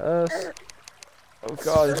we go like this. Oh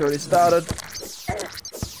god, it's already started.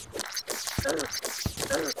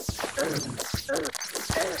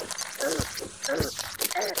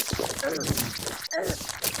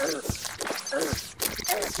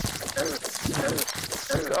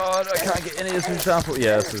 God, I can't get any of this example.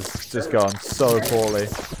 Yeah, this is just gone so poorly.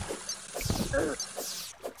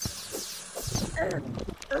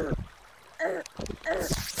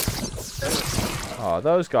 Oh,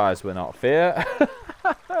 those guys were not fair.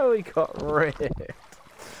 We got wrecked.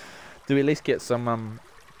 Do we at least get some,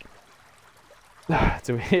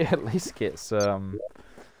 do we at least get some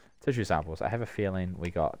tissue samples? I have a feeling we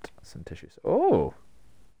got some tissues. Oh!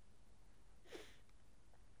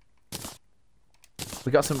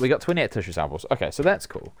 We got 28 tissue samples. Okay, so that's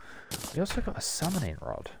cool. We also got a summoning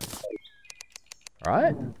rod.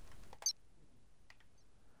 Right?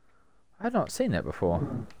 I've not seen that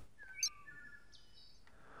before.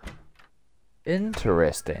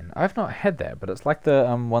 Interesting. I've not had that, but it's like the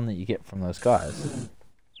one that you get from those guys.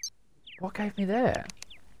 What gave me that?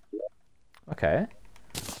 Okay.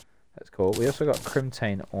 That's cool. We also got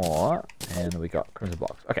crimtane ore, and we got crimson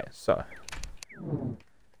blocks. Okay, so.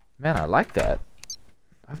 Man, I like that.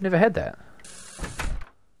 I've never had that.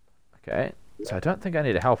 Okay, so I don't think I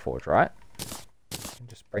need a hell forge, right?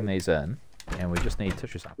 Just bring these in, and we just need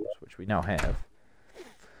tissue samples, which we now have.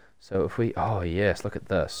 So if we, oh yes, look at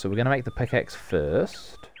this. So we're going to make the pickaxe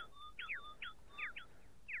first.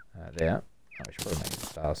 There. Oh, we should probably make the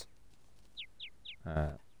stars.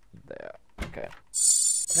 There. Okay.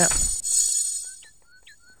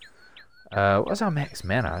 Now. What's our max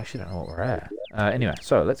mana? I actually don't know what we're at. Anyway,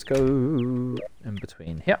 so let's go in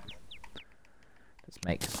between here. Let's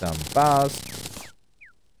make some bars.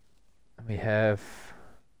 We have,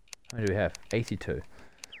 how many do we have? 82.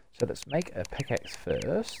 So let's make a pickaxe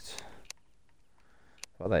first.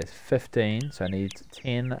 Well, that's 15, so I need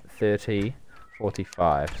 10, 30,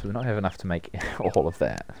 45. So we don't have enough to make all of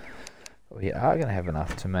that. But we are going to have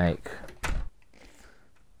enough to make...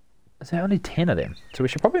 Is there only 10 of them? So we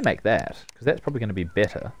should probably make that, because that's probably going to be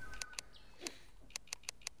better.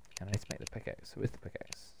 And I need to make the pickaxe. So where's the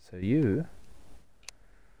pickaxe? So you...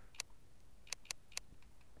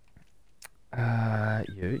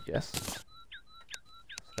 you, yes. So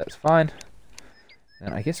that's fine.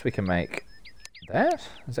 And I guess we can make that.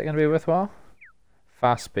 Is that going to be worthwhile?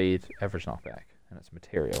 Fast speed, average knockback. And it's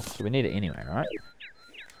material. So we need it anyway, right?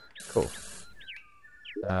 Cool.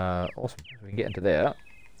 Awesome. So we can get into there.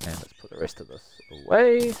 And let's put the rest of this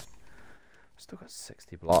away. Still got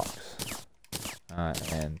 60 blocks.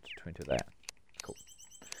 And 20 of that. Cool.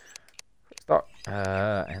 Quick start.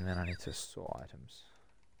 And then I need to store items.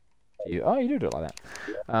 Oh, you do it like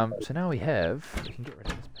that. So now we can get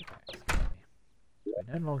rid of this pickaxe. We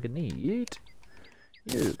no longer need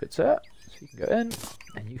you, good sir. So you can go in,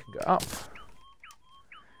 and you can go up.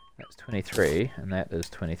 That's 23, and that is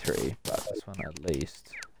 23. But this one at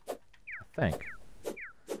least, I think,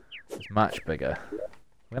 is much bigger. I'm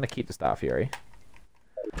going to keep the Star Fury.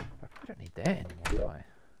 I probably don't need that anymore, do I?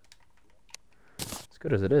 As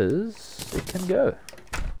good as it is, it can go.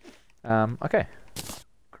 Okay.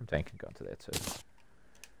 Crimtane can go into there too.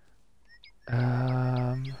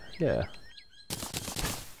 Yeah.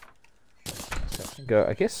 So I can go,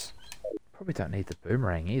 I guess, probably don't need the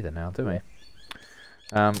boomerang either now, do we?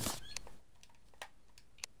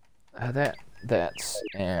 That's,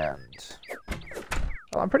 and...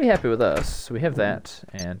 Well, I'm pretty happy with this. So we have that,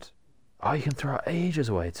 and... Oh, you can throw ages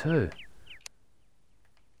away too.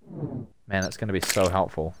 Man, that's going to be so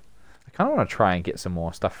helpful. I kind of want to try and get some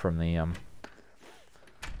more stuff from the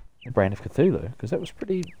Brain of Cthulhu, because that was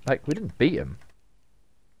pretty, like, we didn't beat him.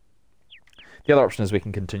 The other option is we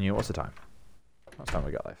can continue. What's the time? What time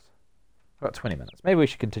we got left? We've got 20 minutes. Maybe we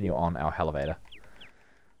should continue on our elevator.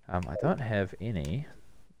 I don't have any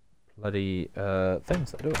bloody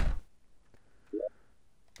things that do it.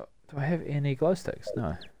 Oh, do I have any glow sticks?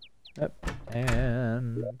 No. Nope.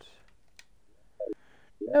 And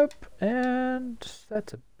nope. And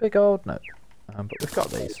that's a big old nope. But we've got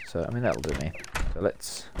these, so I mean that'll do me. So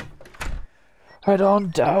let's head on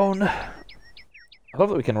down. I love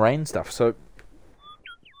that we can rain stuff. So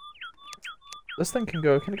this thing can it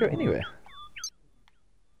go anywhere?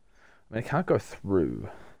 I mean, it can't go through.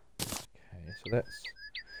 Okay, so that's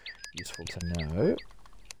useful to know.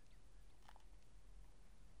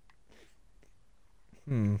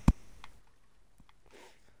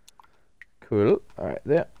 Cool. Alright,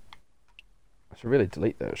 there. I should really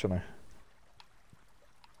delete that, shouldn't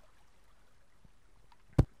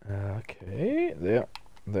I? Okay, there.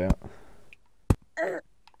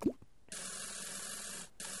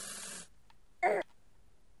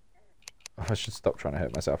 I should stop trying to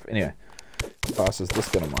hurt myself. Anyway, how fast is this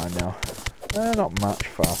gonna mine now? Not much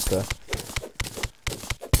faster.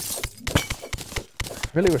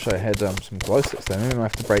 Really wish I had some glow sticks though. Maybe I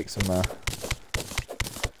have to break some of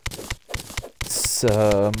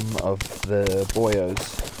the boyos.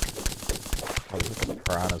 Oh, look at the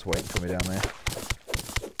piranhas waiting for me down there.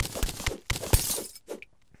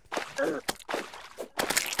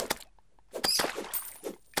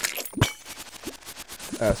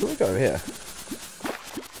 So we go here.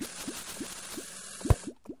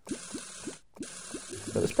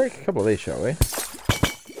 So let's break a couple of these, shall we?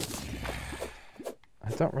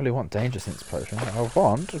 I don't really want danger sense potion. I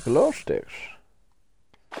want glow sticks.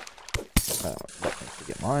 That needs to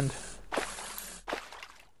get mined.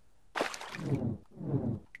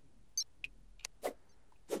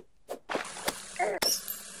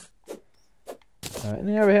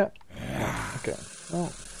 Anything over here? Okay.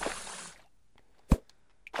 Well.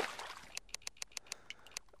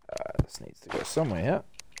 This needs to go somewhere here.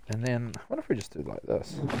 And then, what if we just do like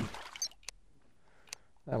this?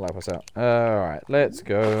 That'll help us out. Alright, let's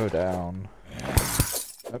go down.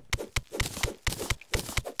 Oh.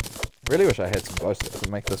 Really wish I had some glow sticks to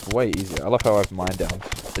make this way easier. I love how I've mined down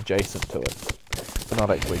adjacent to it, but not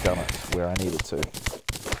actually done it where I needed to.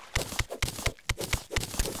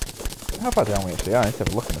 How far down we actually are? I need to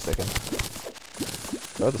have a look in a second.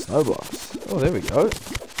 Oh, the snow blocks. Oh, there we go.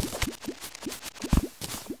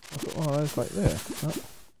 I've got one of those like there. Oh.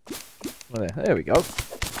 Well, there we go.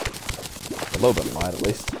 A little bit of light at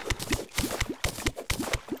least.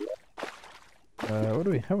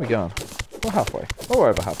 How are we going? We're halfway. Oh, we're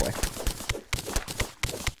over halfway.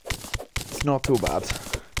 It's not too bad.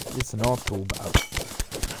 It's not too bad.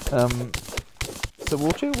 So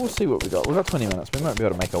we'll see what we got. We've got 20 minutes. We might be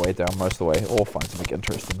able to make our way down most of the way, or find something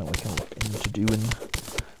interesting that we can look into doing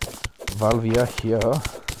while we are here.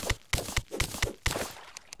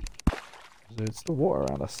 There's still water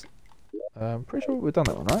around us. I'm pretty sure we've done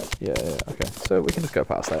that one, right? Yeah, okay. So we can just go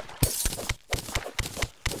past that.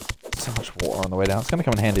 So much water on the way down. It's going to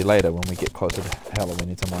come in handy later when we get closer to hell and we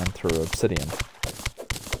need to mine through obsidian.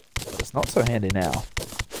 But it's not so handy now.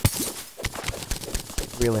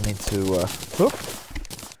 Really need to, whoop.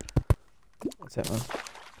 What's that one?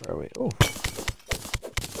 Where are we? Oh.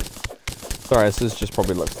 Sorry, this is just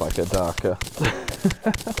probably looks like a darker.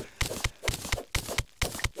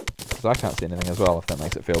 Because I can't see anything as well, if that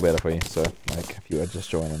makes it feel better for you. So, like, if you had just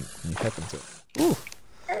joined and you happen to. Ooh.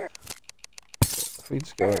 If we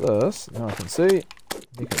just go like this, now I can see.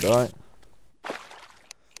 You can die.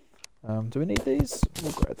 Do we need these?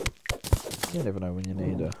 We'll grab them. You never know when you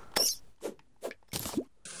need a.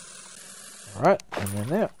 Alright, and then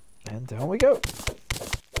there. And down we go.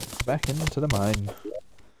 Back into the mine.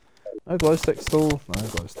 No glow sticks still. No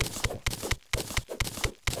glow sticks still.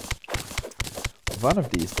 One of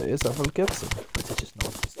these days I will get some, but it is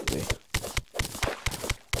not this day.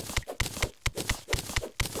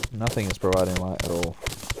 Nothing is providing light at all.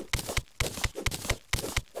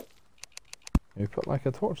 We put like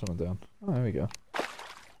a torch on it down. Oh, there we go.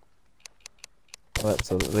 Well,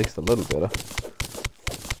 that's at least a little better.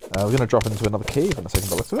 We're going to drop into another cave in a second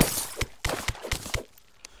by the looks of it.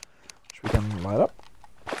 Which we can light up.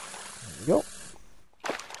 There we go.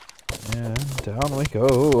 And down we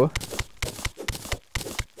go.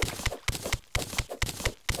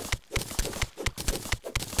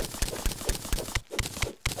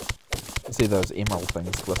 See those emerald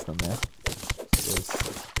things glistening there. There's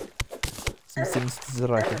some things to the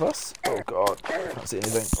right of us. Oh god, can't see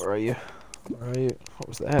anything. Where are you? Where are you? What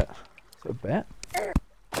was that? Is that a bat?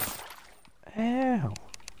 Ow!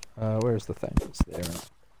 Where's the thing? It's there.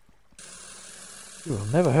 You will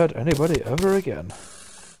never hurt anybody ever again.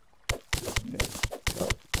 Okay. Oh,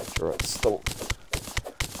 sure, it's still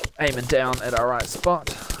aiming down at our right spot.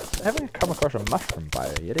 haven't come across a mushroom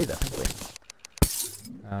bio yet either, have we?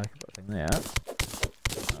 We can put a thing there.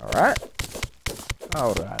 Alright.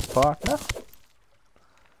 Alright, partner.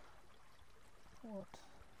 What?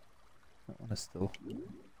 That one is still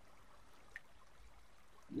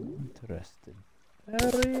interesting.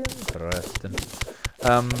 Very interesting.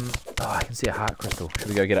 Oh, I can see a heart crystal. Should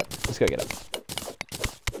we go get it? Let's go get it.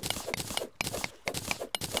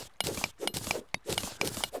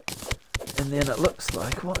 And then it looks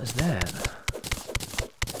like, what is that?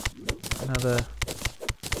 Another...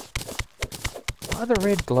 What are the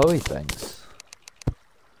red glowy things?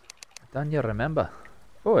 Don't you remember?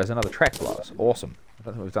 Oh, there's another track blast. Awesome. I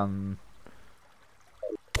don't think we've done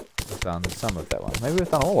some of that one. Maybe we've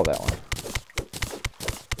done all of that one.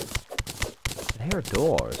 I hear a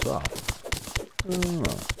door as well. Oh,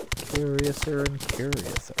 curiouser and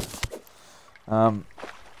curiouser.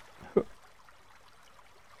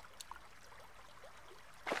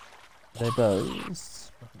 They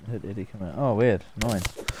buzz. Hit Eddie come out. Oh, weird. Annoying.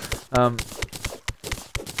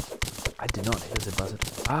 I did not hear the buzzard.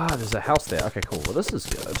 Ah, there's a house there. Okay, cool. Well, this is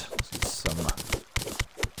good. This is some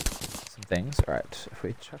things. Alright, if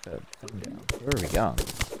we chuck a thing down, where are we going?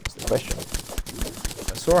 That's the question.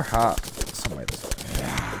 I saw a heart somewhere this way.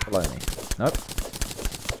 Below me. Nope.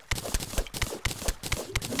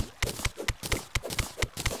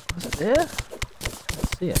 Was it there? I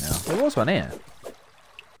don't see it now. There was one here.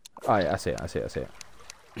 Oh yeah, I see it, I see it, I see it.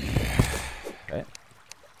 Okay.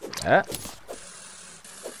 Yeah.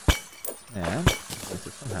 Yeah.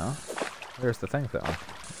 Somehow. Where's the thing for that one?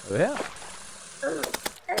 Over here?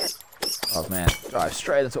 Oh man. Drive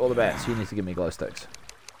straight into all the bats. You need to give me glow sticks.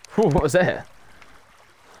 Whew, what was that?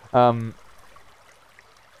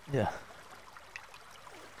 Yeah.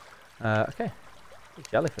 Okay. The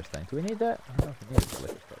jellyfish thing. Do we need that? I don't know if we need a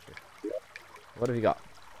jellyfish actually. What have you got?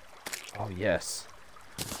 Oh yes.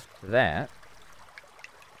 That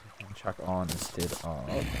we can chuck on instead of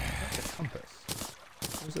a compass.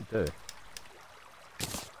 What does it do?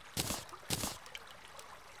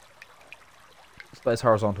 Displays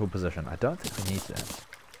horizontal position. I don't think we need that.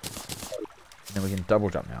 And then we can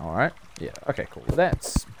double jump now, alright? Yeah, okay, cool. Well,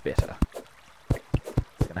 that's better.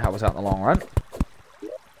 It's going to help us out in the long run.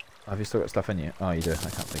 Oh, have you still got stuff in you? Oh, you do. I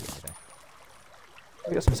can't think of anything.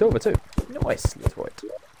 We got some silver too. Nice. Let's wait.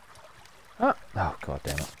 Oh god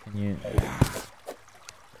damn it. Can you...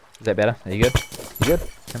 Is that better? Are you good? You good?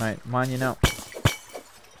 Can I mine you now?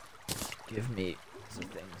 Give me some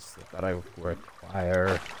things that I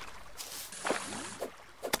require.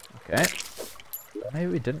 Okay.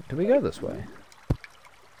 Maybe we didn't. Did we go this way?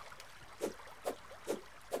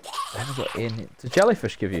 I haven't got any... Does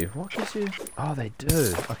jellyfish give you? What gives you? Oh, they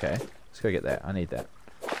do. Okay. Let's go get that. I need that.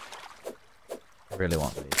 I really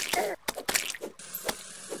want these.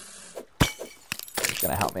 It's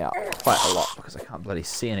going to help me out quite a lot because I can't bloody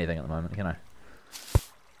see anything at the moment, can I?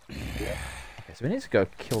 Okay, so we need to go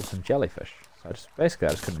kill some jellyfish. So I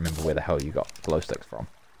just couldn't remember where the hell you got glow sticks from.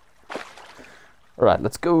 Alright,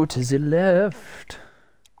 let's go to the left.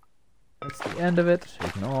 That's the end of it.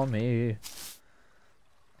 Ignore me.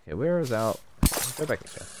 Okay, where is our... Let's go back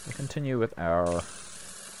this way. We'll continue with our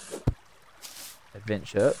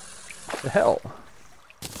adventure to hell.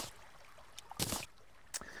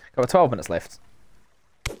 Got 12 minutes left.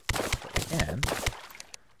 And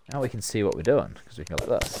now we can see what we're doing, because we can go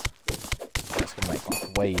like this. That's going to make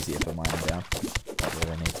life way easier for mining down. Don't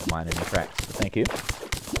really need to mine any tracks, but thank you.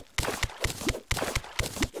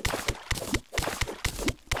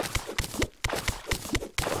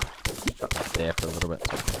 Shut that there for a little bit.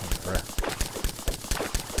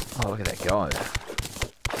 Oh, look at that go.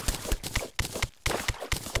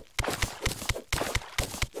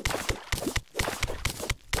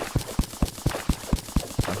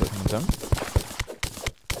 I'll put things in.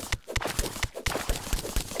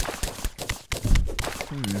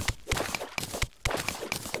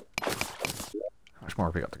 How much more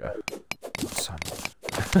have we got to go? Not so much.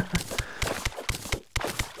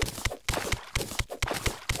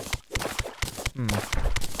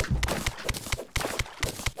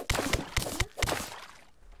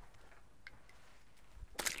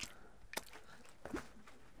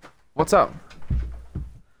 What's up?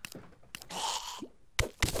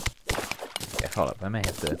 Okay, hold up. I may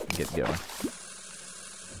have to get going.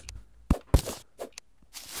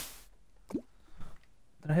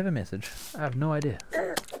 Did I have a message? I have no idea.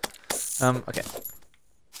 Okay.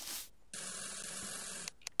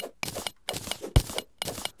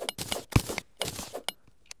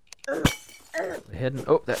 We're heading...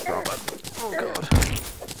 Oh, that's wrong one. Oh, God.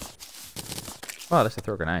 Oh, let's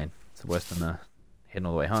throw a grenade. It's worse than heading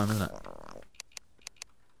all the way home, isn't it?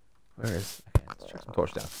 Where is... Okay, let's check some the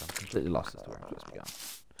torch down, because I'm completely lost as to where I'm supposed to be going.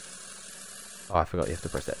 Oh, I forgot you have to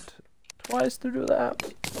press that twice to do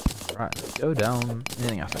that. Alright, let's go down.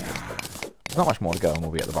 Anything else I missed? There's not much more to go, and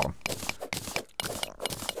we'll be at the bottom. I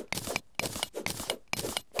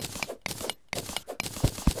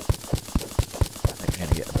think we're going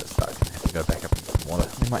to get a bit stuck and have to go back up and get some water.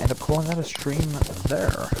 We might end up calling that a stream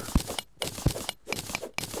there.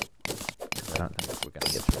 I don't think we're going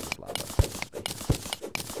to get through this lava.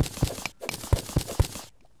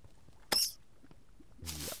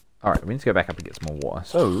 Yep. Alright, we need to go back up and get some more water.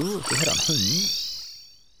 So, if we head on home.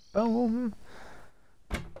 Boom.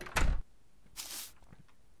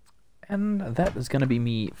 And that is going to be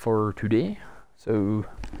me for today. So,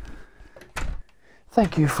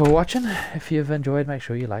 thank you for watching. If you've enjoyed, make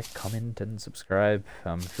sure you like, comment, and subscribe.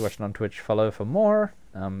 If you're watching on Twitch, follow for more.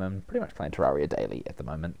 I'm pretty much playing Terraria daily at the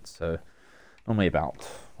moment. So, normally about,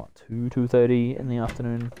 what, 2:30 in the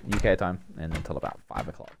afternoon, UK time, and until about 5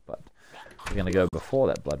 o'clock. But we're going to go before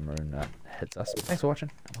that blood moon hits us. Thanks for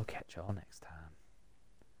watching, and we'll catch y'all next time.